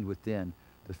contained within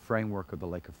the framework of the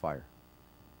lake of fire.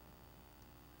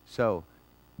 So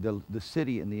the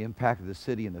city and the impact of the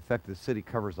city and the effect of the city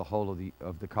covers the whole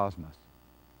of the cosmos.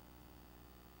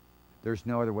 There's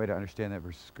no other way to understand that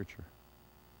verse of Scripture.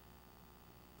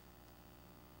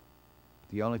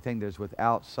 The only thing that's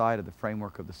outside of the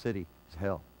framework of the city is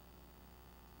hell.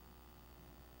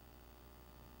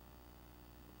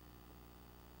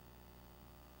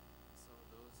 So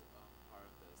those part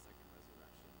of the second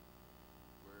resurrection,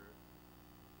 where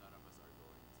none of us are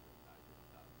going to die during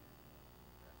that.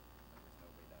 There's no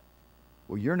way that.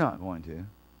 Well, you're not going to,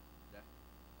 Yeah.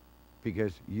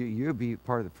 because you'll be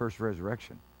part of the first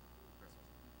resurrection.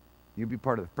 You'll be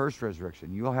part of the first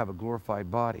resurrection. You'll have a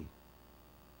glorified body.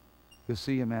 You'll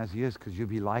see him as he is because you'll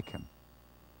be like him.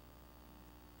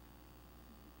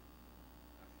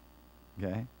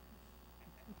 Okay?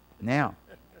 Now,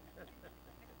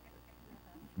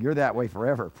 you're that way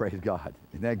forever, praise God.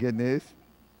 Isn't that good news?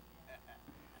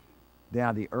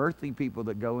 Now, the earthly people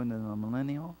that go into the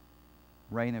millennial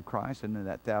reign of Christ into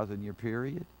that 1,000-year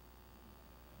period,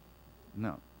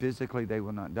 no, physically they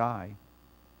will not die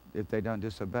if they don't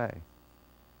disobey,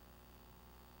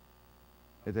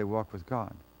 if they walk with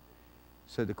God.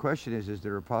 So the question is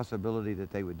there a possibility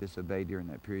that they would disobey during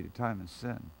that period of time and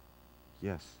sin?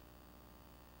 Yes.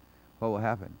 What will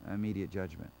happen? Immediate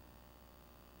judgment.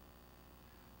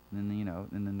 And then,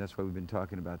 and then that's why we've been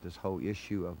talking about this whole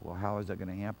issue of, well, how is that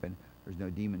going to happen? There's no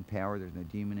demon power. There's no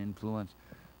demon influence.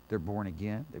 They're born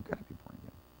again. They've got to be born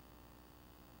again.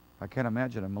 I can't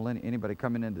imagine anybody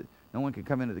coming into, no one can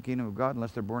come into the kingdom of God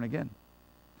unless they're born again.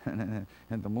 And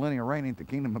the millennial reign ain't the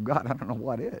kingdom of God. I don't know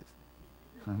what is.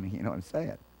 I mean, you know what I'm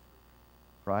saying?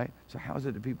 Right? So how is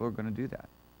it that people are going to do that?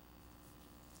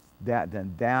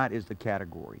 That is the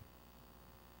category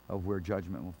of where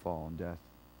judgment will fall and death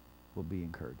will be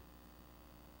incurred.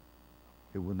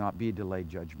 It will not be a delayed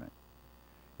judgment.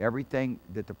 Everything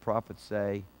that the prophets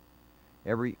say,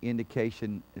 every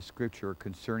indication in Scripture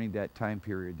concerning that time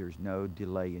period, there's no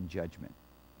delay in judgment.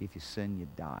 If you sin, you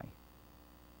die.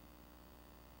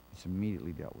 It's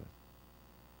immediately dealt with.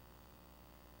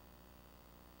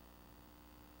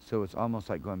 So it's almost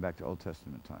like going back to Old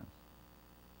Testament times.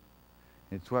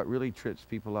 It's what really trips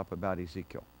people up about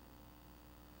Ezekiel.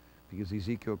 Because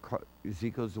Ezekiel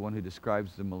is the one who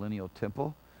describes the millennial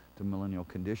temple, the millennial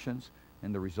conditions,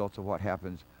 and the results of what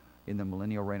happens in the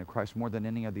millennial reign of Christ more than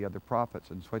any of the other prophets.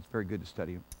 And that's why it's very good to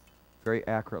study him very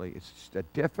accurately. It's just a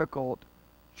difficult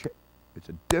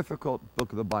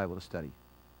book of the Bible to study.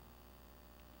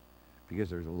 Because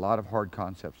there's a lot of hard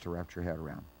concepts to wrap your head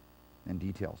around and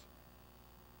details.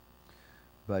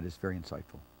 But it's very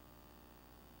insightful.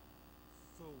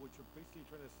 So what you're basically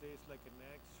trying to say is like an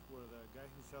Acts where the guy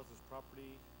who sells his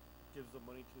property gives the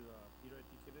money to Peter, I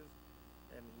think it is,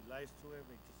 and he lies to him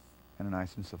and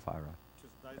Ananias and Sapphira.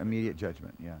 just dies. Immediate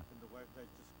judgment, yeah. And the wife dies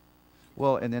just.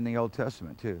 Well, and then the Old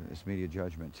Testament too. It's immediate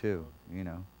judgment too, you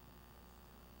know.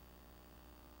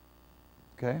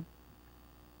 Okay?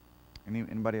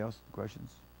 Anybody else?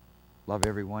 Questions? Love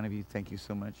every one of you. Thank you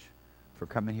so much for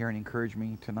coming here and encouraging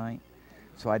me tonight.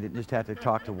 So I didn't just have to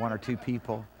talk to one or two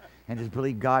people and just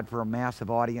believe God for a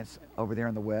massive audience over there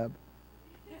on the web.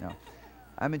 No.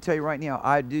 I'm going to tell you right now,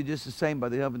 I do just the same by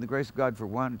the help and the grace of God for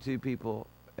one or two people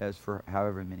as for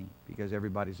however many, because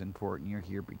everybody's important. You're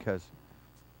here because,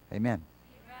 amen.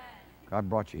 God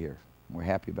brought you here. We're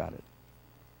happy about it.